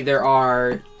see there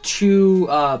are two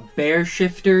bear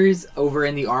shifters over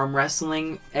in the arm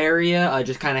wrestling area,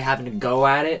 just kind of having to go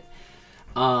at it.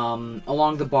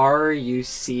 Along the bar, you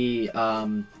see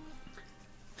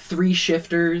three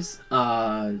shifters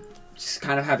just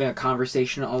kind of having a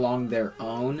conversation along their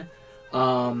own.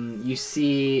 You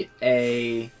see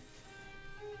a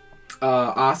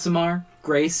Aasimar,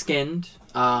 gray-skinned,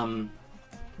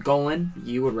 Golan,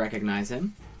 you would recognize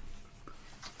him.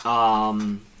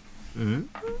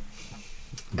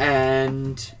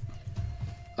 And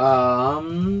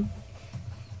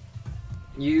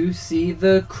you see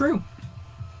the crew.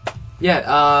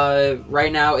 Yeah,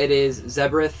 right now it is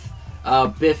Zebrith,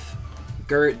 Biff,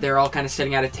 Gert, they're all kind of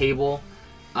sitting at a table.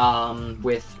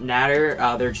 With Natter,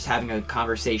 they're just having a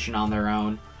conversation on their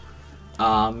own.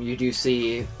 You do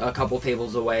see a couple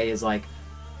tables away is like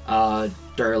Durla,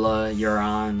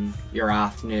 Euron,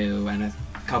 Urathnu, and a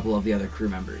couple of the other crew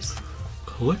members.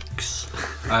 Clicks.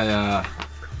 I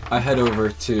head over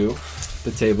to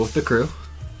the table with the crew.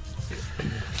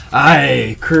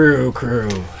 Aye, crew.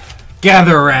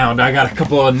 Gather around, I got a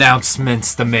couple of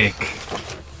announcements to make.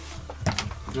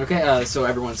 Okay, so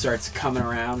everyone starts coming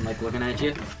around, like looking at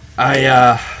you.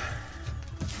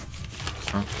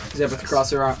 Zebrith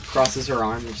crosses her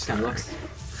arm and just kind of looks.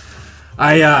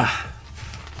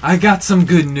 I got some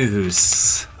good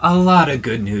news. A lot of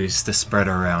good news to spread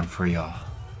around for y'all.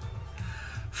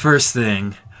 First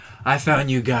thing, I found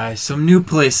you guys some new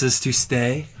places to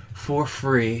stay for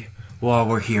free while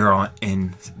we're here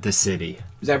in the city.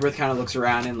 Zebrith kind of looks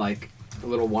around in like a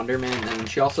little wonderment, and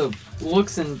she also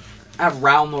looks at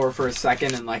Ralnor for a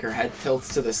second, and like her head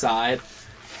tilts to the side.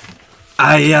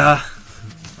 I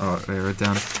wrote it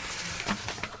down.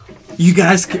 You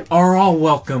guys are all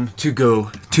welcome to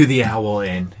go to the Owl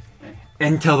Inn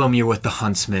and tell them you're with the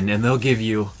Huntsman, and they'll give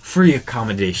you free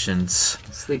accommodations.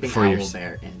 Sleeping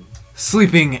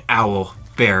Owl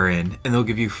Bear Inn, and they'll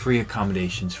give you free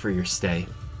accommodations for your stay.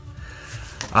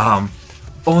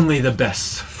 Only the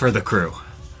best for the crew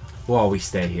while we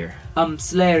stay here.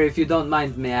 Slayer, if you don't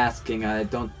mind me asking, I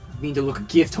don't mean to look a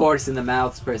gift horse in the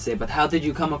mouth per se, but how did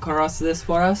you come across this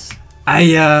for us?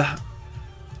 I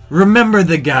remember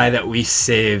the guy that we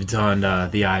saved on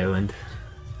the island.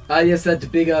 Yes,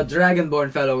 that big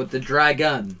dragonborn fellow with the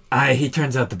dragon. He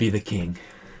turns out to be the king.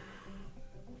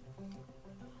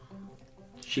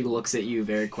 She looks at you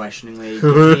very questioningly.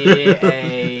 Give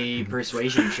me a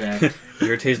persuasion check.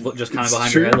 Your taste just kind of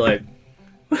behind your head, like...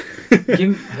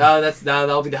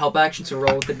 That'll be the help action, so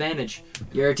roll with advantage.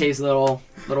 Yurite's little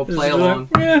play along.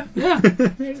 Yeah.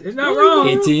 It's not wrong.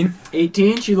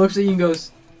 18. She looks at you and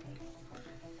goes,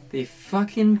 "The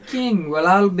fucking king. Well,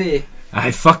 I'll be."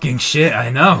 Fucking shit, I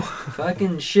know.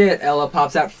 Fucking shit. Ella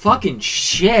pops out. Fucking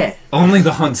shit. Only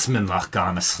the Huntsman luck,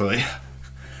 honestly.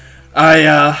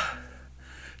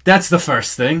 That's the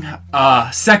first thing.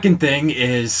 Second thing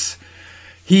is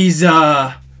he's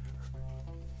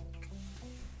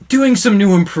doing some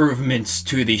new improvements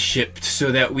to the ship so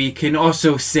that we can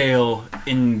also sail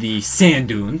in the sand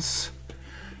dunes.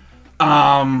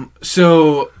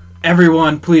 So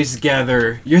everyone, please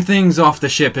gather your things off the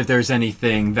ship if there's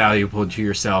anything valuable to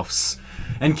yourselves,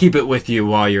 and keep it with you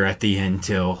while you're at the inn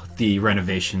till the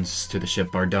renovations to the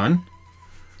ship are done.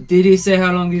 Did he say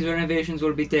how long these renovations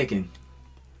will be taking?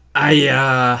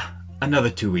 Another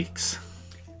 2 weeks.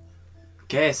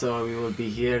 Okay, so we will be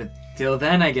here till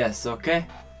then, I guess, okay?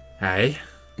 Aye.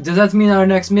 Does that mean our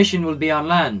next mission will be on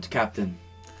land, Captain?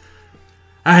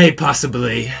 Aye,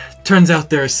 possibly. Turns out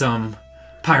there are some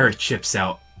pirate ships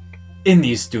out in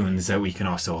these dunes that we can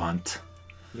also hunt.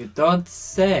 You don't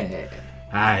say.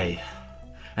 Aye.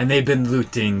 And they've been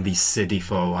looting the city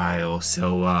for a while,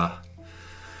 so,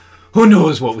 who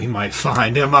knows what we might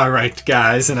find, am I right,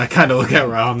 guys? And I kind of look at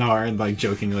Ralnar and, like,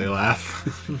 jokingly laugh.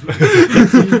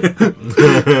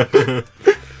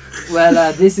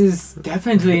 Well, this is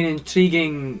definitely an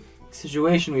intriguing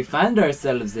situation we find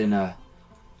ourselves in.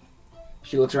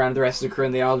 She looks around at the rest of the crew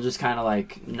and they all just kind of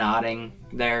like nodding.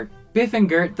 Biff and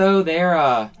Gert, though,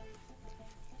 they're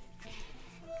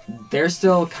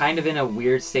still kind of in a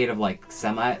weird state of like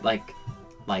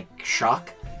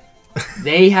shock.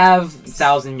 They have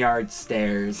 1,000-yard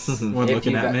stares. One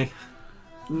looking at me?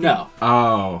 No.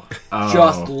 Oh.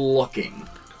 Just looking.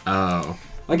 Oh.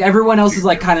 Like, everyone else is,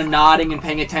 like, kind of nodding and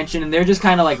paying attention, and they're just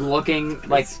kind of, like, looking,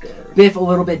 like, Biff a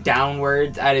little bit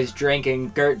downwards at his drink,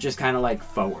 and Gert just kind of, like,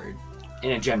 forward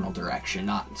in a general direction,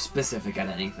 not specific at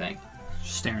anything.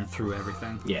 Just staring through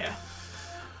everything. Yeah.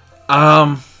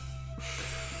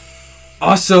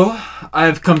 Also,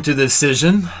 I've come to the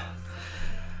decision,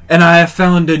 and I have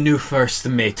found a new first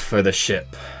mate for the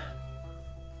ship.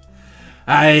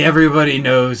 Everybody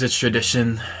knows it's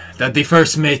tradition that the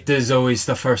first mate is always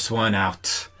the first one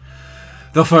out.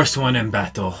 The first one in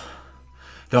battle.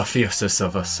 The fiercest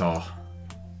of us all.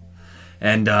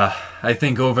 And, I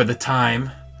think over the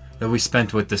time that we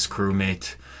spent with this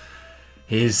crewmate,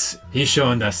 he's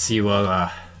shown us he will,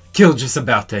 kill just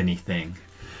about anything.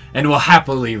 And will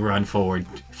happily run forward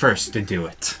first to do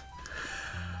it.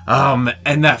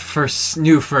 And that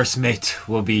new first mate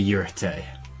will be Yurite.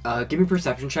 Give me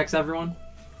perception checks, everyone.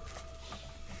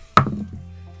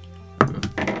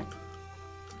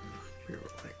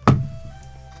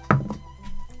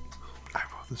 I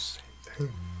roll the same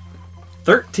thing.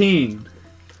 13.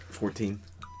 14.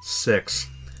 6.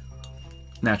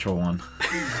 Natural 1.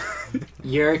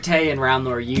 Yurite and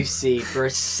Ralnor, you see, for a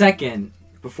second,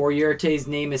 before Yurite's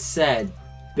name is said,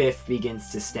 Biff begins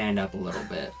to stand up a little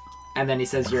bit. And then he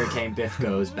says Yurite and Biff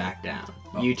goes back down.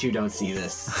 You two don't see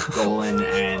this. Golan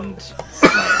and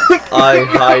Slayer. I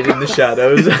hide in the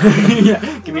shadows.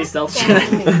 Yeah, give me a stealth check.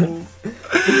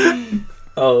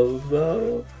 Oh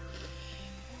no.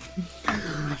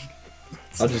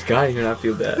 I'll just guide you and I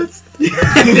feel bad.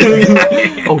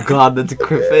 Oh god, that's a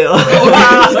crit fail.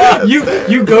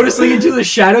 You go to slink into the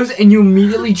shadows and you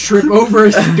immediately trip over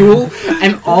a stool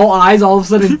and all eyes all of a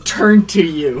sudden turn to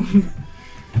you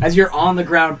as you're on the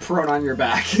ground prone on your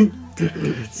back.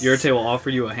 Yurite will offer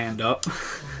you a hand up.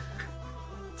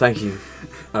 Thank you.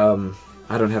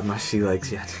 I don't have my sea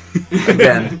legs yet.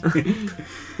 Again.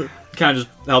 Kind of just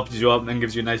helps you up and then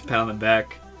gives you a nice pat on the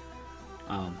back.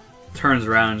 Turns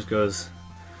around and just goes,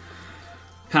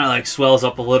 kind of like swells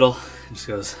up a little and just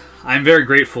goes, I'm very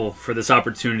grateful for this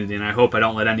opportunity and I hope I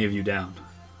don't let any of you down.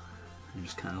 And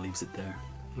just kind of leaves it there.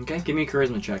 Okay, give me a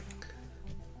charisma check.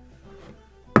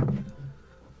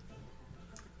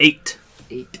 8.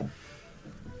 8.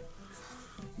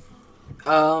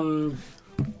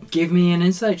 Give me an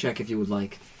insight check if you would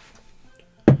like.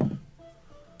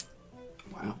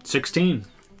 Wow. 16.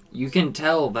 You can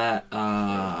tell that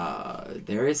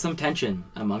there is some tension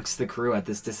amongst the crew at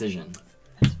this decision.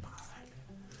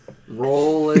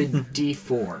 Roll a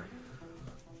d4.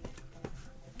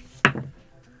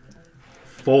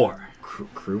 4.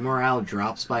 Crew morale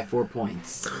drops by 4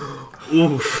 points.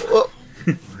 Oof.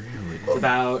 It's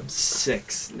about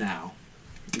 6 now.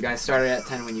 You guys started at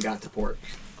 10 when you got to port.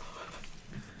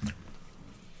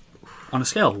 On a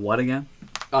scale of what again?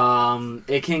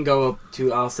 It can go up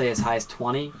to, I'll say, as high as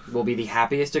 20 will be the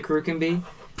happiest a crew can be.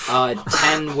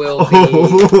 10 will be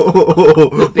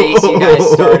the base you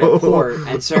guys start at port,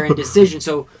 and certain decisions.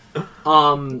 So,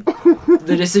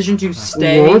 the decision to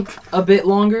stay a bit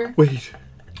longer. Wait.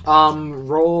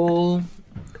 Roll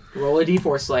a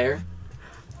d4, Slayer.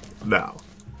 No.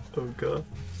 Oh god.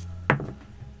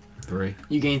 3.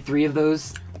 You gain 3 of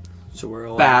those So we're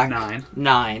all back. at 9.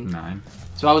 9. 9.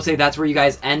 So I would say that's where you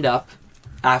guys end up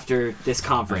after this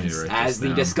conference, I need to write as this the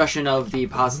down. discussion of the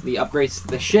upgrades to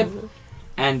the ship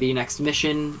and the next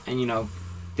mission, and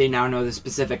they now know the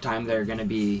specific time they're going to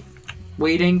be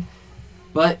waiting.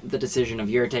 But the decision of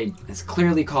Yurite has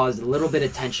clearly caused a little bit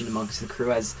of tension amongst the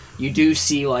crew, as you do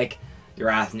see, like,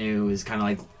 Urathnu is kind of,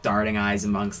 like, darting eyes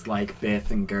amongst, like,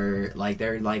 Biff and Gert. Like,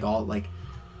 they're, like, all, like,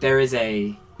 there is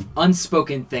a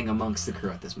unspoken thing amongst the crew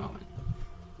at this moment.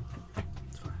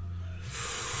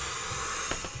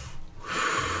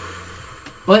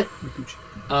 But,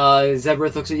 Zebra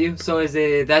looks at you, so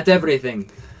that's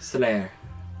everything, Slayer,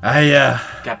 I,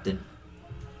 Captain.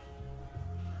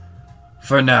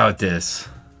 For now it is.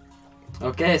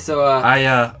 Okay,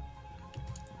 so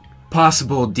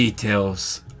Possible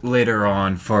details later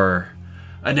on for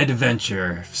an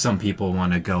adventure if some people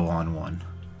want to go on one.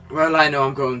 well, I know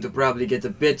I'm going to probably get a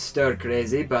bit stir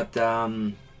crazy, but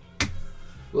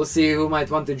we'll see who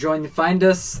might want to join. Find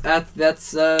us at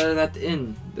that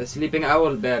inn, the Sleeping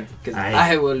Owl Bear, because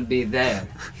I will be there.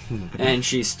 And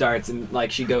she starts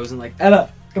and she goes and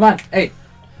Ella, come on, hey,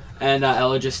 and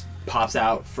Ella just pops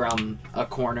out from a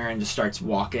corner and just starts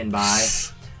walking by.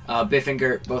 Biff and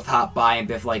Gert both hop by, and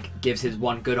Biff gives his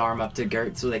one good arm up to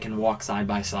Gert so they can walk side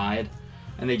by side,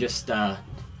 and they just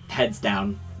heads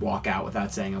down, walk out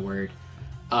without saying a word.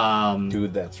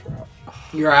 Dude, that's rough.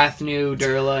 Urathnu,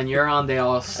 Durla, and Euron, they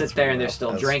all sit there and they're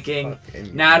still drinking.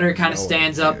 Natter kind of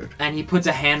stands up and he puts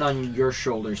a hand on your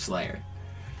shoulder, Slayer,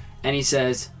 and he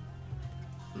says,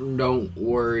 "Don't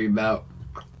worry about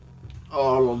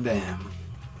all of them.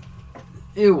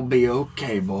 It will be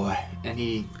okay, boy." And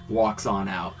he walks on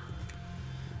out.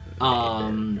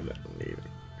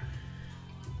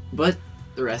 But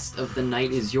the rest of the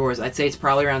night is yours. I'd say it's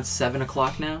probably around 7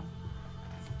 o'clock now.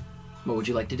 What would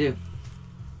you like to do?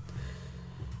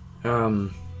 I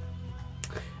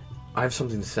have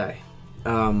something to say.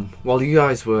 While you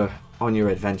guys were on your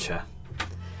adventure,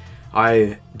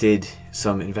 I did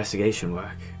some investigation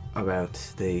work about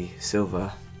the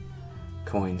silver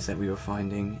coins that we were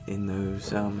finding in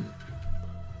those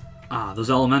Those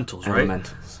elementals, right?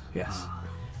 elementals. Yes.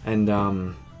 And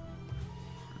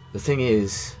the thing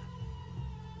is,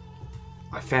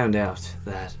 I found out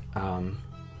that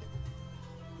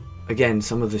again,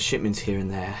 some of the shipments here and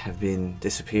there have been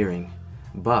disappearing,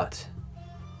 but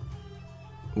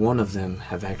one of them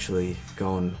have actually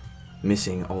gone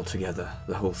missing altogether,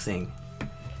 the whole thing.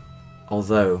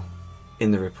 Although,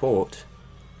 in the report,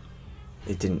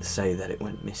 it didn't say that it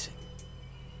went missing.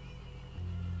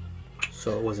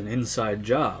 So it was an inside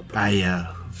job.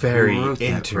 Very wrote that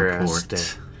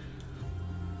interesting.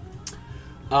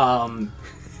 From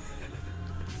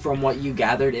what you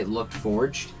gathered, it looked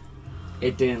forged.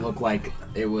 It didn't look like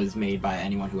it was made by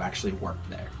anyone who actually worked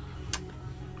there.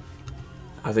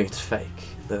 I think it's fake,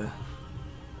 the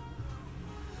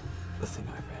thing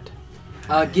I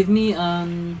read. Give me,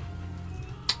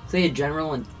 say a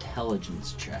general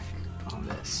intelligence check on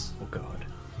this. Oh god.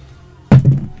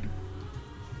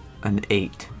 An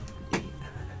 8.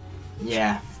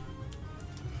 Yeah.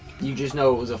 You just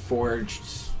know it was a forged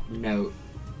note.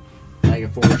 Like a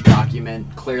forged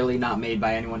document, clearly not made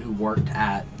by anyone who worked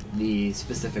at the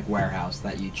specific warehouse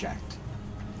that you checked.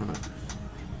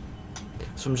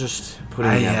 So I'm just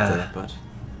putting it out there, but...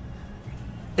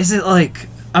 Is it like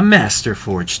a master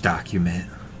forged document?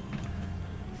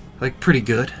 Like pretty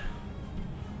good?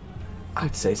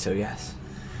 I'd say so, yes.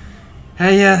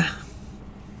 Hey,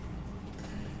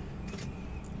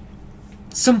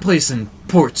 someplace in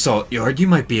Port Salt Yard, you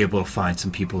might be able to find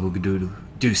some people who could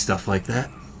do stuff like that.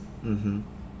 Mm-hmm.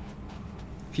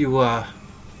 If you,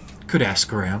 could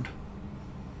ask around.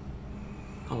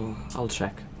 I'll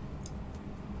check.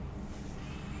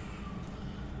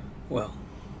 Well,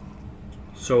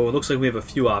 so it looks like we have a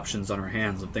few options on our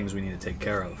hands of things we need to take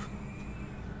care of.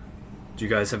 Do you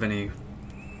guys have any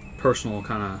personal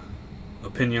kind of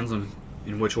opinions on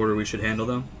in which order we should handle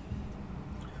them?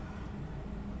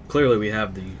 Clearly we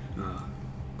have the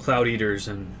Cloud Eaters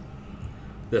and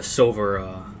the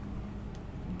silver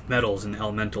metals and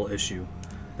elemental issue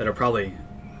that are probably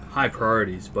high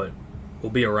priorities, but will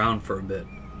be around for a bit.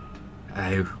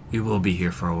 We will be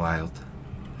here for a while.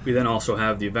 We then also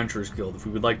have the Adventurers Guild if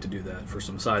we would like to do that for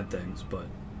some side things, but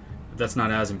if that's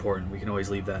not as important, we can always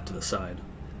leave that to the side.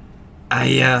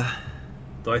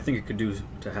 Though I think it could do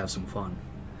to have some fun.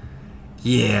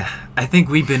 Yeah, I think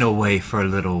we've been away for a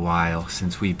little while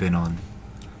since we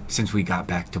got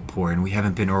back to port, and we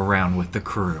haven't been around with the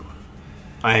crew.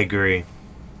 I agree.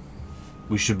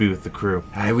 We should be with the crew.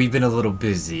 We've been a little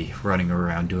busy running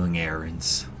around doing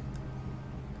errands.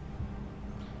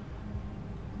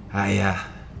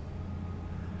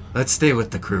 Let's stay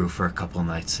with the crew for a couple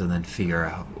nights and then figure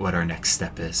out what our next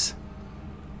step is.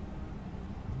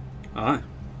 I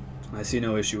see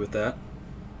no issue with that.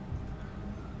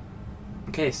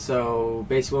 Okay, so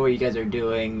basically what you guys are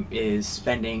doing is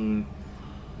spending...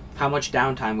 How much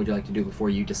downtime would you like to do before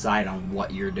you decide on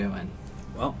what you're doing?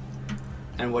 Well...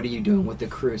 And what are you doing with the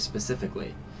crew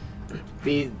specifically?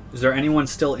 Is there anyone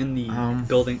still in the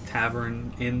building,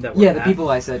 tavern, inn that we're Yeah, the at? people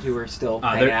I said who were still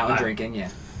hanging out and drinking, yeah.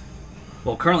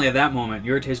 Well, currently at that moment,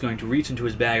 Yurite is going to reach into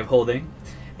his bag of holding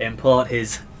and pull out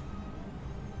his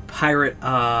pirate...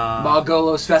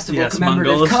 Margolos Festival yes,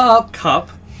 commemorative Mongolos cup! cup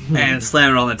and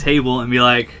slam it on the table and be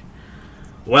like,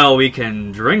 Well, we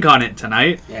can drink on it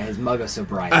tonight. Yeah, his mug of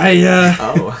sobriety.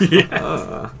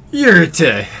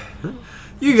 Yurite,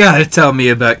 you gotta tell me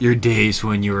about your days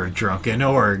when you were drunken,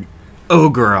 or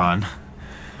Ogeron.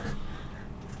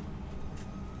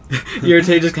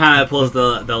 Yurite just kind of pulls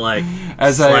the like.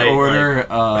 As slight, I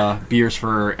order beers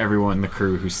for everyone in the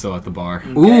crew who's still at the bar.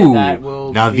 Okay, Ooh, that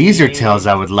will now these are be tales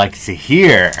I would like to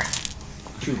hear.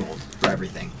 2 gold for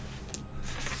everything.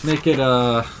 Make it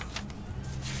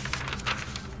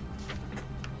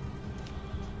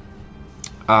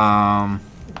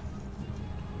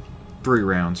 3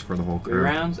 rounds for the whole 3 crew.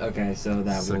 rounds? Okay, so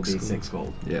that will 6 be gold. 6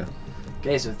 gold. Yeah.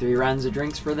 Okay, so 3 rounds of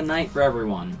drinks for the night for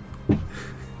everyone.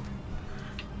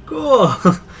 Cool.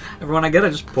 Everyone I get, I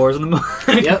just pours in the mug.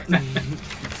 Yep.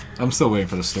 I'm still waiting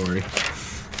for the story.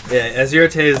 Yeah, as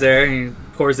Yurite is there, he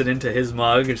pours it into his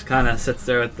mug. It just kind of sits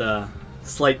there with the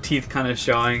slight teeth kind of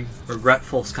showing,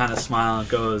 regretful kind of smile, and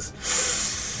goes,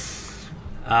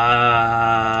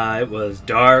 it was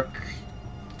dark,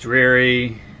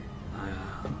 dreary,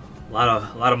 a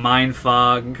lot of mind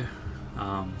fog.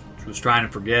 Was trying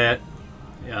to forget,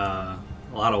 a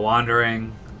lot of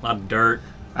wandering, a lot of dirt.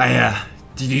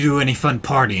 Did you do any fun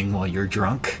partying while you're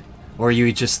drunk? Or are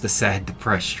you just the sad,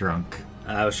 depressed drunk?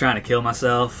 I was trying to kill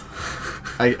myself.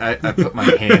 I put my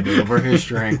hand over his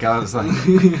drink. I was like,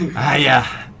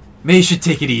 maybe you should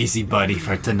take it easy, buddy,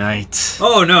 for tonight.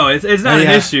 Oh no, it's not an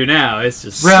issue now. It's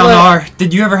just Ralnar,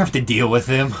 did you ever have to deal with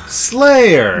him?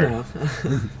 Slayer! No.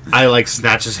 I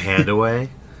snatch his hand away.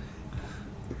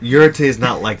 Yurite's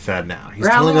not like that now. He's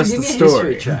telling us give the me a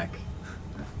story. history check.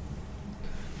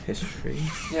 History.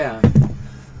 Yeah.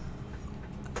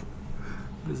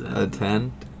 Is that a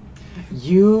 10?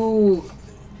 You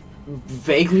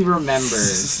vaguely remember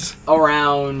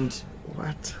around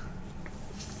What?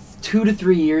 2 to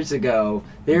 3 years ago,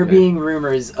 there Okay. being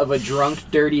rumors of a drunk,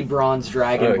 dirty bronze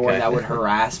dragonborn Okay. that would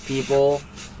harass people.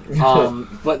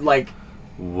 But like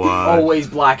What? always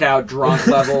blackout drunk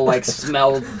level, like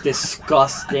smelled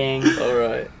disgusting,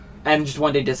 Alright. and just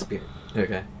one day disappeared.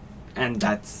 Okay. And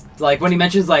that's like when he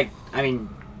mentions like, I mean,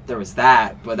 there was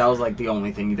that, but that was like the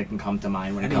only thing that can come to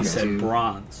mind when it and he comes said to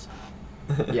bronze.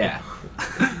 yeah.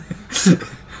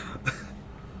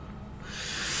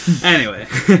 Anyway,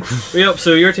 yep.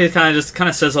 So Yurite kind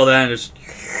of says all that and just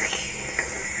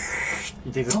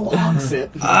He takes a long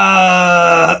sip.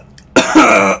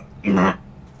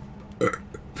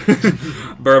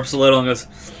 burps a little and goes,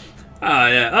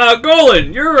 yeah.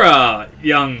 Golan, your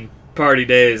young party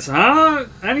days, huh?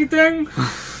 Anything?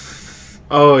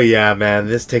 Oh yeah, man,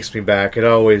 this takes me back. It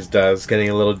always does. Getting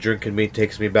a little drink in me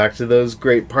takes me back to those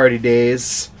great party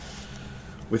days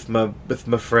with my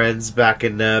friends back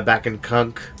in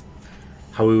Kunk.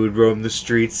 How we would roam the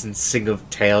streets and sing of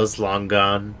tales long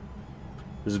gone.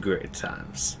 It was great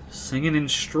times. Singing in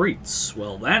streets.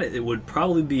 Well, it would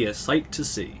probably be a sight to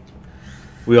see.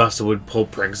 We also would pull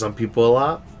pranks on people a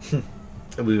lot.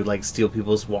 And we would like steal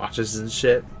people's watches and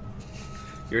shit.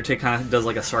 Yurite kind of does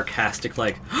like a sarcastic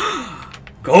like,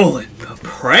 Golan, the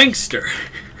prankster.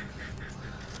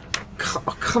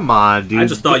 Oh, come on, dude. I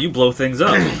just thought you blow things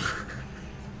up.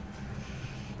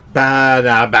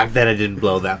 Nah, back then I didn't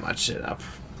blow that much shit up.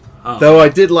 Oh. Though I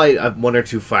did light 1 or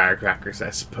 2 firecrackers, I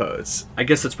suppose. I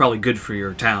guess that's probably good for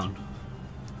your town.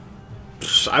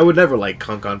 Psh, I would never light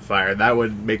Kunk on fire. That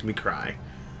would make me cry.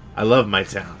 I love my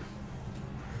town.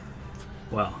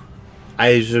 Well,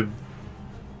 I should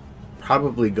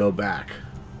probably go back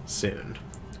soon.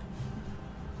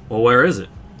 where is it?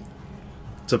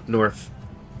 It's up north.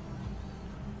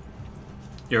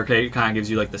 Yurite kind of gives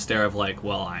you like the stare of like,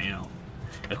 well,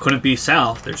 it couldn't be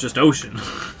south. There's just ocean.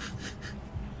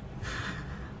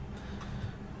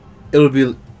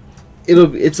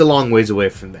 It's a long ways away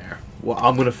from there. Well,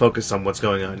 I'm gonna focus on what's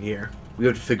going on here. We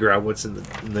have to figure out what's in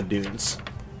the dunes.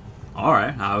 All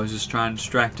right, I was just trying to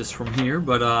distract us from here,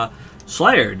 but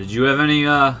Slayer, did you have any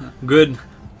good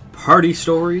party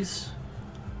stories,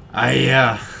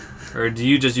 or do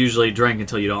you just usually drink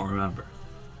until you don't remember?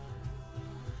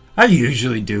 I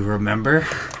usually do remember.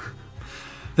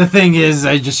 The thing is,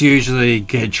 I just usually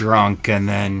get drunk, and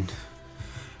then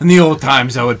in the old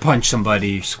times, I would punch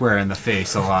somebody square in the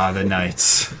face a lot of the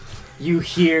nights. You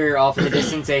hear off in the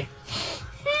distance a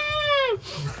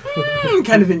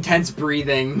kind of intense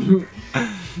breathing.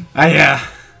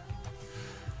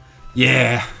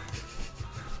 Yeah.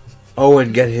 Oh,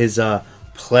 and get his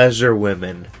pleasure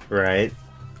women, right?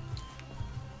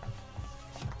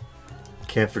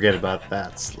 Can't forget about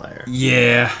that, Slayer.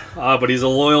 Yeah. But he's a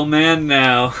loyal man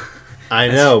now. I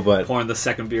know, but Pouring the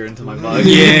second beer into my mug.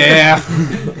 Yeah.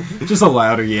 Just a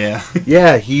louder yeah.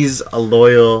 yeah, he's a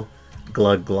loyal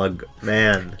Glug glug,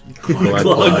 man. Glug,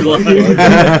 Glug glug. I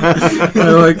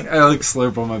like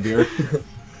slurp on my beer.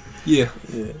 Yeah.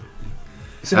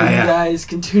 So Ah, you yeah. guys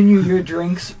continue your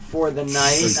drinks for the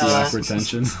night. That's the awkward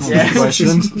tension. yeah.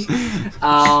 Question.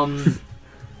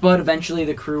 But eventually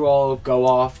the crew all go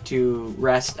off to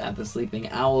rest at the Sleeping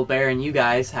Owl Bear, and you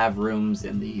guys have rooms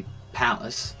in the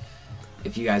palace.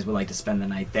 If you guys would like to spend the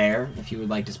night there, if you would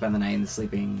like to spend the night in the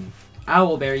Sleeping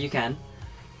Owl Bear, you can.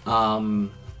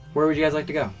 Where would you guys like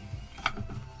to go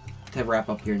to wrap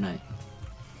up your night?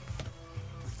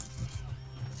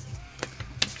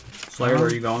 Slayer, where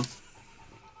are you going?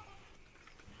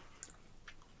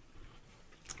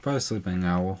 Probably sleeping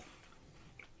owl.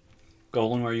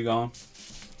 Golan, where are you going?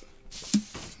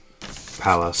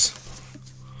 Palace.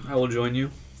 I will join you.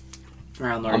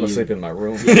 Around I'm asleep in my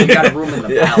room. You got a room in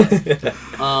the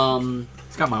palace.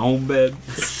 It's got my own bed.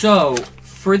 So,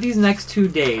 for these next 2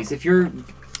 days, if your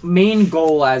main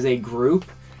goal as a group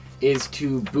is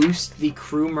to boost the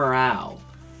crew morale,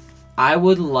 I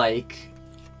would like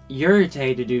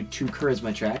Yurite to do 2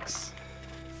 charisma checks.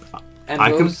 And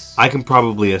I can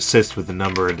probably assist with a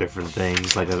number of different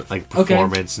things, like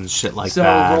performance and shit like so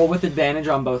that. roll with advantage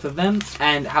on both of them,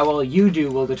 and how well you do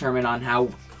will determine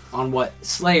on what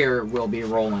Slayer will be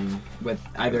rolling with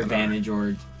either advantage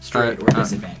or straight or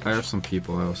disadvantage. I have some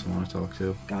people I also want to talk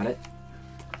to. Got it?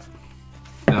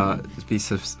 Be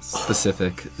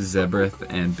specific. Zebrith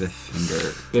and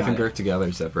Biffingert. Got Biffingert together,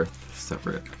 Zebrith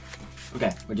separate. Okay,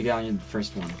 what'd you get on your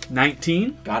first one?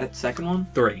 19, Got it? Second one?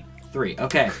 3. 3.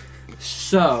 Okay.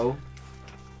 So,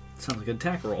 Sounds like a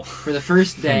attack roll. for the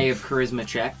first day of charisma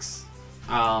checks,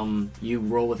 you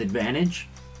roll with advantage.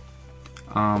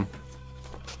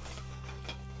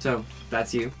 So,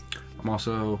 that's you. I'm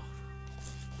also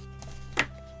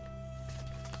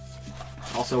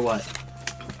Also what?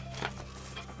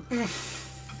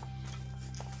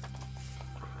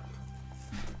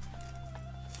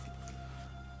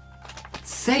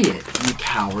 Say it, you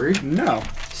coward. no.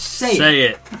 Say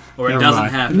it. it, or it Never doesn't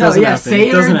mind. happen. No, Doesn't yeah, happen. say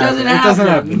it or it doesn't happen. It doesn't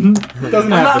happen. It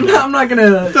doesn't happen. I'm not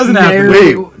gonna. Doesn't happen.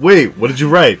 dare- Wait, what did you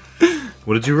write?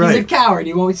 What did you He's a write? coward.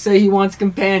 He won't say he wants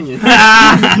companions.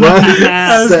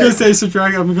 I was gonna say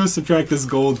subtract. I'm gonna subtract this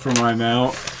gold from my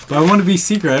amount, but I want to be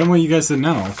secret. I don't want you guys to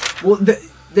know. Well, they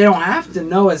don't have to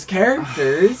know as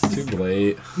characters. Too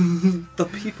late. The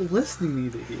people listening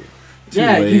need to hear.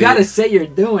 Yeah, late. you gotta say you're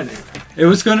doing it. It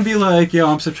was gonna be like,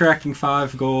 yo, I'm subtracting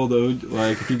 5 gold.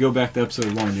 Like, if you go back to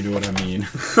episode 1, you know what I mean.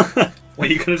 Well,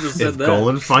 you could have just said If that.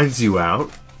 Golan finds you out,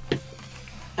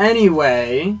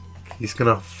 Anyway, he's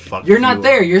gonna fuck you're you not up.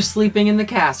 there. You're sleeping in the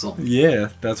castle. Yeah,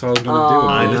 that's what I was gonna do.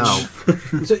 I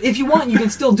bitch. know. So if you want, you can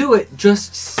still do it.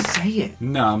 Just say it.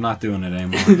 No, I'm not doing it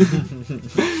anymore.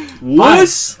 What?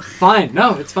 Fine.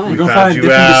 No, it's fine. We're gonna found find a you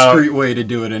different out. discreet way to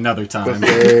do it another time. Just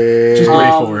Just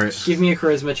wait for it. Give me a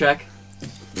charisma check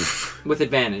with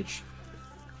advantage.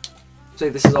 So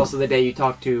this is also the day you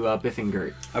talk to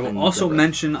Biffingert. I will and also Deborah.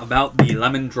 mention about the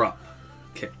lemon drop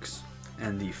kicks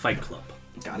and the fight club.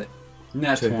 Got it.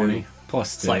 Nat To 20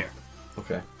 plus 2. Slayer.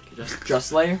 Okay. Just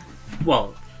Slayer.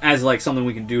 Well, as like something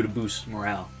we can do to boost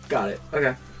morale. Got it.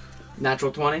 Okay.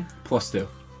 Natural 20 Plus 2.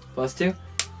 plus 2.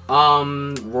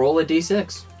 Roll a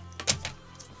d6.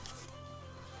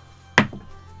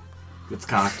 It's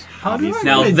cocked. How do I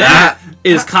Now get that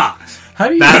is cocked. How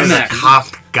do you That get is that? a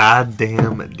cocked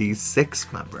goddamn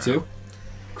D6, my bro. 2?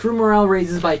 Crew morale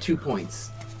raises by 2 points.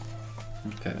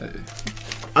 Okay.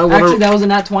 I Actually, want to. that was a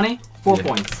nat 20. 4 Yeah.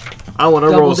 points. I want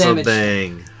to double roll damage.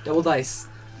 something. Double dice.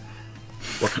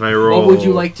 What can I roll? What would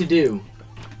you like to do?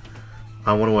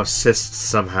 I want to assist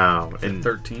somehow, and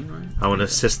 13, right? I want to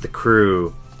assist the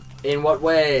crew. In what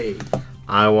way?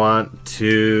 I want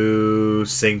to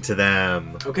sing to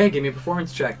them. Okay, give me a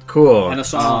performance check. Cool. And a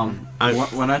song.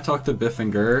 When I talk to Biff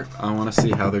and Gert, I want to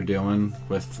see how they're doing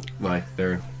with like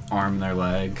their arm and their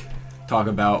leg. Talk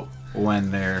about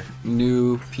when their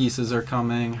new pieces are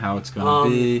coming, how it's gonna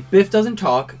be. Biff doesn't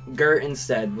talk. Gert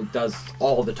instead does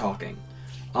all the talking.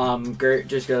 Gert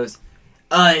just goes,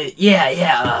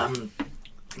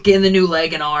 getting the new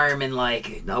leg and arm in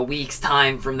like a week's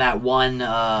time from that one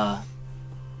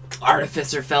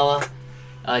artificer fella,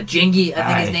 Jingy, I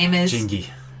think his name is. Jingy.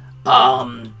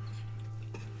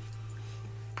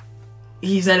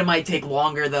 He said it might take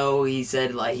longer though. He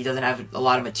said like he doesn't have a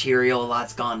lot of material, a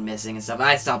lot's gone missing and stuff.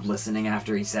 I stopped listening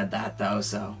after he said that though,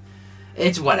 so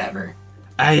it's whatever.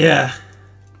 I'll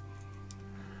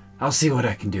see what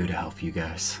I can do to help you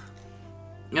guys.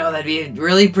 No, that'd be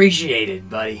really appreciated,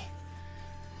 buddy.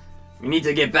 We need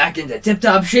to get back into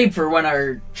tip-top shape for when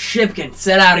our ship can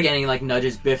set out again. He like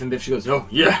nudges Biff, and Biff goes, "Oh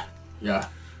yeah.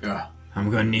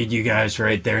 I'm gonna need you guys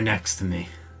right there next to me.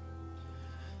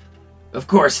 Of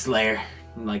course, Slayer.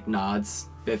 And, like, nods.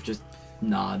 Biff just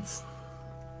nods.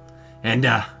 And,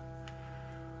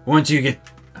 once you get...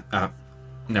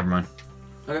 never mind.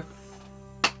 Okay.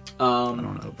 I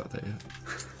don't know about that yet.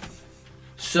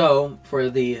 So, for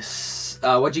the...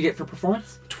 what'd you get for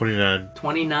performance? 29.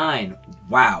 29.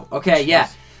 Wow. Okay, yeah.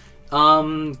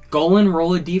 Golan,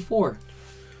 roll a d4.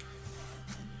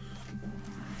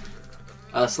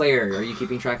 Slayer, are you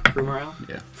keeping track of crew morale?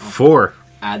 Yeah. 4.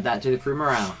 Add that to the crew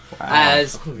morale.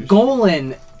 As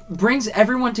Golan brings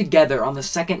everyone together on the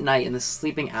second night in the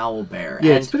Sleeping Owl Bear.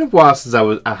 Yeah, and it's been a while since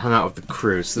I hung out with the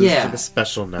crew, so this is like a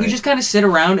special night. you just kind of sit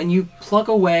around and you pluck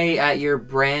away at your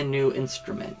brand new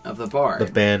instrument of the bard.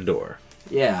 the bandor.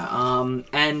 Yeah,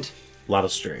 and A lot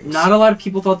of strings. not a lot of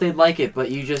people thought they'd like it, but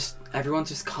everyone's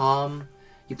just calm.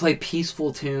 You play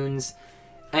peaceful tunes,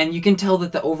 and you can tell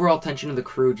that the overall tension of the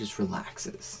crew just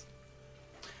relaxes.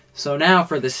 So now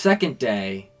for the second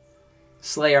day,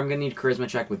 Slayer, I'm gonna need a charisma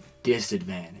check with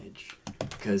disadvantage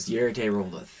because Yurite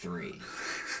rolled a 3.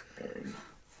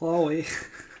 Chloe.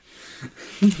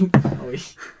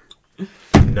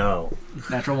 No.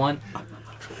 Natural 1.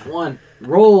 1.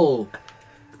 Roll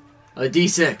a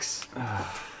d6.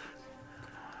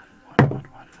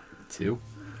 2.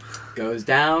 Goes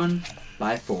down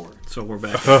by 4. So we're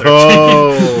back to 13.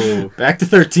 Oh. Back to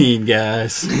 13,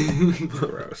 guys.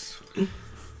 Gross.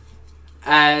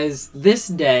 As this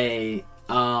day,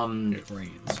 It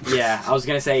rains. yeah, I was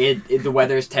gonna say the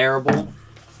weather's terrible.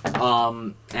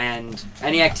 And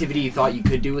any activity you thought you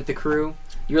could do with the crew,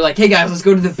 you're like, hey guys, let's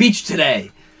go to the beach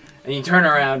today. And you turn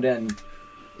around and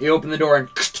you open the door and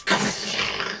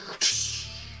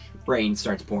rain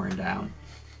starts pouring down.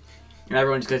 And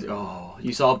everyone just goes, oh.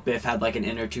 You saw Biff had like an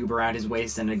inner tube around his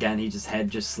waist, and again, his head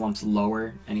just slumps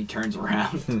lower, and he turns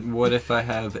around. What if I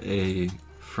have a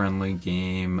friendly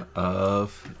game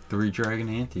of 3 Dragon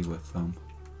Ante with them?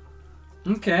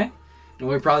 Okay. And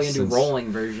we're probably going to do Since-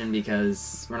 rolling version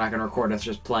because we're not going to record us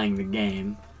just playing the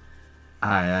game.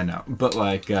 I know. But,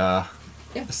 like,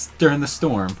 during the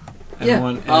storm. Yeah,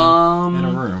 Everyone in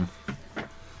a room.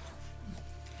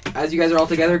 As you guys are all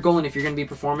together, Golan, if you're going to be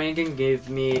performing again, give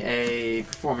me a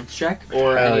performance check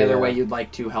or Hell any other yeah. way you'd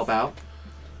like to help out.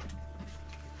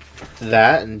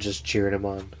 That and just cheering him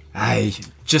on.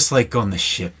 Just like on the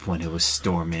ship when it was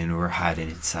storming, we were hiding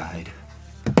inside.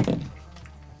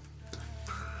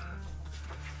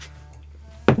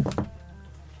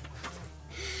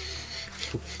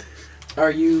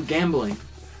 Are you gambling?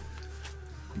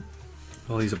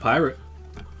 Well, he's a pirate.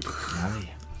 Aye.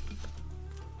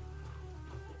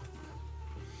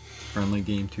 Friendly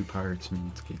game, 2 pirates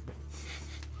means game.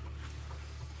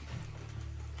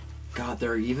 God,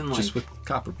 there are even like Just with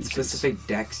copper pieces. specific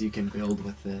decks you can build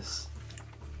with this.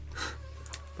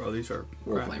 Bro, these are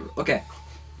Role play. Okay.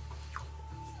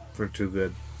 We're too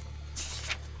good.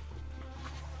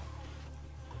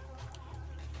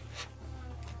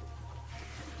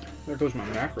 There goes my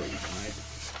macro tonight.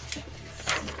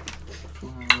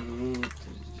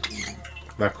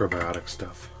 Macrobiotic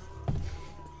stuff.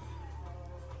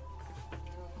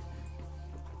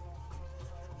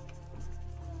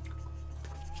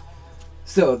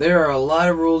 So there are a lot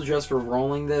of rules just for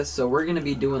rolling this, so we're going to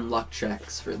be doing luck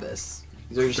checks for this.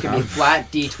 These are just going to be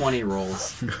flat D20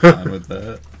 rolls. Fine with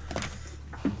that.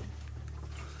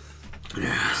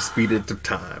 Speed it to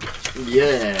time.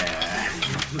 Yeah.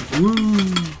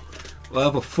 We'll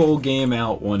have a full game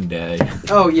out one day.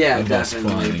 Oh yeah, Of us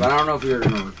definitely. playing. But I don't know if you're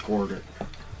going to record it.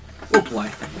 We'll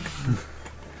play.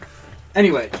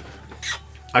 Anyway,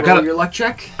 I roll got your luck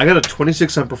check. a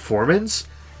 26 on performance,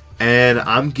 and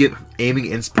I'm aiming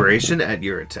inspiration at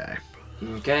Yurite.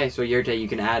 Okay, so Yurite, you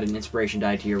can add an inspiration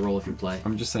die to your roll if you play.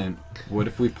 I'm just saying, what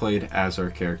if we played as our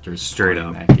characters Straight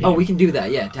playing up. that game? Oh, we can do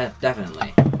that. Yeah,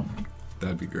 definitely.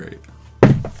 That'd be great. I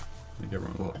think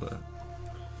everyone will love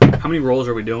that. How many rolls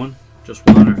are we doing? Just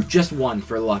one? Or? Just one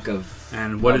for luck of.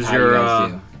 And what of is how you your,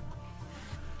 guys do.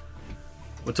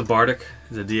 What's a bardic?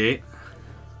 Is it D8?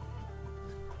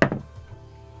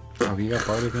 Oh, you got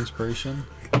Bardic Inspiration?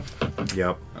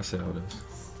 Yep. I see how it is.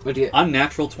 What do you?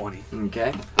 Unnatural 20.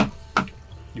 Okay.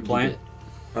 You playing?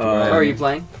 Oh, are you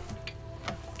playing?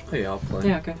 Oh, yeah, I'll play.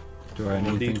 Yeah. Okay. Do I have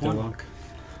One anything to D20. luck?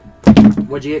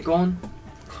 What'd you get going?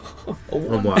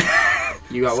 On what?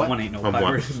 You got what? Someone ain't no On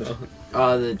pirate.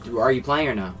 what? Are you playing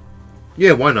or no?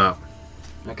 Yeah, why not?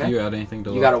 Okay. You got anything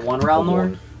to You luck? got a 1 round A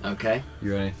lord? one. Okay.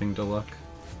 You got anything to luck?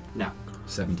 No.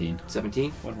 17.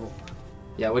 17? One roll.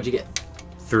 Yeah, what'd you get?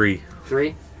 3.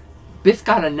 3? Biff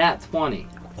got a nat 20.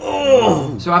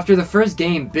 Oh! So after the first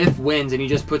game, Biff wins and he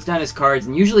just puts down his cards,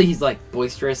 and usually he's like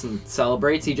boisterous and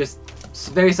celebrates. He just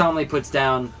very solemnly puts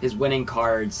down his winning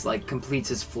cards, like completes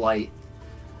his flight.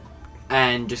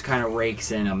 and just kind of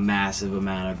rakes in a massive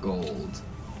amount of gold.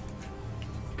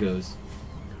 Goes,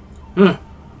 I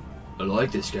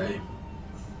like this game.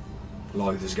 I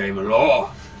like this game a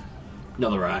lot.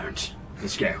 Another round.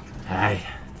 Let's go. Aye.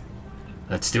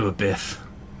 Let's do it, Biff.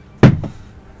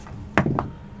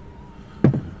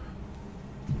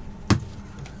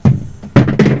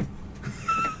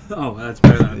 Oh, that's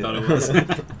better than I thought it was. I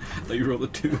thought you rolled a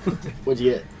 2. what'd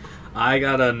you get? I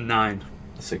got a 9.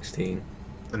 16.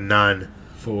 None.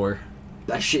 4.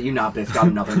 I shit you not, Biff got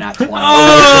another nat 20.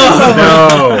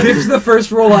 No. Biff's the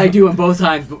first roll I do, and both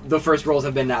times the first rolls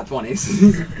have been nat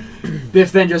 20s.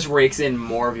 Biff then just rakes in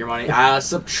more of your money.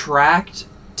 Subtract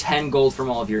 10 gold from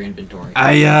all of your inventory.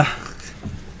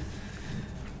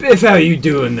 Biff, how you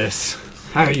doing this?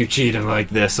 How are you cheating like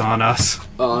this on us?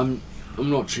 I'm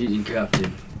not cheating,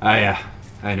 Captain. I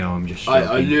know, I'm just I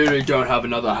joking. literally don't have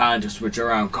another hand to switch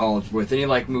around cards with. Then he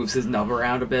like moves his nub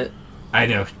around a bit. I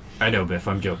know, Biff,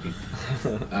 I'm joking.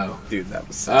 Oh. Dude, that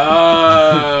was so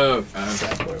Oh.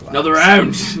 Another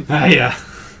round.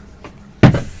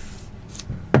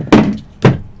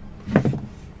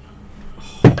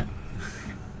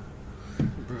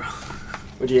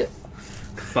 What'd you get?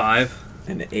 5.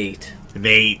 An 8. an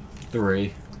 8.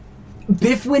 3.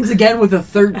 Biff wins again with a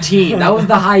 13. That was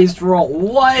the highest roll.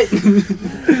 What?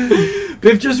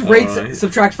 Biff just rakes, Alright.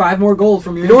 subtract 5 more gold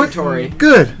from your inventory.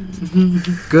 Good.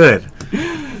 Good.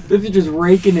 Biff is just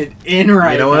raking it in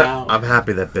right You know what? now. I'm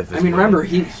happy that Biff is I mean, winning. remember,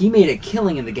 he made a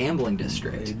killing in the gambling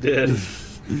district. He did.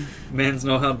 Mans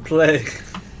know how to play.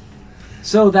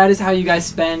 So that is how you guys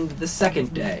spend the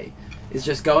second day. Is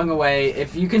just going away.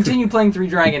 If you continue playing 3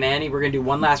 Dragon Annie, we're going to do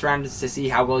one last round to see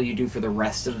how well you do for the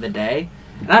rest of the day.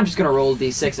 And I'm just going to roll a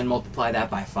d6 and multiply that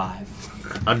by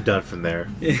 5. I'm done from there.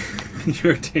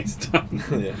 Your day's done.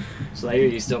 Yeah. Slayer,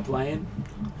 you still playing?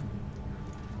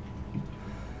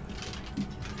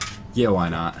 Yeah, why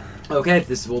not? Okay,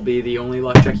 this will be the only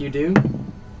luck check you do.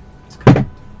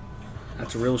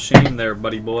 That's a real shame there,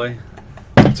 buddy boy.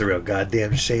 It's a real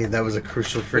goddamn shame. That was a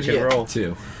crucial What'd you freaking get? roll.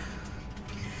 2.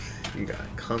 You got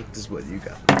cunt is what you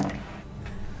got.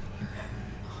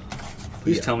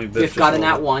 Please Yeah. tell me Biff Biff just got a rolled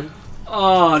nat it. 1.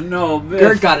 Oh, no, Biff.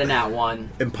 Gert got a nat 1.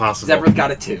 Impossible. Zebrith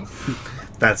got a 2.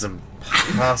 That's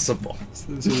impossible.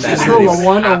 Just roll a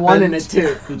 1, a 1, and a 2.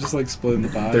 You're just like splitting the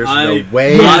pie. There's I- no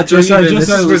way. Not just even- I this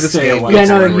is where this stay game away. Yeah, gets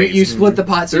no, you crazy. split the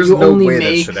pot, so There's you no only way that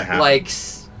make, shoulda happened. like,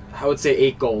 I would say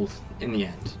 8 gold in the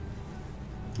end.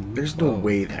 There's no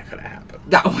way that could have happened.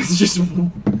 That was just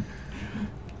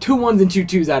 2 1s and 2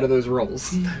 2s out of those rolls.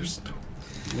 There's no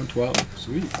 112.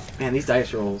 Sweet. Man, these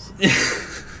dice rolls.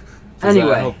 Does that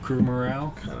Anyway. help crew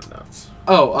morale? kind of nuts.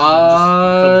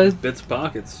 Oh, Biff's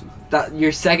pockets.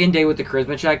 your second day with the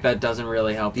charisma check, that doesn't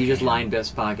really help. You just line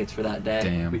Biff's pockets for that day.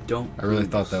 We Damn. don't. I really lose.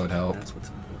 thought that would help. That's what's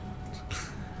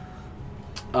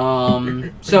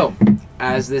important. So,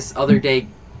 as this other day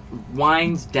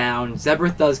winds down,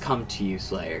 Zebrith does come to you,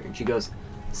 Slayer, and she goes,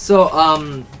 so,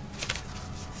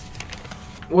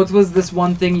 what was this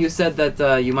one thing you said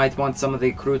that you might want some of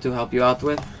the crew to help you out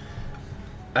with?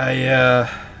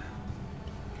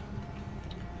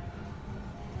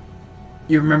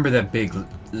 You remember that big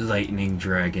lightning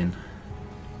dragon?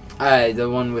 The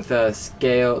one with the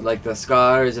scale, like the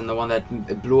scars, and the one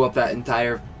that blew up that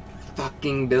entire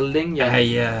fucking building?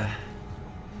 Yeah.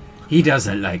 He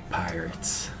doesn't like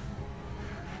pirates.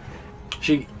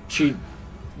 She kind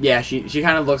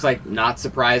of looks like not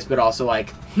surprised, but also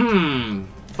like,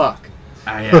 fuck.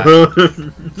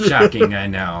 Shocking, I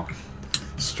know.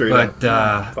 Straight But,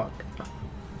 up. Fuck.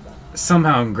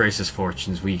 Somehow in Grace's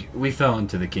fortunes, we fell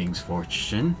into the king's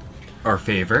fortune. Or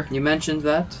favor. You mentioned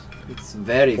that. It's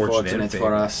very Fortunate fortunate and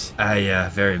for famous.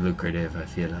 us. Very lucrative, I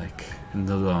feel like, in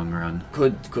the long run.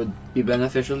 Could be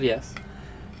beneficial, yes.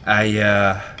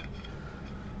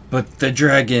 But the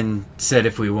dragon said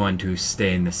if we want to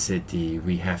stay in the city,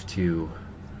 we have to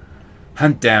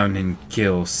hunt down and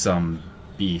kill some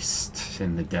beast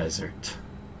in the desert.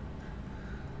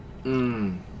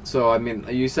 So, I mean,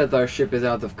 you said our ship is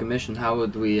out of commission. How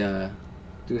would we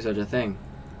do such a thing?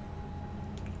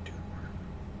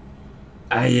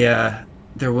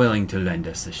 They're willing to lend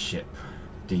us a ship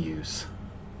to use.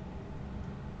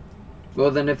 Well,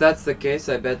 then, if that's the case,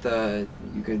 I bet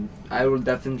you could. I will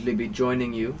definitely be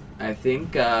joining you. I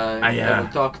think. I will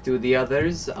talk to the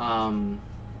others.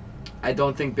 I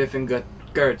don't think Biff and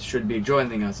Gert should be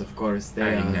joining us. Of course,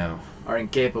 they I know. are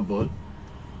incapable.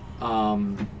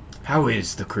 How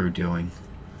is the crew doing?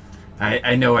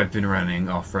 I know I've been running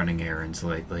errands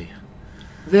lately.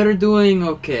 They're doing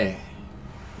okay.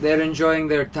 They're enjoying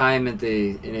their time in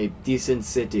a decent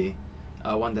city.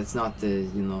 One that's not the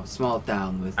small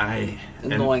town with and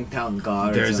annoying town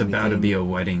guards. there's or about to anything. be a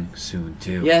wedding soon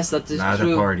too. Yes, that is Not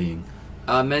true. a partying.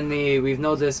 We've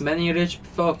noticed many rich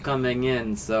folk coming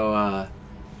in, so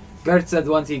Gert said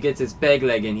once he gets his peg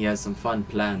leg in, he has some fun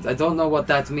plans. I don't know what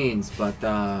that means, but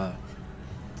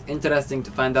interesting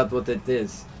to find out what it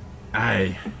is.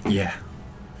 There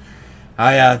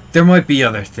might be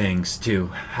other things too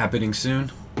happening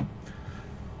soon.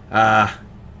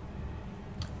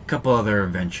 Couple other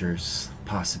adventures,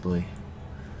 possibly.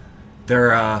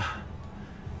 There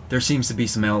seems to be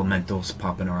some elementals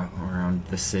popping around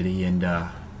the city, and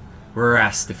we're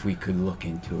asked if we could look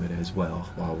into it as well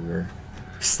while we're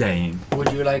staying.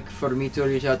 Would you like for me to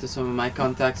reach out to some of my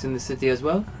contacts in the city as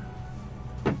well?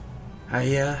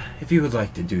 If you would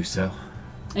like to do so.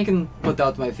 I can put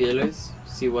out my feelers,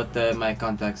 see what my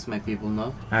contacts, my people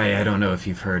know. I don't know if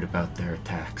you've heard about their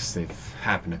attacks. They've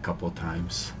happened a couple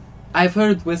times. I've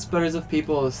heard whispers of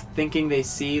people thinking they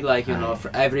see, for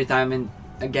every time and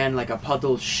again, like a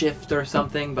puddle shift or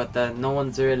something, but no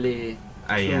one's really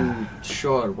too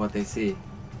sure what they see.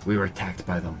 We were attacked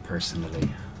by them personally.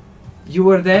 You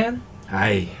were there?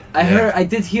 I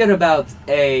did hear about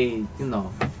a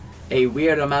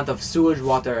weird amount of sewage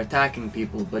water attacking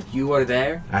people, but you were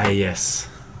there? Yes.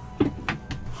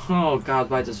 Oh god,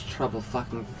 why does trouble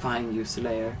fucking find you,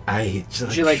 Slayer?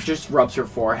 She just rubs her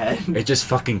forehead. It just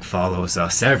fucking follows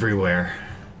us everywhere.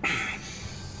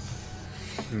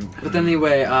 But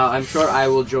anyway, I'm sure I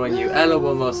will join you. Ella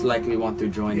will most likely want to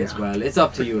join as well. It's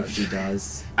up to you if she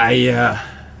does.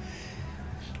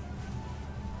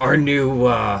 Our new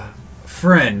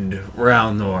friend,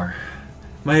 Ralnor,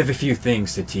 might have a few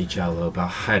things to teach Ella about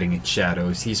hiding in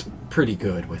shadows. He's pretty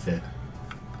good with it.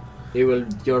 Your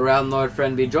Ralnor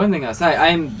friend be joining us. Hi,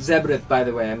 I'm Zebrith, by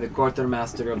the way. I'm the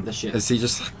quartermaster of the ship. Is he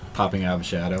just popping out of a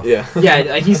shadow? Yeah.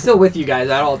 Yeah, he's still with you guys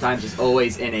at all times, just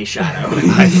always in a shadow.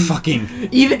 I fucking...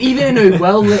 even in a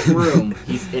well-lit room,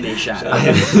 he's in a shadow.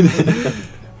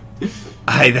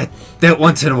 That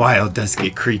once in a while does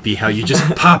get creepy, how you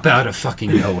just pop out of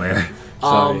fucking nowhere.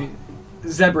 Sorry.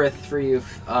 Zebrith, for you,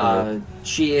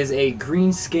 she is a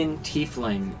green-skinned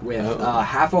tiefling with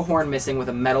half a horn missing with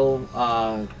a metal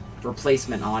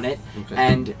replacement on it,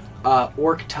 and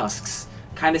orc tusks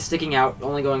kind of sticking out,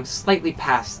 only going slightly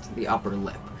past the upper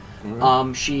lip.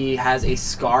 She has a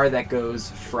scar that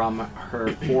goes from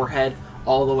her forehead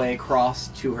all the way across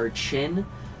to her chin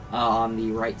on the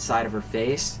right side of her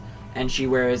face, and she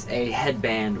wears a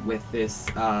headband with this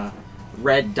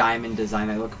red diamond design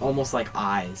that look almost like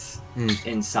eyes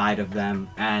inside of them,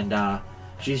 and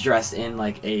she's dressed in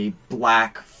like a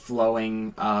black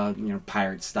flowing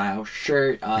pirate style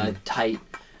shirt, tight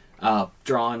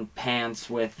drawn pants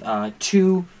with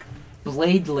two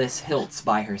bladeless hilts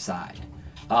by her side,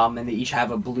 and they each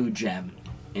have a blue gem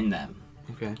in them.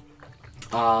 Okay.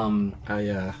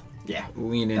 I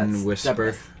lean in and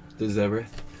whisper to Zebrith.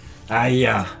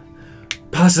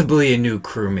 Possibly a new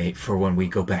crewmate for when we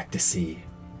go back to sea.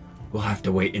 We'll have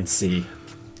to wait and see.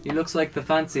 He looks like the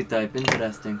fancy type.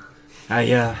 Interesting.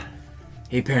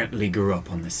 He apparently grew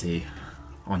up on the sea.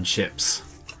 On ships.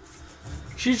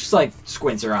 She just like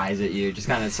squints her eyes at you, just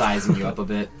kind of sizing you up a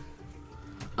bit.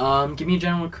 Give me a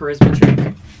general charisma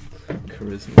check.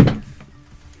 Charisma.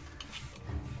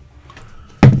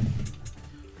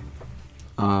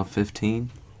 15.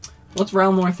 What's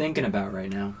Ralmore thinking about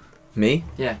right now? Me?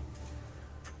 Yeah.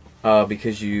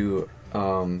 Because you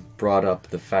brought up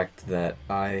the fact that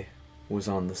I was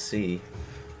on the sea.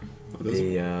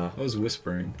 I was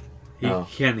whispering. He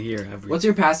can't hear everything. What's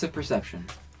your passive perception?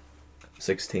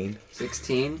 16.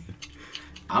 16.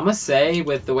 I'ma say,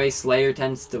 with the way Slayer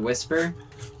tends to whisper,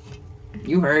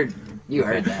 you heard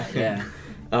that, yeah.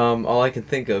 All I can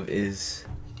think of is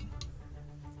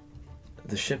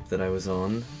the ship that I was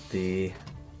on, the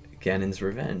Ganon's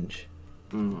Revenge.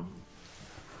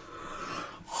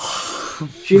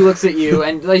 She looks at you,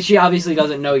 and like she obviously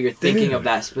doesn't know you're thinking of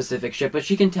that specific ship, but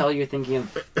she can tell you're thinking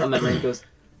of a memory. And goes,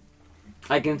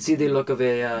 I can see the look of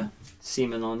a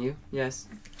seaman on you. Yes.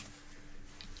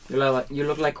 You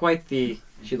look like quite the...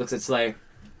 She looks at Slayer.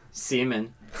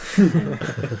 Seaman. She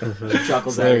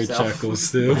chuckles at Slayer herself.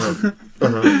 chuckles too.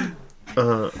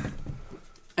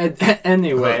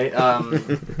 Anyway,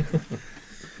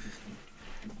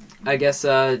 I guess,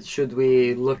 should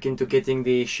we look into getting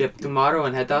the ship tomorrow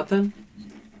and head out then?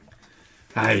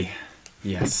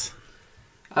 Yes.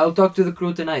 I'll talk to the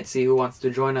crew tonight, see who wants to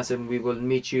join us, and we will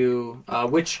meet you.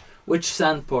 Which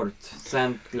sand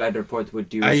glider port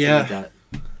would you wish to meet at?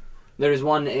 There is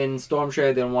one in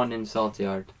Stormshade and one in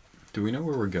Saltyard. Do we know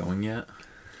where we're going yet?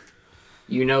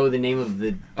 You know the name of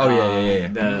the Oh, yeah.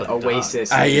 the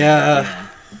Oasis.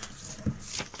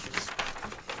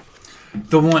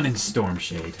 The one in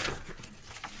Stormshade.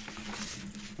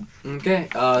 Okay.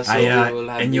 So we will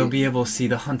have and you'll be able to see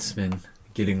the huntsman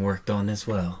getting worked on as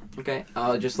well. Okay.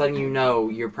 Just letting you know,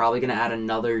 you're probably gonna add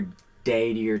another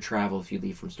day to your travel if you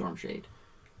leave from Stormshade.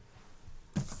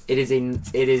 It is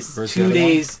Where's the 2 other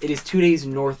days. It is 2 days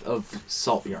north of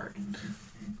Salt Yard.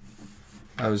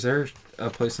 Oh, is there a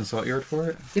place in Salt Yard for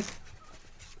it? Yep.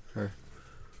 Or...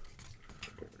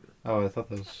 Oh, I thought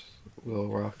that was Willow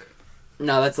Rock.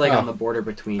 No, that's like Oh. on the border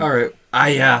between. All right.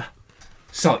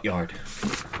 Salt Yard.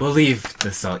 We'll leave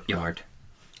the Salt Yard.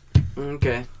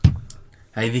 Okay.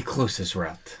 The closest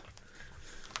route.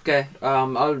 Okay.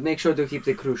 I'll make sure to keep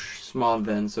the crew small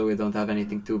then, so we don't have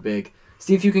anything too big.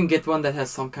 See if you can get one that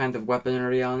has some kind of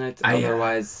weaponry on it.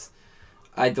 Otherwise,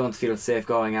 I don't feel safe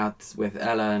going out with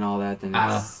Ella and all that. And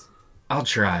it's... I'll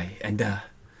try. And,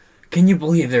 can you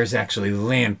believe there's actually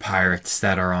land pirates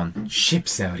that are on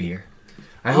ships out here?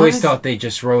 I always thought they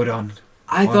just rode on...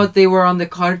 I thought they were on the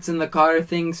carts and the car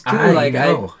things too. I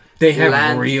know. They have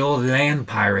land- real land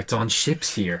pirates on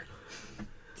ships here.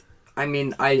 I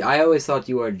mean, I always thought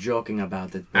you were joking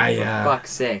about it. But for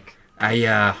fuck's sake.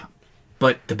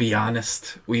 But to be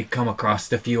honest, we've come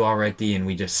across a few already, and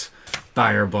we just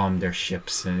firebombed their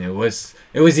ships, and it was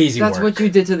easy That's work. what you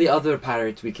did to the other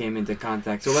pirates we came into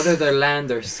contact. So whether they're land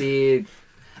or sea,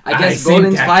 I guess same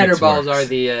Golan's tactics fireballs works.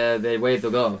 are the way to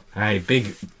go.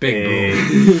 Big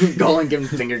boom. Golan giving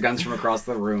finger guns from across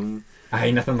the room.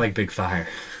 Nothing like big fire.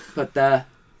 But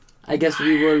I guess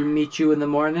we will meet you in the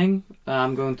morning.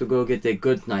 I'm going to go get a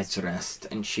good night's rest,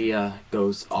 and she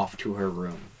goes off to her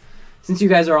room. Since you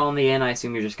guys are all in the inn, I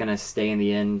assume you're just gonna stay in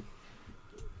the inn.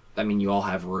 I mean, you all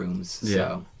have rooms,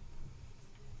 so.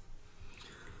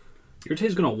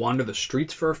 Yurte's gonna wander the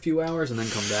streets for a few hours and then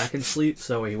come back and sleep,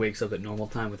 so he wakes up at normal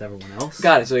time with everyone else.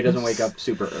 Got it, so he doesn't wake up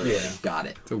super early. Yeah. Got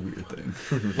it. It's a weird thing.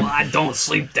 Well, I don't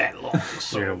sleep that long,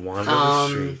 so You're gonna wander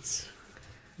the streets.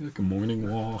 Like a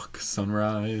morning walk,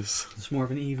 sunrise. it's more of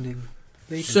an evening.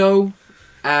 So,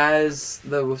 as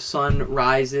the sun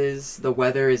rises, the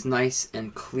weather is nice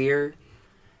and clear,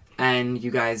 and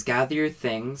you guys gather your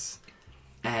things,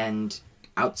 and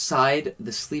outside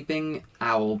the sleeping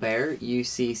owl bear, you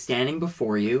see standing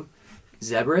before you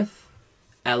Zebrith,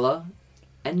 Ella,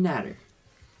 and Natter.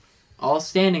 All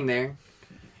standing there.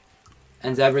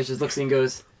 And Zebrith just looks and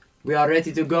goes, "We are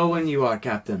ready to go when you are,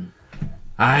 Captain."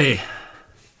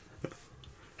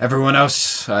 Everyone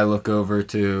else, I look over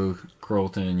to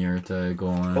Crolton and Yurta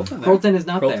going. Crolton is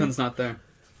not Crolton's not there.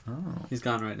 Oh, He's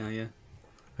gone right now, yeah.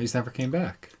 he's never came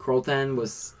back. there. Crolton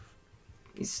was...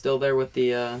 He's still there with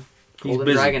the Golden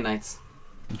busy. Dragon Knights.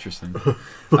 Interesting.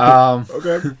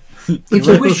 Okay. If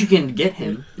you wish, you can get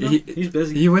him. He's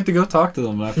busy. He went to go talk to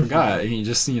them, and I forgot. He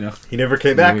just, He never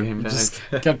came back. just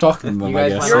kept talking to them. You I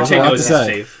guys guess. went There's a on lot knows to he's say.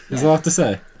 safe. There's a lot to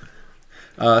say.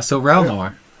 So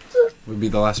Ralnor would be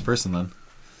the last person then.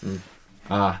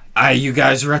 You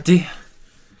guys ready?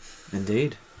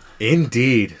 Indeed.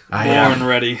 Indeed. Born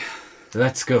ready.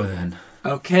 Let's go then.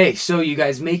 Okay, so you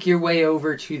guys make your way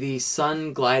over to the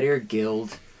Sun Glider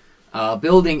Guild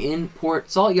building in Port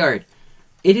Salt Yard.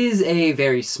 It is a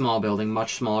very small building,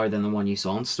 much smaller than the one you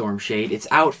saw in Stormshade. It's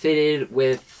outfitted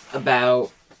with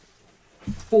about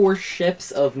 4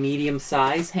 ships of medium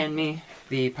size. Hand me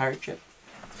the pirate ship.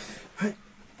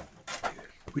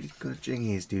 We didn't go to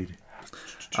Jingy's, dude.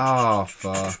 Oh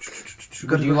fuck.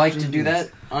 Would you like to do that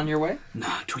on your way?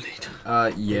 Nah, too late.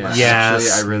 Yes. Yes.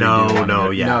 Actually, I really No, do. no,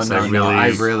 yes, No, I really- I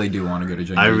really do want to go to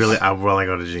Jingies. I want to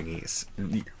go to Jingy's.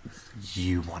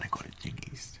 You want to go to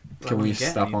Jingy's. Can we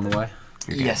stop on the way?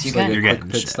 Yes, you Like can. a You're quick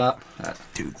getting pit shit. stop.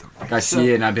 Dude, I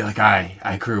see it and I'd be like,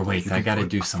 I crew, wait, I can gotta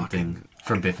put do a something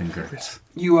for Biff and Gert.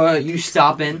 You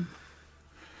stop in.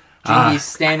 Jingy's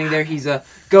standing there. He's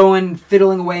going,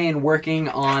 fiddling away and working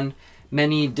on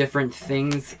many different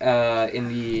things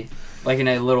in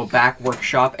a little back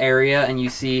workshop area, and you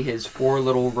see his 4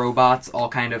 little robots all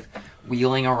kind of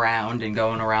wheeling around and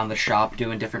going around the shop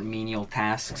doing different menial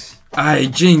tasks. Aye,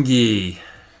 Jingy.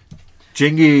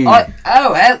 Jingy.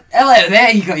 Hello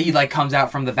there. He like comes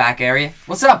out from the back area.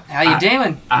 What's up? How you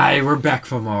doing? We're back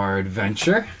from our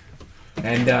adventure,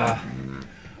 and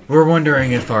we're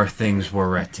wondering if our things were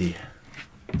ready.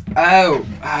 Oh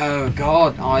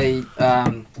God,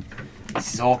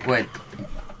 this is awkward.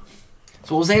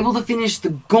 So I was able to finish the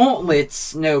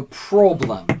gauntlets, no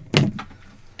problem.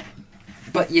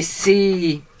 But you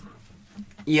see,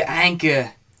 your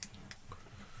anchor,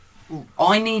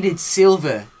 I needed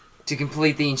silver to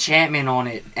complete the enchantment on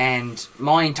it, and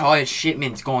my entire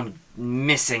shipment's gone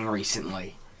missing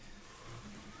recently.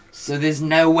 So there's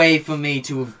no way for me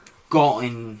to have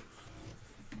gotten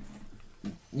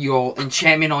your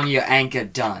enchantment on your anchor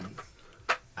done.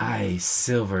 Aye,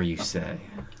 silver, you say?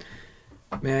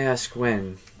 May I ask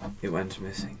when it went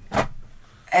missing?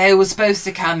 It was supposed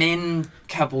to come in a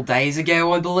couple days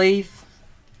ago, I believe.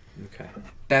 Okay.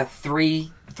 About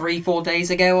 4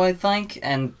 days ago, I think.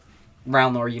 And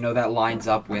Ralnor, you know, that lines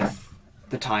up with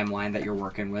the timeline that you're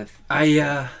working with.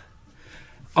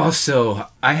 Also,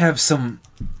 I have some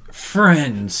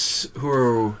friends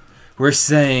who were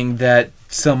saying that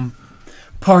some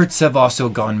parts have also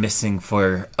gone missing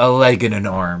for a leg and an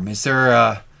arm. Is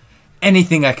there,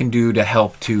 anything I can do to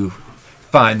help to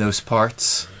find those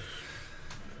parts?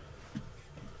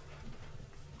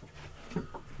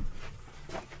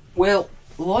 Well,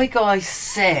 like I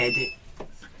said,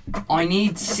 I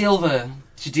need silver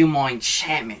to do my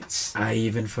enchantments. Aye,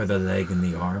 even for the leg and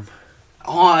the arm.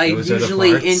 I Those are the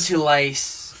usually parts?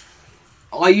 interlace.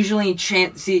 I usually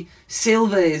enchant. See,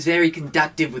 silver is very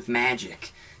conductive with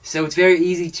magic, so it's very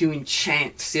easy to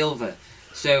enchant silver.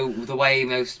 So the way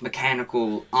most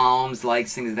mechanical arms,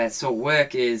 legs, things of that sort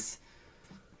work is,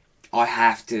 I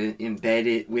have to embed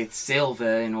it with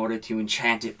silver in order to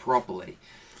enchant it properly.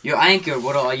 Your anchor,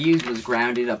 what I used was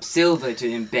grounded up silver to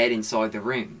embed inside the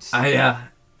runes.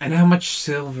 And how much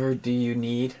silver do you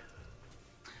need?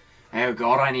 Oh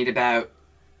god, I need about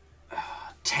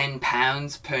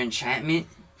 £10 per enchantment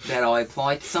that I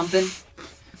apply to something.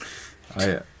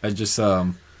 I just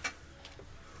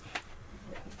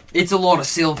It's a lot of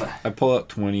silver. I pull out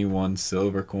 21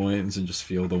 silver coins and just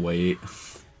feel the weight.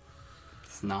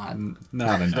 It's not.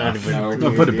 Not enough. Not even I'll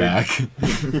near put it you. back.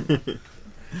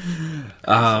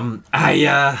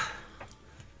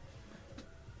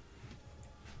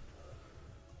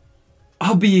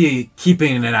 I'll be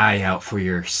keeping an eye out for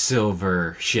your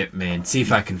silver shipment. See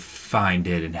if I can find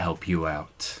it and help you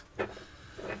out.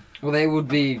 Well, they would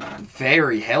be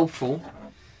very helpful.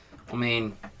 I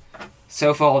mean,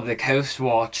 so far the Coast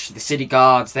Watch, the city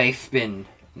guards, they've been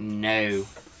no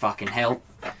fucking help.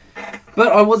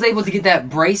 But I was able to get that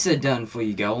bracer done for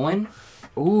you, Golan.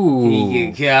 Ooh. Here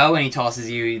you go, and he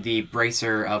tosses you the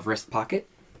bracer of wrist pocket.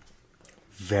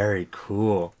 Very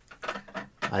cool.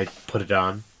 I put it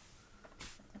on.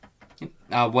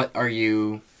 What are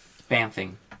you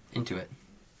bamfing into it?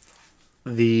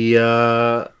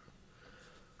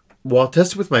 Well, I'll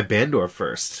test it with my Bandor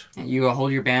first. And you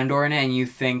hold your bandor in it, and you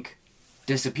think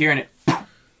disappear, and it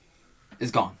is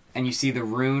gone. And you see the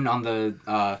rune on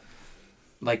the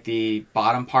like the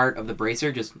bottom part of the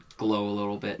bracer just glow a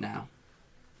little bit now.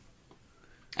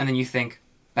 And then you think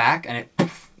back, and it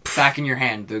back in your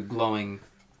hand. The glowing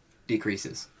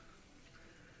decreases.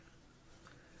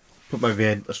 Strap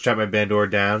my Bandor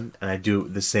down, and I do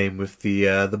the same with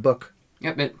the book.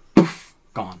 Yep, it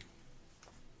gone.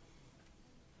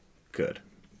 Good.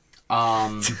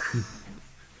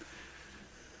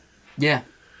 Yeah.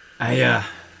 Is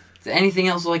Is there anything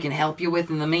else I can help you with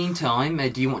in the meantime?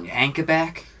 Do you want your anchor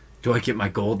back? do I get my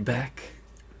gold back?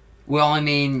 Well, I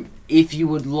mean, if you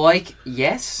would like,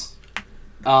 yes.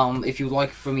 If you would like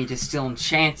for me to still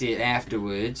enchant it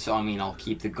afterwards, I mean, I'll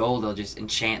keep the gold. I'll just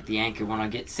enchant the anchor when I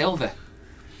get silver.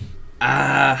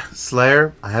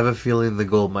 Slayer, I have a feeling the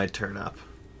gold might turn up.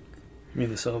 You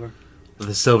mean the silver?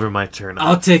 The silver might turn up.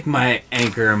 I'll take my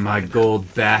anchor and my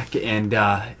gold back, and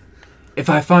if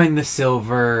I find the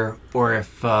silver, or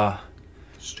if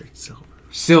Straight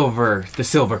the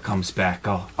silver comes back,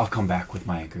 I'll come back with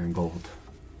my anchor and gold.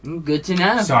 Good to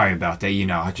know. Sorry about that. You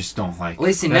know, I just don't like.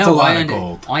 Listen, that's no, a lot of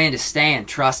gold. I understand.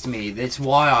 Trust me. That's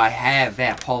why I have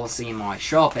that policy in my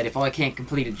shop. That if I can't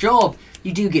complete a job,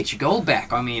 you do get your gold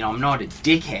back. I mean, I'm not a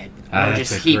dickhead. I that's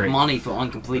just a keep great- money for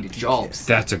uncompleted jobs.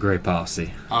 That's a great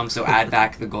policy. So add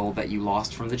back the gold that you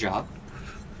lost from the job,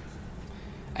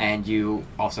 and you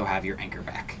also have your anchor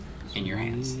back in your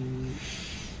hands.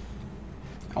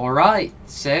 All right.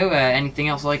 So, anything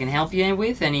else I can help you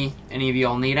with? Any of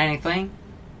y'all need anything?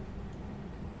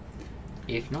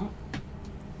 If not,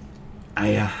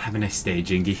 Have a nice day,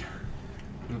 Jingy.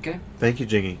 okay. Thank you,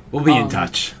 Jingy. We'll be in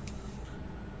touch.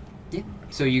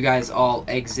 So you guys all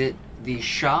exit the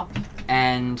shop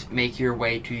and make your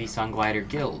way to the Sunglider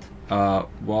Guild.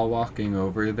 While walking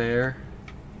over there,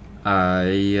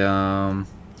 I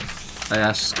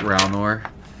asked Ralnor.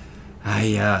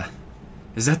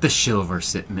 Is that the silver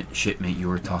shipment you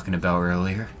were talking about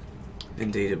earlier?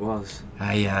 Indeed, it was.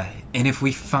 And if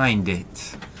we find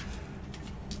it,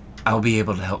 I'll be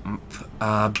able to help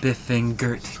Biff and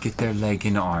Gert get their leg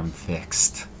and arm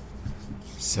fixed.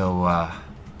 So,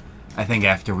 I think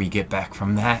after we get back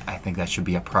from that, I think that should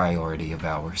be a priority of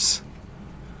ours.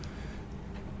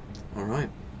 All right,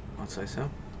 I'd say so.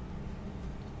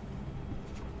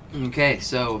 Okay,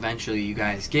 so eventually you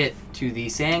guys get to the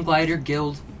Sandglider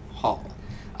Guild Hall.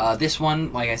 This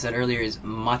one, like I said earlier, is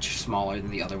much smaller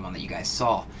than the other one that you guys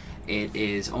saw. It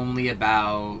is only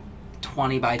about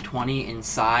 20 by 20 in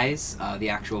size, the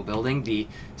actual building. The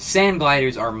sand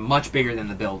gliders are much bigger than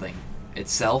the building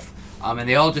itself, and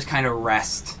they all just kind of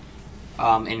rest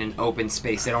in an open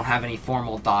space. They don't have any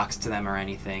formal docks to them or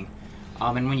anything.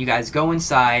 And when you guys go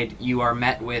inside, you are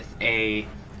met with a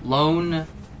lone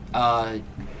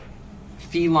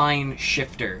feline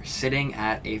shifter sitting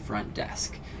at a front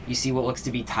desk. You see what looks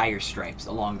to be tire stripes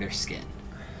along their skin.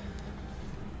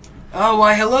 Oh,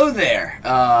 why, hello there.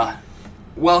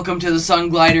 Welcome to the Sun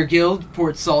Glider Guild,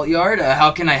 Port Salt Yard.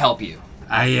 How can I help you?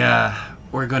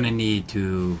 We're gonna need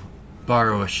to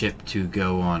borrow a ship to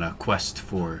go on a quest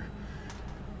for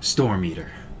Storm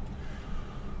Eater.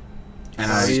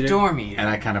 And Storm Eater. And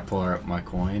I kind of pull out my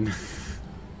coin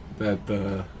that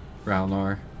the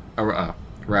Ragnar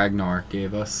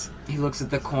gave us. He looks at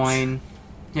the coin.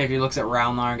 Yeah, he looks at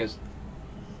Ragnar and goes,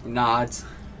 nods.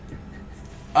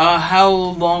 How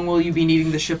long will you be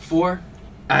needing the ship for?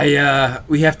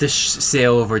 We have to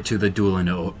sail over to the Dueling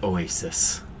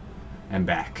Oasis and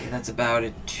back. Okay, that's about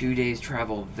a 2 days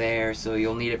travel there, so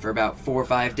you'll need it for about 4 or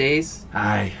 5 days.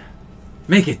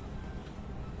 Make it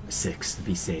 6 to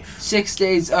be safe. 6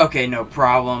 days? Okay, no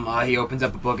problem. He opens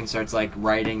up a book and starts, like,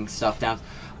 writing stuff down.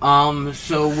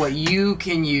 So what you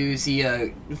can use,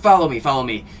 follow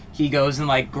me. He goes and,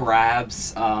 like,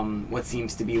 grabs, what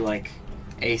seems to be, like,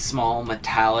 a small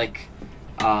metallic,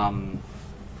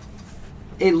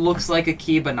 it looks like a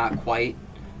key, but not quite.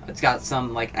 It's got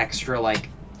some, like, extra, like,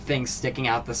 things sticking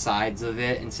out the sides of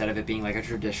it instead of it being, like, a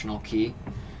traditional key.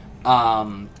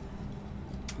 But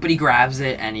he grabs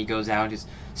it and he goes out and just,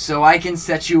 so I can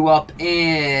set you up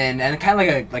in, and kind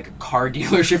of like a car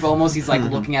dealership almost. He's, like,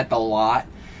 looking at the lot.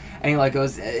 And he, like,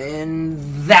 goes,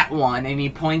 in that one, and he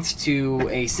points to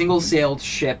a single-sailed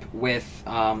ship with,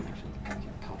 actually,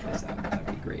 pop this out, that'd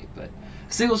be great, but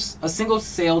a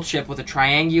single-sailed ship with a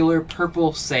triangular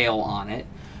purple sail on it.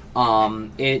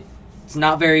 It's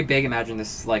not very big. Imagine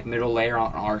this, like, middle layer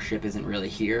on our ship isn't really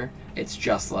here. It's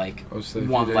just, like,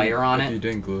 one layer on it. If you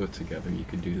didn't glue it together, you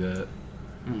could do that.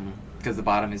 Because the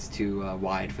bottom is too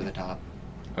wide for the top.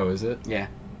 Oh, is it? Yeah.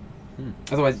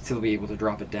 Otherwise, you'd still be able to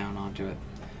drop it down onto it.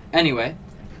 Anyway,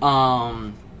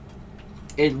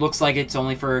 it looks like it's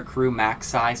only for a crew max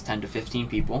size, 10 to 15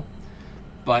 people.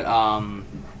 But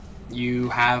you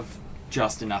have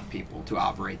just enough people to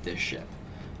operate this ship.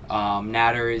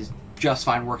 Natter is just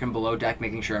fine working below deck,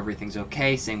 making sure everything's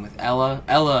okay. Same with Ella.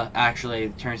 Ella actually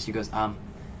turns to you and goes,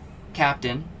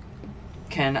 Captain,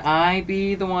 can I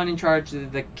be the one in charge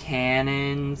of the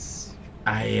cannons?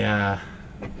 I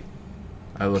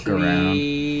look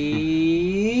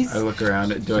Please? around. I look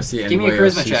around. Do I see Give me a anybody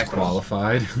else charisma who's check.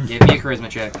 qualified? Give me a charisma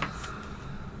check.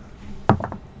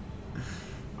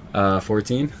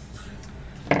 14.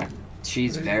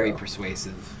 She's very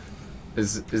persuasive.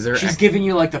 Is there? She's giving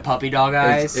you like the puppy dog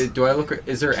eyes. Do I look?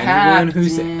 Is there anyone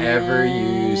who's Captain. ever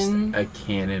used a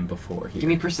cannon before here? Give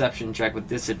me a perception check with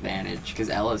disadvantage, because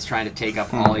Ella's trying to take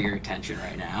up all your attention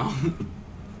right now.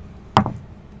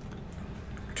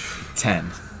 10.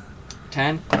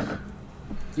 10.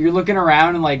 You're looking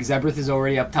around and like Zebrith is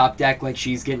already up top deck, like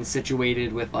she's getting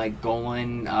situated with like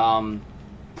Golan,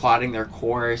 plotting their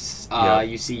course.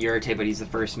 You see Yurite, but he's the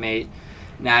first mate.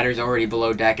 Natter's already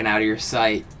below deck and out of your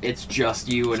sight. It's just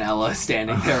you and Ella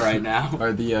standing there right now.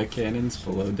 Are the cannons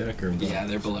below deck or? Yeah,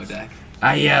 they're below deck.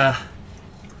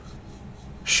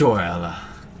 Sure, Ella.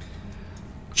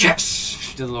 Yes!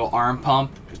 She does a little arm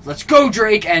pump. Let's go,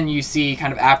 Drake! And you see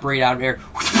kind of apparate out of air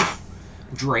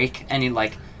Drake, and he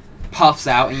like puffs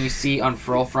out, and you see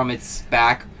unfurl from its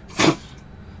back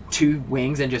 2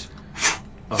 wings and just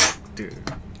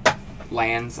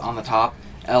lands on the top.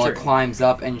 Ella climbs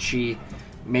up and she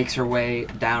makes her way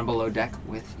down below deck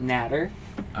with Natter.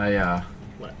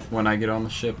 When I get on the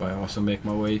ship, I also make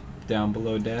my way down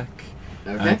below deck.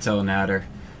 Okay. I tell Natter,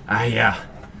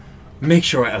 make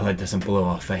sure Ella doesn't blow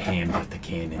off a hand with the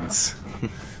cannons.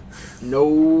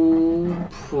 No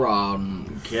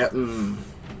problem, Captain.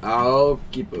 I'll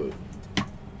keep a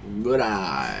good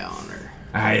eye on her.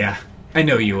 I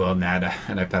know you will, Natter,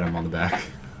 and I pat him on the back.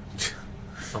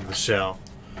 On the shell.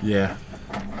 Yeah.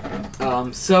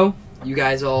 So you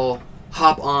guys all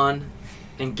hop on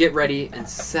and get ready and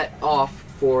set off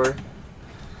for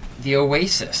the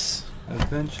Oasis.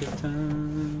 Adventure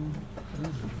time.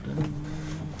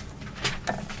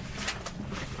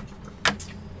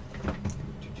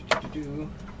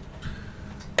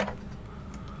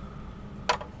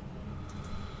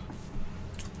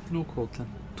 No Colton.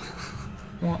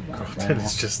 Colton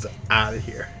is just out of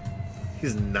here.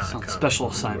 He's not coming. Special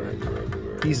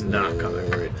assignment. He's not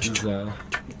coming right now.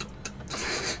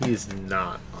 He's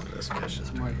not on this mission.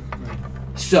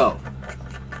 So,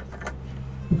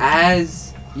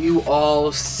 as you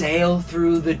all sail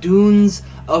through the dunes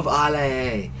of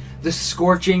Alae, the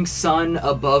scorching sun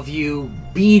above you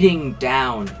beating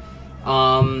down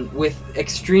with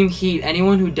extreme heat.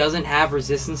 Anyone who doesn't have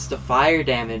resistance to fire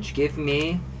damage, give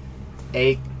me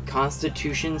a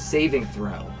Constitution saving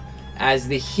throw. As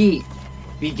the heat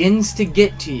begins to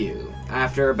get to you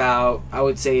after about, I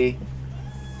would say,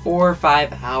 4 or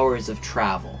 5 hours of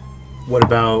travel. What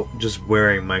about just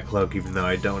wearing my cloak even though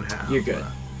I don't have? You're good.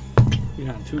 You're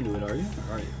not tuned to it, are you?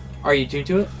 Or are you? Are you tuned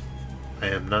to it? I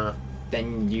am not.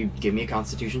 Then you give me a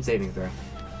Constitution saving throw.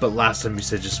 But last time you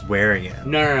said just wearing it.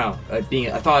 No. I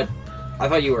thought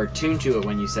you were attuned to it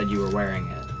when you said you were wearing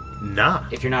it. Nah.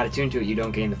 If you're not attuned to it, you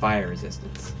don't gain the fire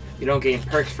resistance. You don't gain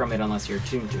perks from it unless you're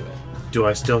attuned to it. Do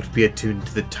I still have to be attuned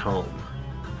to the tome?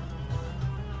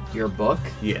 Your book?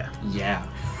 Yeah. Yeah.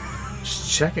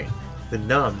 Just checking. Then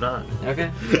no, I'm not.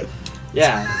 Okay.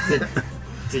 Yeah.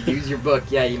 To use your book,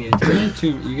 yeah, you need to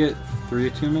You get 3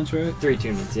 attunements, right? 3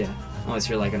 attunements, yeah. Unless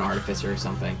you're like an artificer or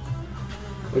something.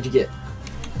 What'd you get?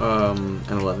 An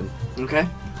 11. Okay.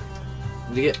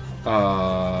 What'd you get?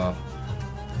 12.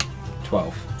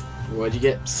 What'd you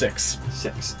get? 6.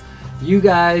 6. You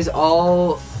guys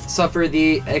all suffer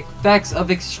the effects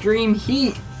of extreme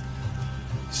heat.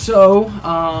 So,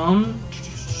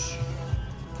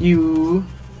 you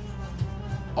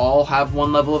all have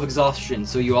 1 level of exhaustion,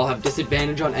 so you all have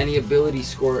disadvantage on any ability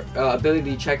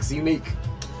checks you make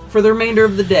for the remainder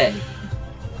of the day.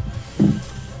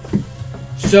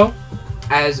 So,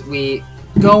 as we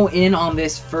go in on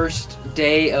this first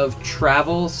day of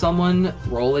travel, someone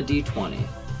roll a d20.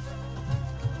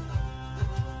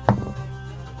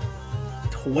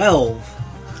 12.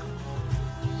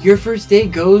 Your first day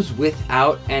goes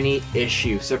without any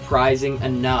issue, surprising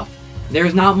enough.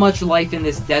 There's not much life in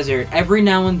this desert. Every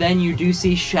now and then you do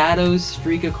see shadows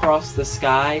streak across the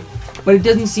sky, but it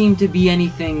doesn't seem to be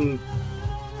any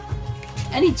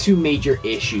 2 major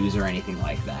issues or anything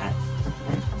like that.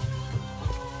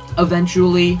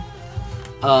 Eventually,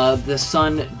 the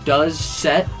sun does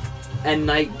set and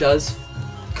night does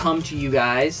come to you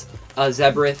guys.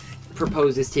 Zebrith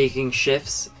proposes taking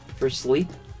shifts for sleep,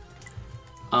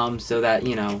 so that,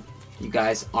 you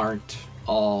guys aren't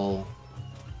all,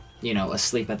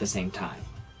 asleep at the same time.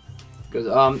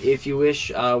 Because, if you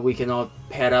wish, we can all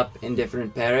pair up in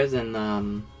different pairs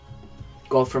and,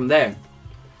 go from there.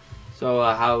 So,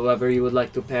 however you would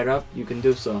like to pair up, you can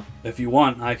do so. If you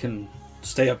want, I can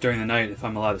stay up during the night if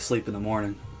I'm allowed to sleep in the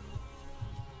morning.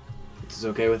 This is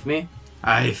okay with me.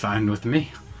 Aye, fine with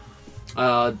me.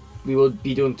 We will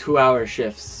be doing 2-hour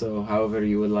shifts, so however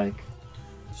you would like.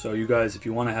 So you guys, if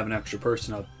you want to have an extra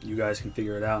person up, you guys can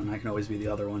figure it out, and I can always be the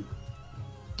other one.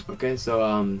 Okay,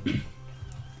 so,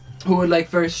 who would like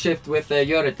first shift with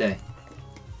Yorite?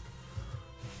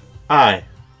 Aye.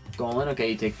 Golan, okay,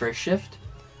 you take first shift.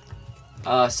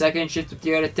 Second shift with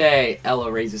Yorite,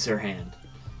 Ella raises her hand.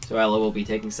 So Ella will be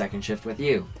taking second shift with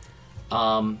you.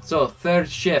 So third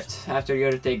shift after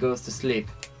Yorite goes to sleep.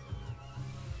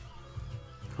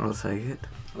 I'll take it.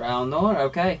 Ralnor,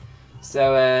 okay.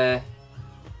 So,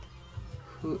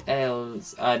 who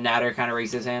else? Natter kind of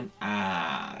raises his hand.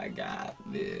 I got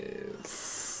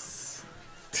this.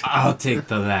 I'll take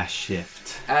the last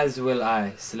shift. As will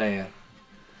I, Slayer.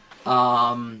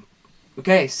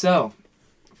 Okay, so,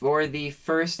 for the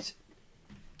first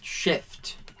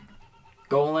shift,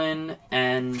 Golan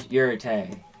and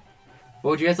Yorite,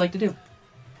 what would you guys like to do?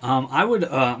 I'm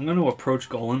going to approach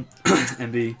Golan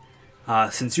and be,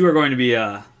 since you are going to be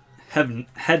the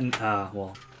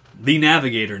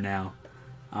navigator now,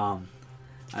 I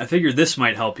figured this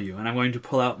might help you, and I'm going to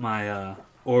pull out my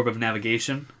orb of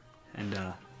navigation and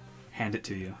hand it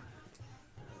to you.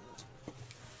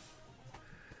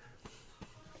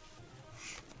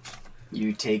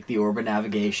 You take the orb of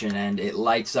navigation and it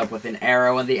lights up with an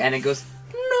arrow on the end and goes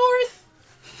north.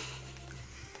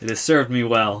 It has served me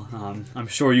well. I'm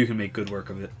sure you can make good work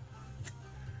of it.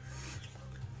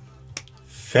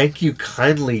 Thank you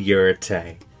kindly,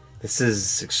 Yorite. This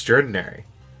is extraordinary.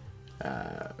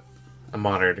 I'm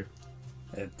honored.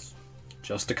 It's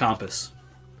just a compass.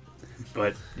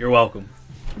 But you're welcome.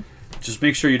 Just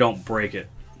make sure you don't break it.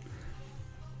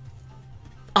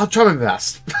 I'll try my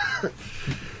best.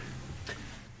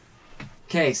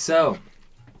 Okay, so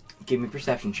give me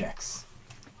perception checks.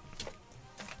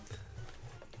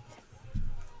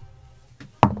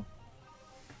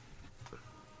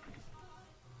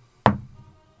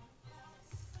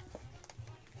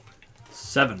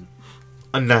 Seven.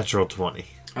 Unnatural 20.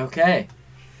 Okay.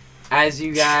 As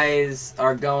you guys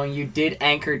are going, you did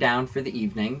anchor down for the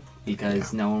evening.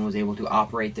 because no one was able to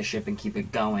operate the ship and keep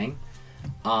it going.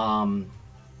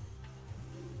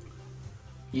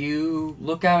 You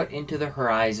look out into the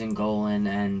horizon, Golan,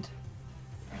 and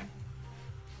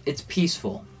it's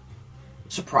peaceful.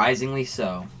 Surprisingly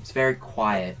so. It's very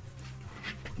quiet.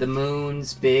 The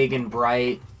moon's big and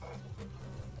bright.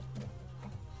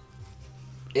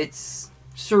 It's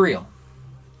surreal.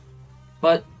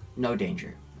 But no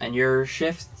danger. And your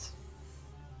shift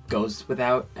goes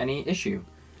without any issue.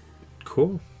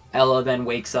 Cool. Ella then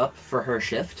wakes up for her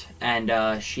shift,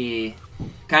 and she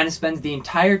kind of spends the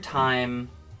entire time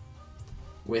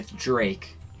with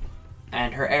Drake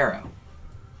and her arrow.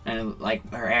 And, like,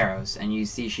 her arrows. And you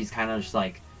see she's kind of just,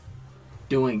 like,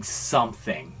 doing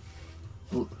something,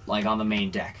 like, on the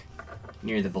main deck,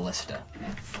 near the ballista.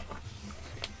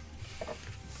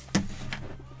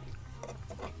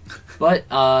 But,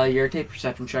 you're take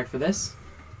perception check for this.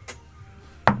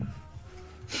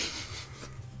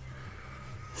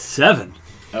 7.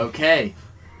 Okay.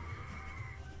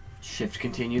 Shift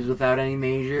continues without any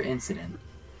major incident.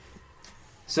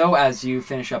 So, as you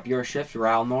finish up your shift,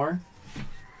 Ralnor,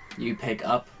 you pick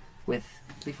up with,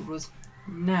 I believe it was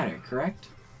Natter, correct?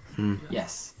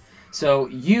 Yes. So,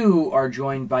 you are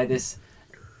joined by this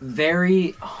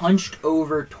very hunched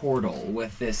over turtle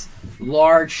with this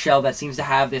large shell that seems to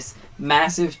have this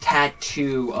massive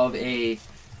tattoo of a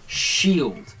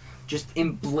shield just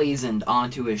emblazoned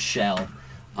onto his shell.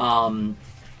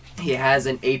 He has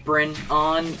an apron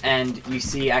on, and you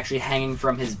see actually hanging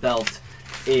from his belt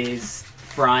is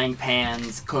frying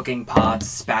pans, cooking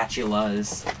pots,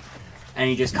 spatulas, and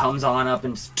he just comes on up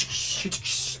and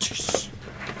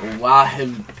why,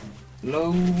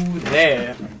 hello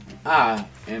there. I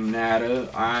am Nada.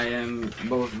 I am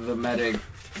both the medic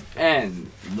and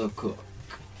the cook.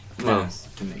 Nice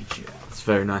to meet you. It's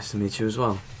very nice to meet you as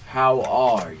well. How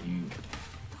are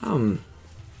you?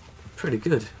 Pretty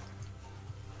good.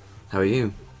 How are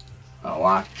you? Oh,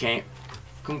 I can't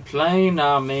complain.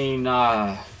 I mean,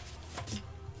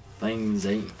 things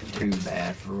ain't too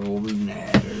bad for old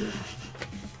Natter.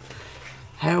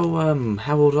 How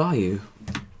old are you?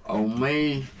 Oh,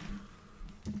 me?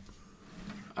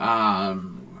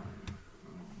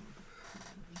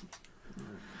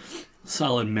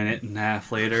 Solid minute and a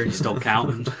half later, he's still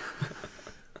counting.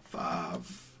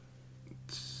 5,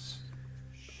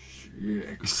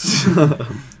 6.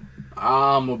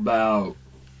 I'm about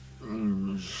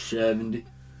 70.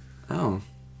 Oh.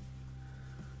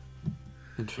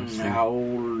 Interesting. How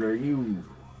old are you?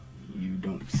 You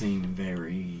don't seem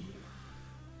very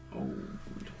old.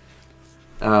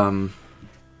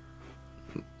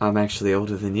 I'm actually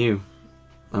older than you.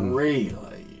 I'm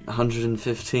Really?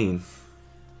 115.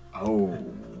 Oh,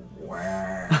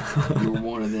 wow. You're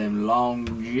one of them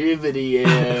longevity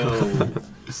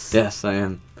elves. Yes, I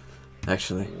am.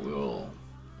 Actually. Well,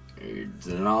 it's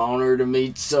an honor to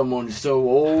meet someone so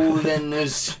old and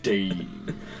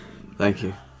esteemed. Thank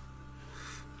you.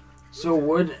 So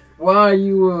why are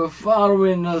you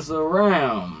following us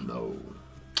around, though?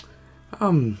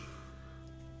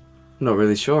 Not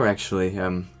really sure, actually.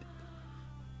 I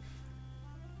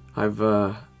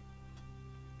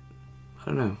don't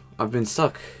know. I've been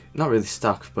stuck. Not really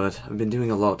stuck, but I've been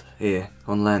doing a lot here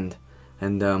on land.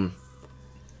 And,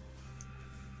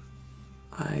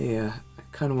 I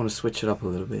kind of want to switch it up a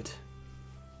little bit.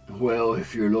 Well,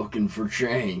 if you're looking for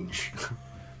change,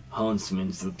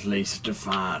 Huntsman's the place to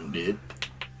find it.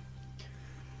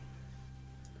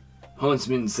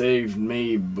 Huntsman saved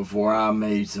me before I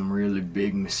made some really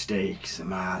big mistakes in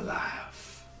my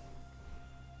life.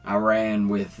 I ran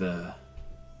with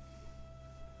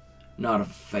not a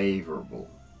favorable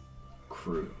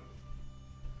crew.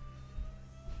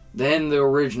 Then the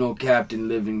original Captain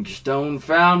Livingstone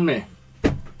found me,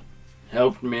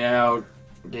 helped me out,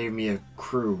 gave me a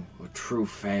crew, a true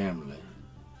family.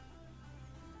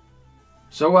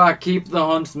 So I keep the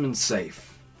Huntsman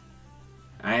safe,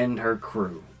 and her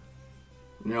crew.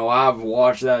 You know, I've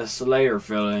watched that Slayer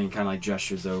fella, and kind of like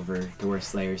gestures over to where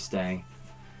Slayer's staying.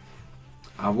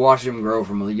 I've watched him grow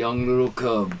from a young little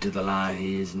cub to the lion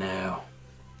he is now.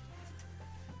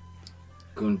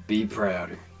 Couldn't be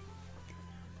prouder.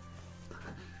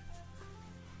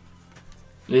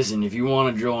 Listen, if you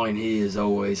want to join, he is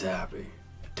always happy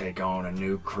to take on a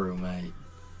new crewmate.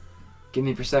 Give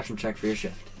me a perception check for your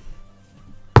shift.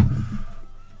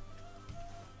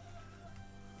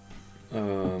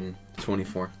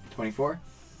 24. 24.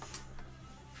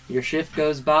 Your shift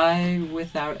goes by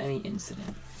without any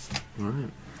incident.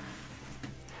 Alright.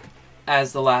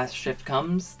 As the last shift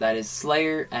comes, that is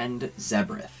Slayer and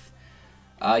Zebrith.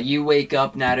 You wake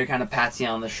up, Natter kind of pats you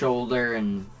on the shoulder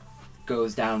and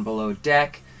goes down below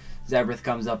deck. Zebrith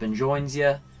comes up and joins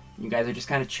you. You guys are just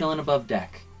kind of chilling above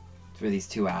deck for these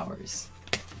 2 hours.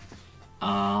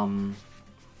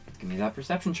 Give me that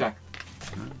perception check.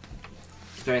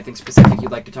 Is there anything specific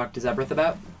you'd like to talk to Zebrith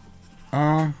about?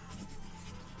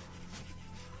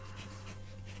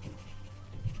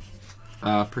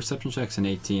 Perception check's an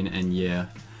 18, and yeah.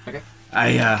 Okay.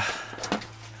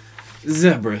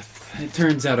 Zebrith, it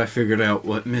turns out I figured out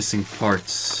what missing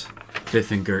parts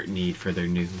Biff and Gert need for their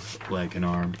new leg and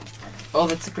arm. Oh,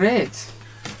 that's great.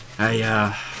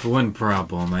 One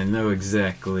problem. I know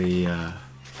exactly,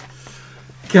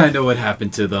 kind of what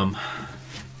happened to them.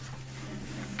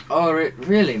 Oh,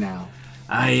 really now?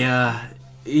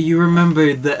 You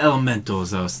remember the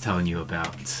elementals I was telling you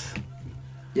about?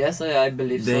 Yes, I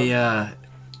believe so.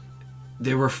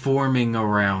 They were forming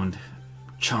around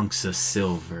chunks of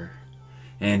silver.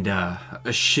 And,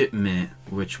 a shipment,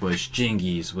 which was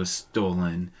Jingy's, was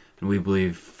stolen. And we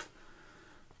believe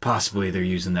possibly they're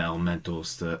using the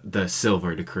elementals, the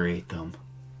silver, to create them.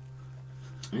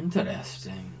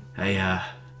 Interesting.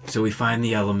 So we find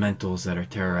the elementals that are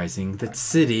terrorizing the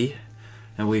city,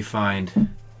 and we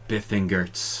find Biff and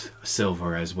Gert's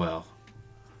silver as well.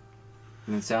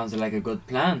 It sounds like a good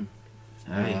plan.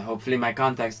 Hopefully my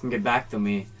contacts can get back to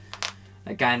me.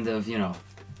 I kind of,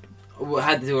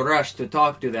 had to rush to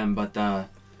talk to them, but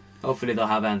hopefully they'll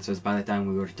have answers by the time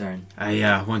we return.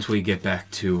 Once we get back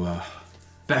to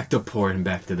port and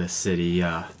back to the city,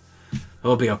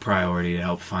 it'll be a priority to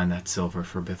help find that silver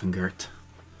for Biff and Gert.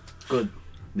 Good.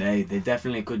 They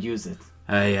definitely could use it.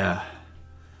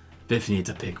 Biff needs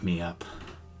to pick me up.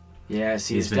 Yes,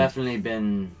 he's definitely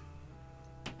been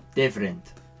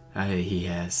different. He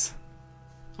has.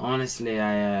 Honestly,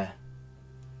 I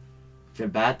feel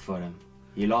bad for him.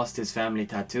 He lost his family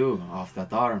tattoo off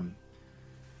that arm.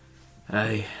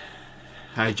 I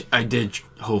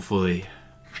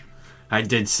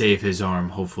did save his arm.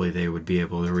 Hopefully they would be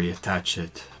able to reattach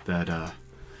it. But,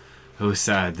 it was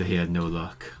sad that he had no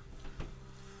luck.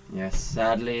 Yes,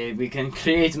 sadly, we can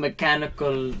create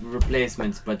mechanical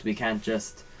replacements, but we can't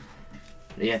just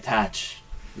reattach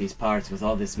these parts with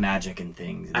all this magic and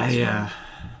things.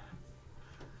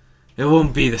 It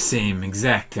won't be the same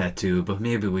exact tattoo, but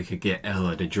maybe we could get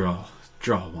Ella to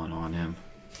draw one on him,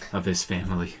 of his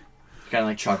family. Kind of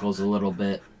like chuckles a little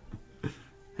bit.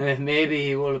 Maybe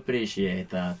he will appreciate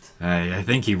that. I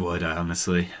think he would,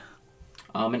 honestly.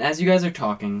 And as you guys are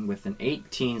talking with an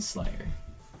 18 Slayer,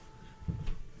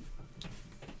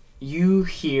 you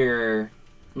hear,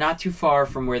 not too far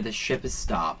from where the ship is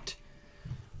stopped,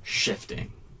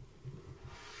 shifting.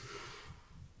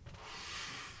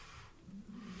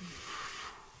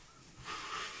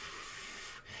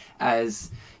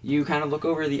 As you kind of look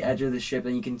over the edge of the ship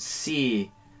and you can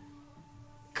see,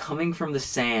 coming from the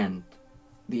sand,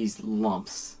 these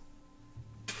lumps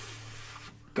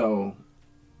go.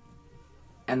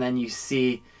 And then you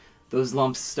see those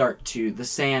lumps the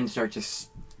sand start to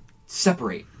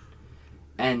separate.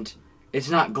 And it's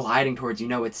not gliding towards you,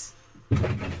 no, it's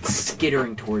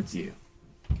skittering towards you.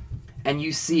 And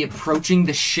you see approaching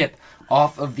the ship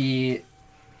off of the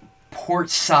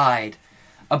port side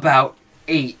about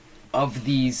 8 of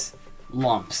these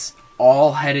lumps,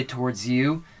 all headed towards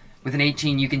you. With an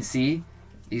 18, you can see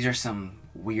these are some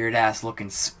weird ass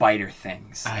looking spider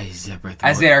things.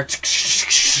 As they are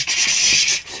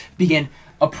begin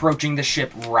approaching the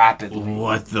ship rapidly.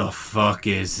 What the fuck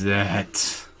is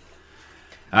that?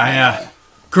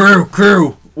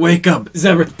 Crew, wake up!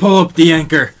 Zebrith, pull up the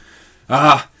anchor.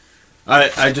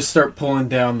 I just start pulling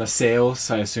down the sails.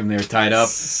 I assume they were tied up.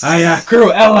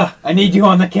 Crew, Ella, I need you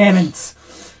on the cannons.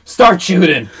 Start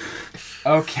shooting.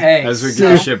 Okay. As we get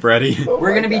the ship ready.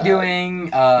 We're going to be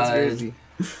doing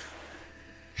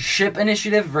ship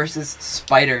initiative versus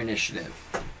spider initiative.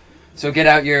 So get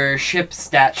out your ship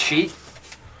stat sheet.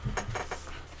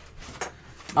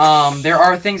 There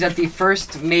are things that the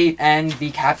first mate and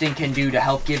the captain can do to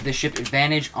help give the ship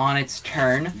advantage on its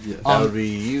turn. Yeah, that would be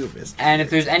you, Mr. And if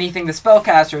there's anything the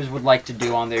spellcasters would like to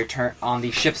do on their turn, on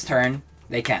the ship's turn,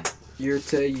 they can.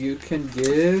 Yurte, you can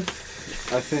give,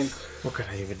 I think... What could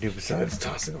I even do besides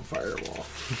tossing a fireball?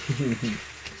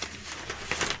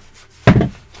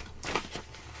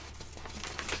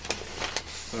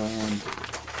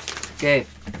 Okay.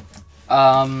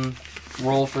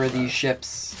 Roll for the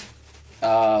ship's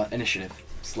initiative,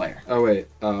 Slayer. Oh wait,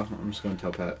 I'm just going to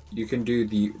tell Pat. You can do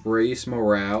the race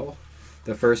morale.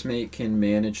 The first mate can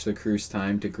manage the crew's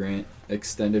time to grant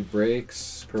extended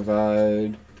breaks,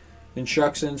 provide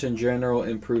instructions in general,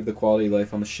 improve the quality of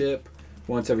life on the ship.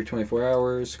 Once every 24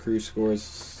 hours, crew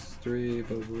scores 3,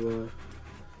 blah, blah,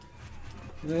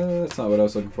 That's not what I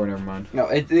was looking for. Never mind. No,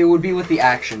 it would be with the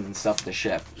action and stuff the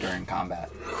ship during combat.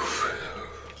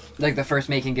 Like the first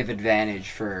mate can give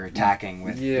advantage for attacking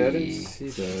with Yeah, I the... didn't see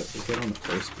that. Is that on the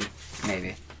first one?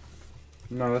 Maybe.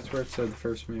 No, that's where it said the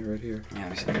first mate right here. Yeah,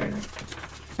 let me see.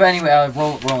 But anyway,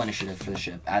 roll initiative for the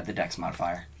ship. Add the dex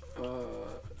modifier.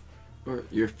 Or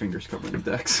your fingers covering the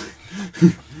decks.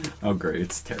 Oh, great.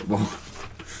 It's terrible.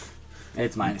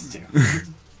 It's -2.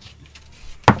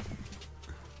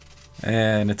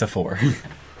 And it's a 4.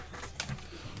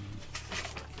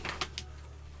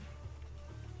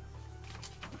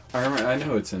 I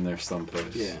know it's in there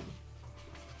someplace. Yeah.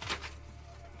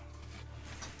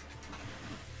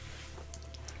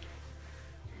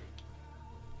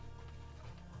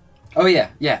 Oh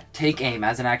yeah. Take aim.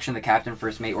 As an action, the captain,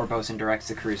 first mate, or bosun directs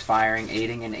the crew's firing,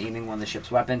 aiding, and aiming one of the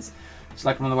ship's weapons.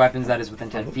 Select one of the weapons that is within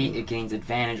 10 feet. It gains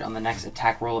advantage on the next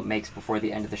attack roll it makes before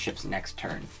the end of the ship's next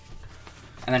turn.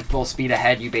 And then full speed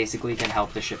ahead, you basically can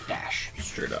help the ship dash.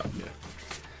 Straight up.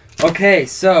 Yeah. Okay,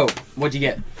 so what'd you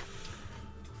get?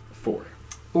 4.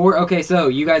 4. Okay, so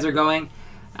you guys are going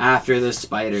after the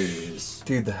spiders.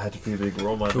 Dude, that had to be a big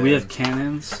roll, my Do we have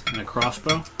cannons and a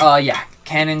crossbow? Yeah,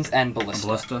 cannons and ballista.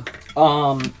 Ballista?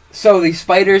 So the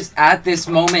spiders at this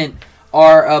moment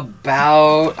are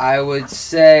about, I would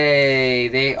say,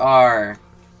 they are,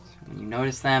 when you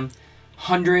notice them,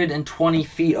 120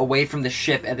 feet away from the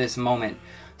ship at this moment.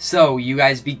 So you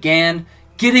guys began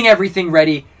getting everything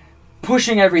ready,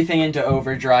 pushing everything into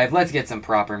overdrive. Let's get some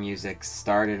proper music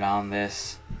started on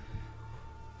this.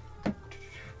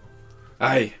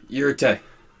 Aye, Yurte.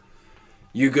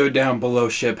 You go down below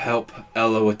ship, help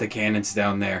Ella with the cannons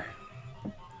down there.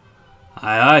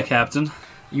 Aye, aye, Captain.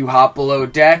 You hop below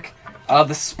deck.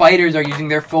 The spiders are using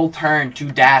their full turn to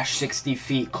dash 60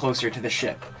 feet closer to the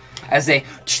ship. As they...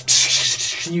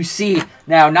 You see,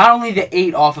 now, not only the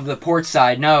 8 off of the port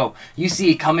side, no. You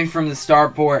see, coming from the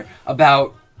starboard,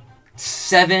 about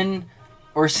 6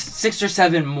 or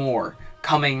 7 more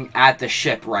coming at the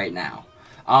ship right now.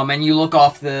 And you look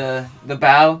off the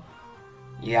bow.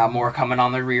 Yeah, more coming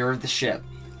on the rear of the ship.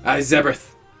 Aye,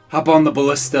 Zebrith. Hop on the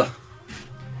ballista.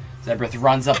 Zebrith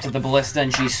runs up to the ballista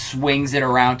and she swings it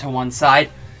around to one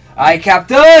side. Aye,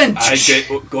 Captain!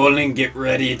 Golden, get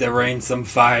ready to rain some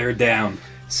fire down.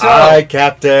 So, Aye,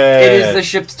 Captain! it is the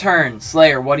ship's turn.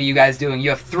 Slayer, what are you guys doing? You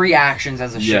have 3 actions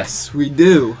as a ship. Yes, we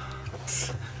do.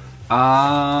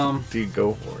 Dude,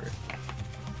 go for it.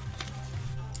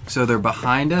 So they're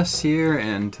behind us here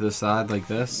and to the side like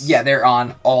this? Yeah, they're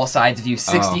on all sides of you,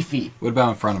 60 Oh. feet. What about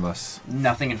in front of us?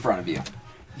 Nothing in front of you.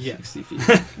 Yeah. 60 feet.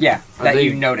 Yeah, Are that they-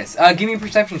 you notice. Give me a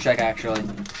perception check, actually.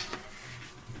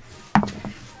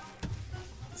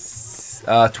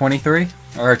 23?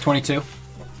 Or 22?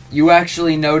 You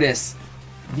actually notice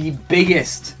the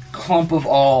biggest clump of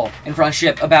all in front of the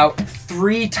ship, about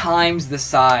 3 times the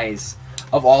size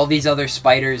of all these other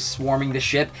spiders swarming the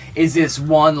ship, is this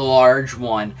one large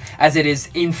one, as it is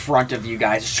in front of you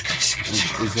guys.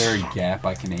 Is there a gap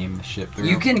I can aim the ship through?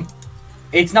 You can...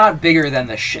 It's not bigger than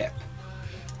the ship.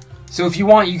 So if you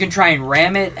want, you can try and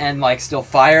ram it and, like, still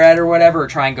fire at it or whatever, or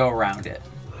try and go around it.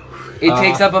 It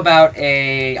takes up about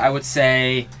I would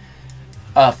say,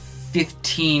 a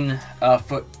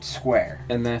 15-foot square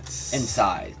And that's... in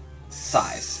size.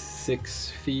 6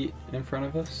 feet in front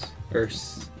of us? Or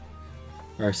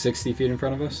 60 feet in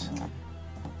front of us?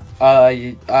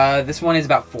 This one is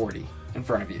about 40 in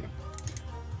front of you.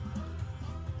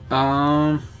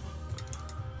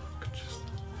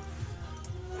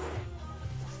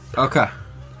 Okay.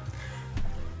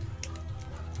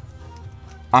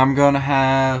 I'm gonna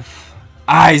have...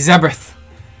 Aye, Zebrith!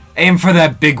 Aim for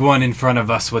that big one in front of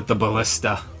us with the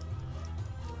ballista.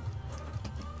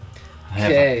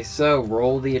 Okay, so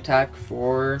roll the attack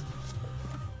for...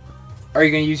 Are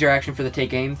you going to use your action for the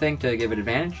take aim thing to give it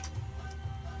advantage?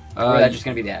 Or is that just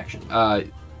going to be the action?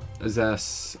 Is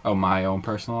this... Oh, my own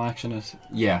personal action is...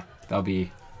 Yeah, that'll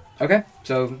be... Okay,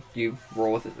 so you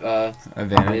roll with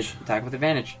Advantage. attack with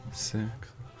advantage.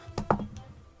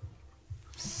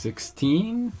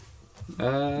 16?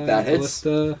 That hits.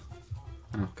 Ballista.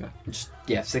 Okay.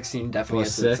 Yeah, 16 definitely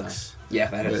Plus hits. 6. Yeah,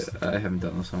 that is. I haven't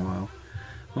done this in a while.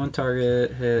 One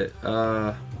target hit,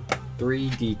 3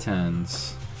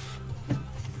 d10s.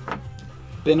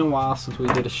 Been a while since we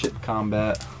did a ship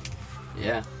combat.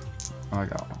 Yeah. Oh, I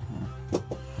got one.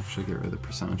 I should get rid of the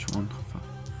percentage one.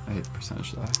 I hate the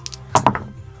percentage die.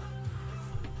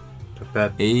 Not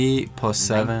bad. 8 plus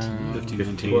 7.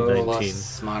 15, 12, 19.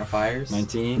 Plus modifiers.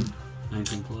 19.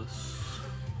 19 plus.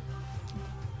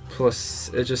 Plus,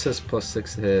 it just says plus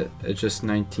 6 to hit. It's just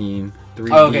 19.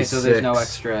 3 Oh, okay, so there's no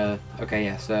extra. Okay,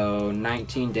 yeah, so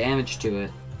 19 damage to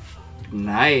it.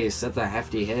 Nice. That's a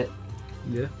hefty hit.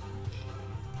 Yeah.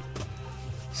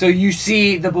 So you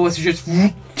see the bullets just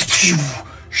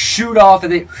shoot off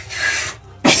and it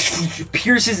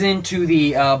pierces into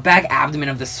the back abdomen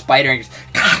of the spider and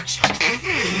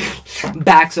just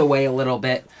backs away a little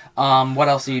bit. What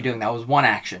else are you doing? That was one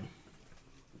action.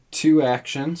 2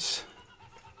 actions.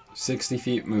 60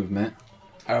 feet movement.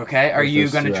 Okay. Are With you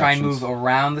those going to 2 try and actions. move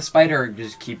around the spider or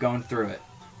just keep going through it?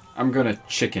 I'm gonna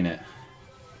chicken it.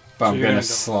 But So I'm you're gonna gonna go-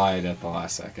 slide at the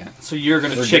last second. So you're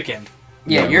gonna We're chicken.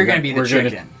 Yeah, Yeah, you're we're going to gonna- be the we're gonna-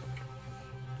 chicken.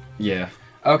 Yeah.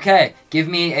 Okay. Give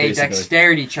me a Basically.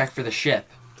 dexterity check for the ship.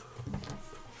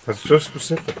 That's so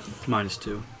specific.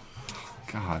 -2.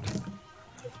 God.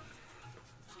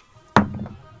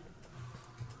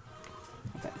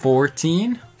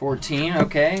 14. 14,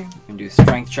 okay. You can do a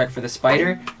strength check for the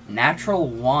spider. Natural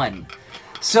 1.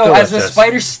 So Go as the with this.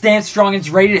 spider stands strong and is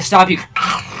ready to stop you,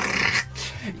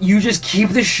 you just keep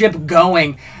the ship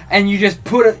going, and you just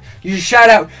you just shout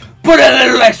out, "Put a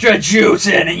little extra juice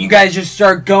in," and you guys just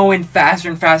start going faster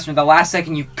and faster. The last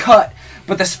second you cut,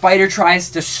 but the spider tries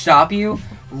to stop you.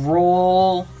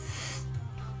 Roll.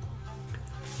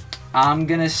 I'm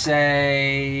gonna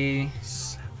say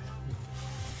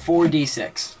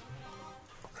 4d6.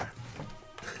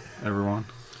 Everyone.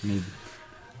 Need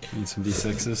some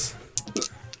D6s.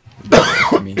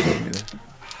 Give me that.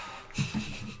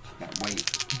 Wait.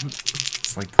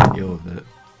 It's like the feel of it.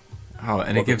 Oh,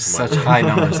 and it gives such high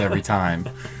numbers every time.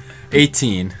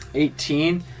 18.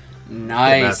 18.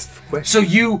 Nice. That's quick. So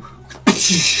you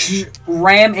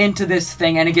ram into this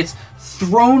thing and it gets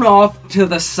thrown off to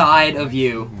the side of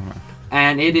you.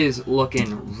 And it is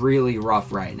looking really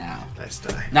rough right now. Nice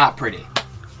die. Not pretty.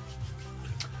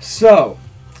 So,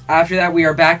 after that, we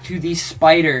are back to the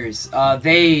spiders.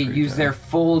 They use their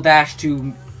full dash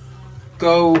to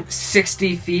go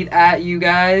 60 feet at you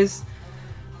guys.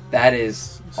 That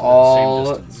is So all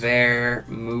same distance. their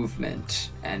movement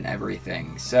and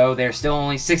everything. So they're still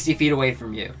only 60 feet away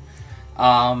from you.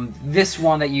 This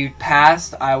one that you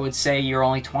passed, I would say you're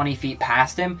only 20 feet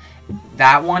past him.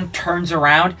 That one turns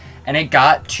around and it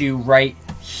got to right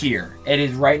here. It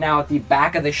is right now at the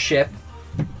back of the ship.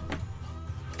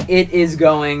 It is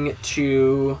going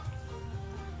to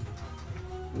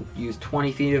use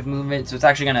 20 feet of movement, so it's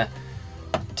actually going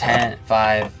to 10,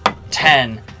 5,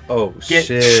 10 Oh, get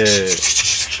shit.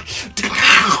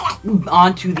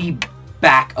 onto the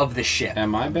back of the ship.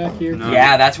 Am I back here? No.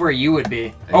 Yeah, that's where you would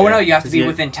be. Oh, Yeah. no, you have to be Yeah.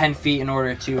 within 10 feet in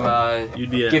order to You'd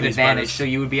be at give least advantage, minus- so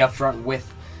you would be up front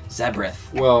with Zebrith.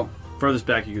 Well, Furthest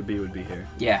back you could be would be here.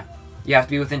 Yeah. You have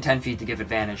to be within 10 feet to give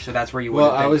advantage, so that's where you would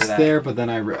well, have I been was for that. there, but then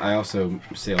I also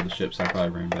sailed the ship, so I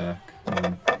probably ran back.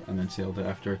 And then sailed it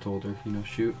after I told her,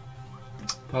 shoot.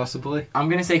 Possibly. I'm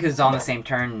going to say because it's on the same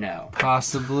turn, no.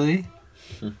 Possibly.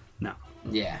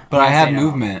 Yeah. But I'm I gonna have say no.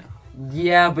 movement.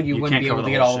 Yeah, but you You wouldn't can't be able cover to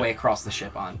the get whole all the ship. way across the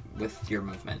ship with your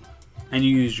movement. And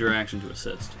you used your action to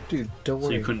assist. Dude, don't So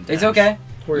worry. you couldn't It's dash. okay.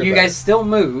 Worry You about guys still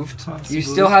moved. You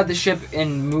still had the ship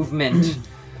in movement.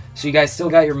 So you guys still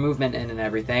got your movement in and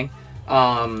everything.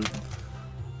 Too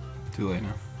late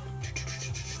now.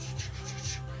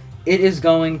 It is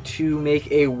going to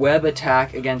make a web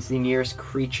attack against the nearest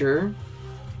creature.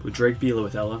 Would Drake be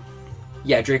with Ella?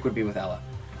 Yeah, Drake would be with Ella.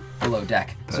 Below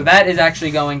deck. So that is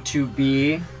actually going to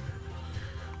be...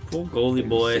 Poor goalie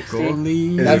boy.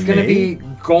 Goalie. Is That's it going to me? be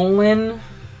Golan.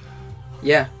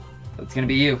 Yeah, that's going to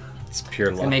be you. It's pure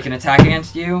It's luck. going to make an attack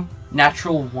against you.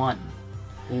 Natural 1.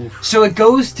 Oof. So it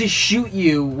goes to shoot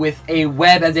you with a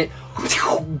web as it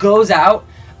goes out.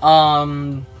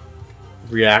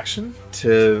 Reaction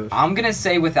to... I'm going to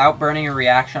say without burning a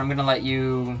reaction, I'm going to let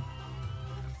you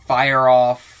fire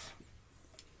off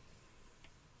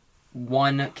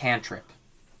 1 cantrip.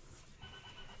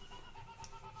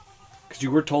 Because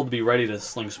you were told to be ready to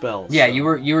sling spells. Yeah, so-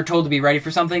 you were told to be ready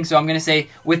for something, so I'm going to say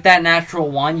with that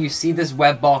natural 1, you see this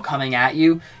web ball coming at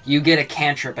you, you get a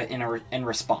cantrip in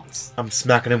response. I'm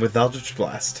smacking him with Eldritch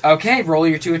Blast. Okay, roll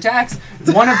your 2 attacks.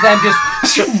 One of them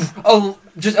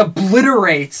just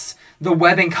obliterates the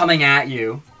webbing coming at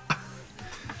you.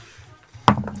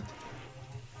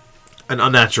 An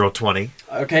unnatural 20.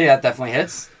 Okay, that definitely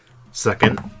hits.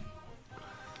 Second.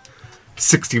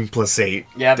 16 plus 8.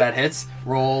 Yeah, that hits.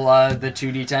 Roll the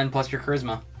 2d10 plus your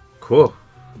charisma. Cool.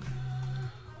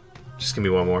 Just give me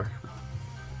one more.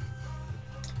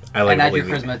 I like And add your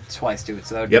rolling charisma twice to it,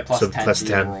 so that would Yep, be plus so 10 plus to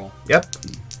 10. your roll. Yep.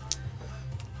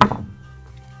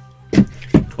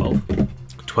 12.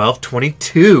 12,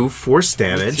 22 force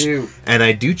damage. 22. And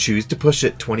I do choose to push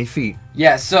it 20 feet.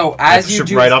 Yeah, so I as push you it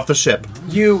do, right off the ship.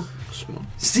 you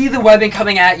see the webbing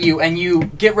coming at you, and you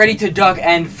get ready to duck,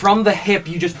 and from the hip,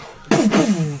 you just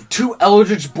 2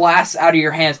 eldritch blasts out of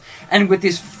your hands, and with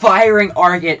this firing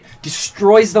arc, it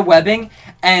destroys the webbing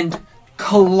and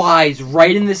collides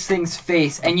right in this thing's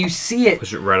face, and you see it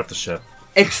Push it right off the ship.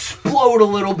 explode a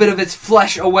little bit of its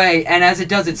flesh away, and as it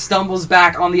does, it stumbles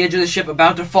back on the edge of the ship,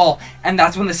 about to fall, and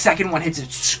that's when the second one hits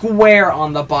it square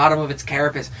on the bottom of its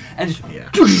carapace, and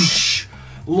just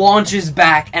launches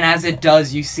back, and as it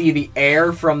does, you see the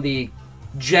air from the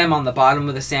gem on the bottom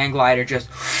of the sand glider just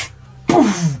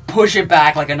push it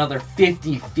back like another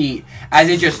 50 feet as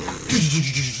it just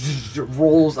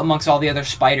rolls amongst all the other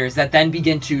spiders that then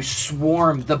begin to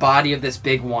swarm the body of this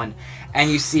big one, and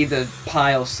you see the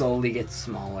pile slowly get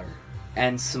smaller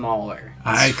and smaller.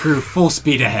 Aye, crew, full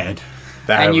speed ahead.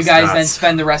 And you guys then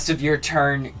spend the rest of your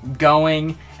turn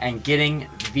going and getting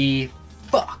the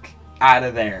fuck out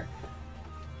of there.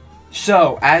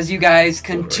 So, as you guys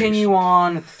continue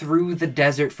on through the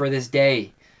desert for this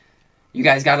day, you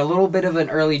guys got a little bit of an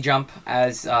early jump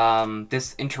as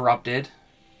this interrupted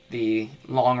the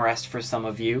long rest for some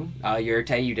of you.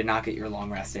 Yurte, you did not get your long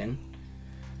rest in.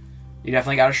 You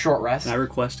definitely got a short rest. Can I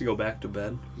request to go back to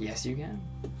bed? Yes, you can.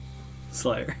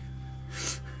 Slayer.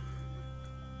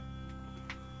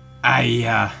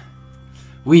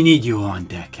 We need you on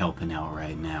deck helping out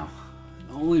right now.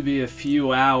 Only be a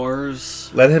few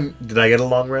hours. Let him... Did I get a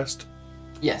long rest?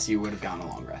 Yes, you would have gotten a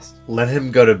long rest. Let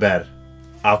him go to bed.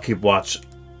 I'll keep watch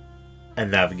and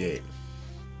navigate.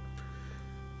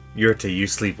 Yurte, you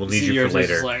sleep. We'll need you for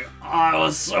later. Just like, I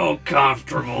was so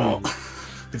comfortable.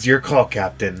 It's your call,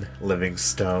 Captain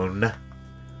Livingstone.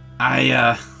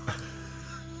 I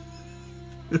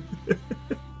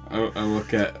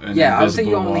look at an Yeah, I would say invisible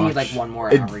you only need watch. like one more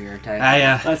hour, Yurte.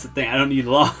 That's the thing. I don't need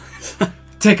long.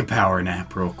 Take a power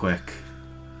nap real quick.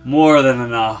 More than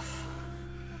enough.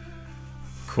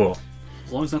 Cool.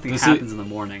 As long as nothing Does happens in the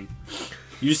morning.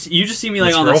 You just see me like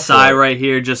Let's on the roll for side it. right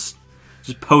here, just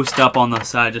post up on the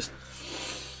side, just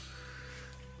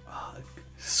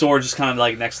sword just kind of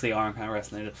like next to the arm, kind of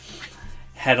resting there, just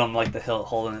head on like the hilt,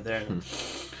 holding it there.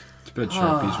 It's bet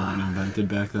Sharpies weren't invented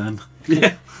back then.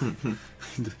 Yeah.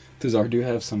 Does Ardu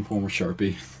have some form of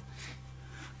Sharpie?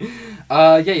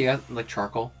 Yeah, you got like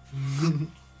charcoal.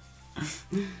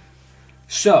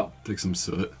 So, Take some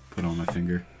soot, put on my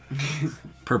finger.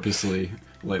 Purposely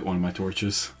light one of my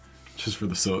torches, just for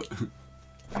the soot.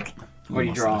 what do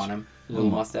you draw on him? A little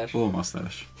mustache? A little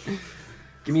mustache.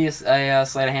 Give me a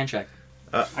sleight of hand check.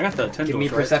 I got the tendrils. Give me a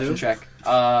right, perception too? check.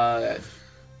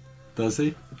 Does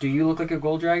he? Do you look like a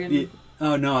gold dragon? Yeah.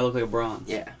 Oh no, I look like a bronze.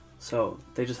 Yeah. So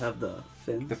they just have the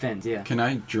fin. The fins, yeah. Can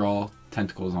I draw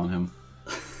tentacles on him?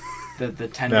 The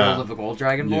tendrils No. of a gold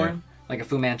dragonborn? Like a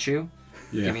Fu Manchu?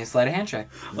 Yeah. Give me a sleight of hand check.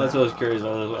 Well, that's what I was curious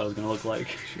about. What I was gonna look like.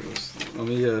 Let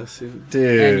me see.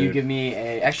 Dude. And you give me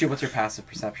a... Actually, what's your passive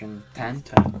perception? 10?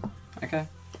 10. Okay.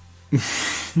 I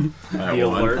The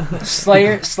won. alert.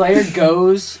 Slayer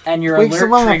goes, and your Wakes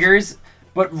him alert up. triggers,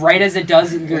 but right as it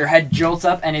does, your head jolts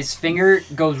up, and his finger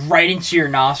goes right into your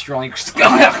nostril, and,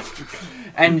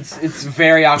 and it's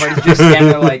very awkward. He's just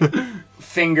standing there, like,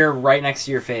 finger right next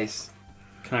to your face.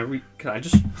 Can I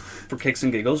just, for kicks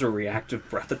and giggles, a reactive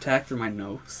breath attack through my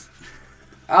nose?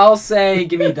 I'll say,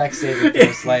 give me a dex saving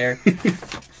throw, Slayer.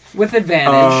 With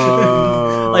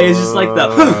advantage. Like it's just like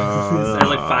the and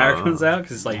like fire comes out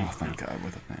because it's like Oh, thank God,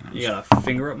 with advantage. you got a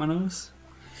finger up my nose.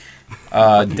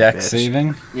 Deck bitch.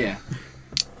 saving. Yeah.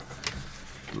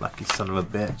 Lucky son of a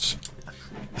bitch.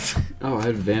 Oh, I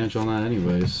had advantage on that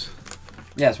anyways.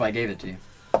 Yeah, that's why I gave it to you.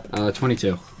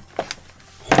 22.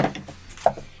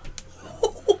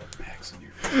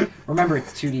 Remember,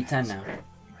 it's 2d10 now,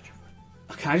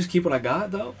 Can I just keep what I got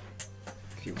though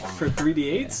if you want. for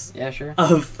 3d8s Yeah, sure.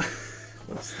 of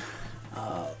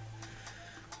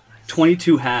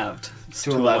 22 halved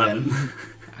To 11.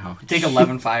 Ouch. Take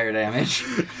 11 fire damage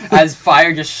as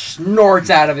fire just snorts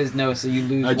out of his nose, so you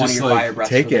lose I one of just, your like, fire breaths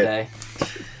take for the it. day.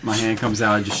 My hand comes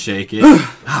out, I just shake it.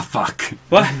 Ah, fuck.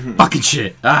 What? Fucking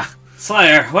shit. Ah.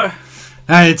 Slayer? What?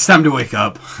 Hey, it's time to wake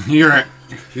up. Your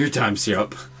time's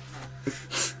up.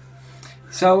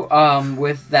 So,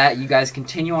 with that, you guys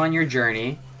continue on your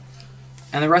journey,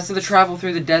 and the rest of the travel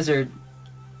through the desert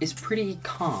is pretty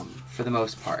calm for the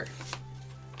most part.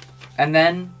 And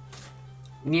then,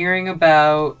 nearing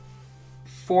about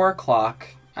 4 o'clock,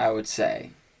 I would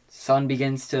say, sun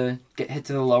begins to hit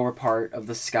to the lower part of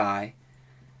the sky.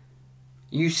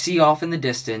 You see off in the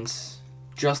distance,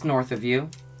 just north of you,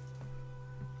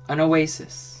 an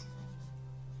oasis.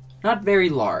 Not very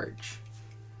large.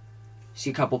 You see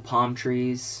a couple palm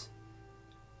trees,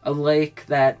 a lake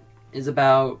that is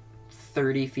about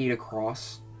 30 feet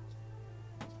across,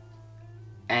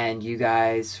 and you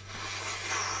guys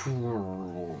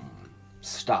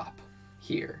stop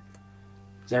here.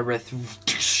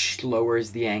 Zerbeth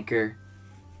lowers the anchor.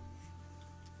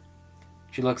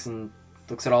 She looks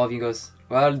at all of you and goes,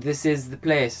 well, this is the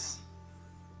place.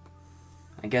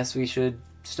 I guess we should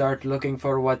start looking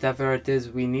for whatever it is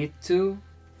we need to.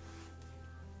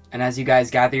 And as you guys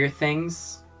gather your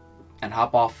things and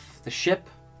hop off the ship,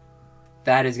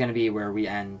 that is going to be where we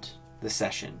end the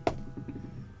session.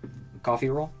 Coffee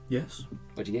roll? Yes.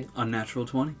 What'd you get? Unnatural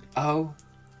 20. Oh.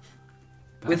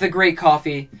 With a great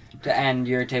coffee to end,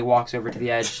 Yurte walks over to the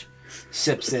edge,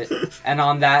 sips it, and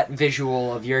on that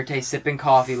visual of Yurte sipping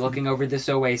coffee, looking over this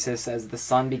oasis as the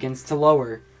sun begins to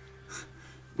lower,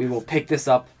 we will pick this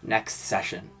up next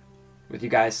session with you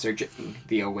guys searching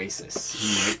the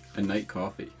oasis. A night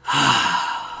coffee.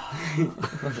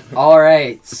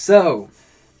 Alright, so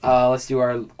let's do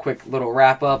our quick little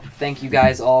wrap up. Thank you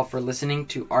guys all for listening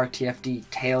to RTFD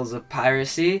Tales of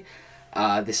Piracy.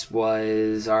 This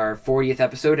was our 40th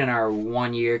episode in our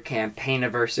 1-year campaign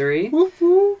anniversary.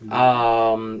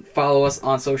 Follow us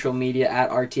on social media at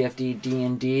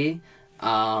RTFDDND.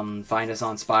 Find us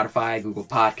on Spotify, Google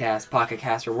Podcasts, Pocket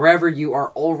Cast, or wherever you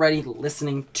are already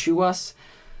listening to us.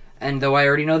 And though I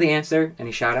already know the answer,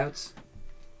 any shout-outs?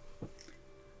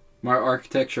 My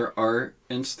architecture art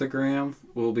Instagram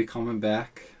will be coming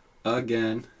back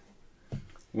again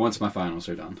once my finals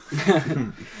are done.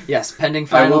 Yes, pending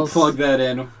finals. I will plug that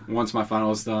in once my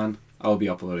finals done. I will be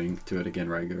uploading to it again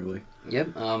regularly.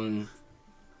 Yep.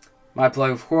 My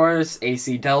plug, of course,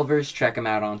 AC Delvers. Check him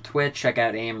out on Twitch. Check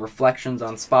out AM Reflections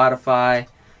on Spotify.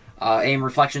 AM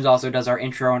Reflections also does our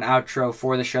intro and outro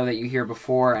for the show that you hear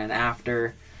before and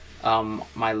after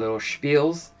my little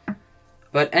spiels.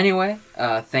 But anyway,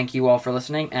 thank you all for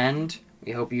listening, and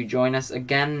we hope you join us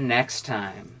again next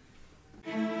time.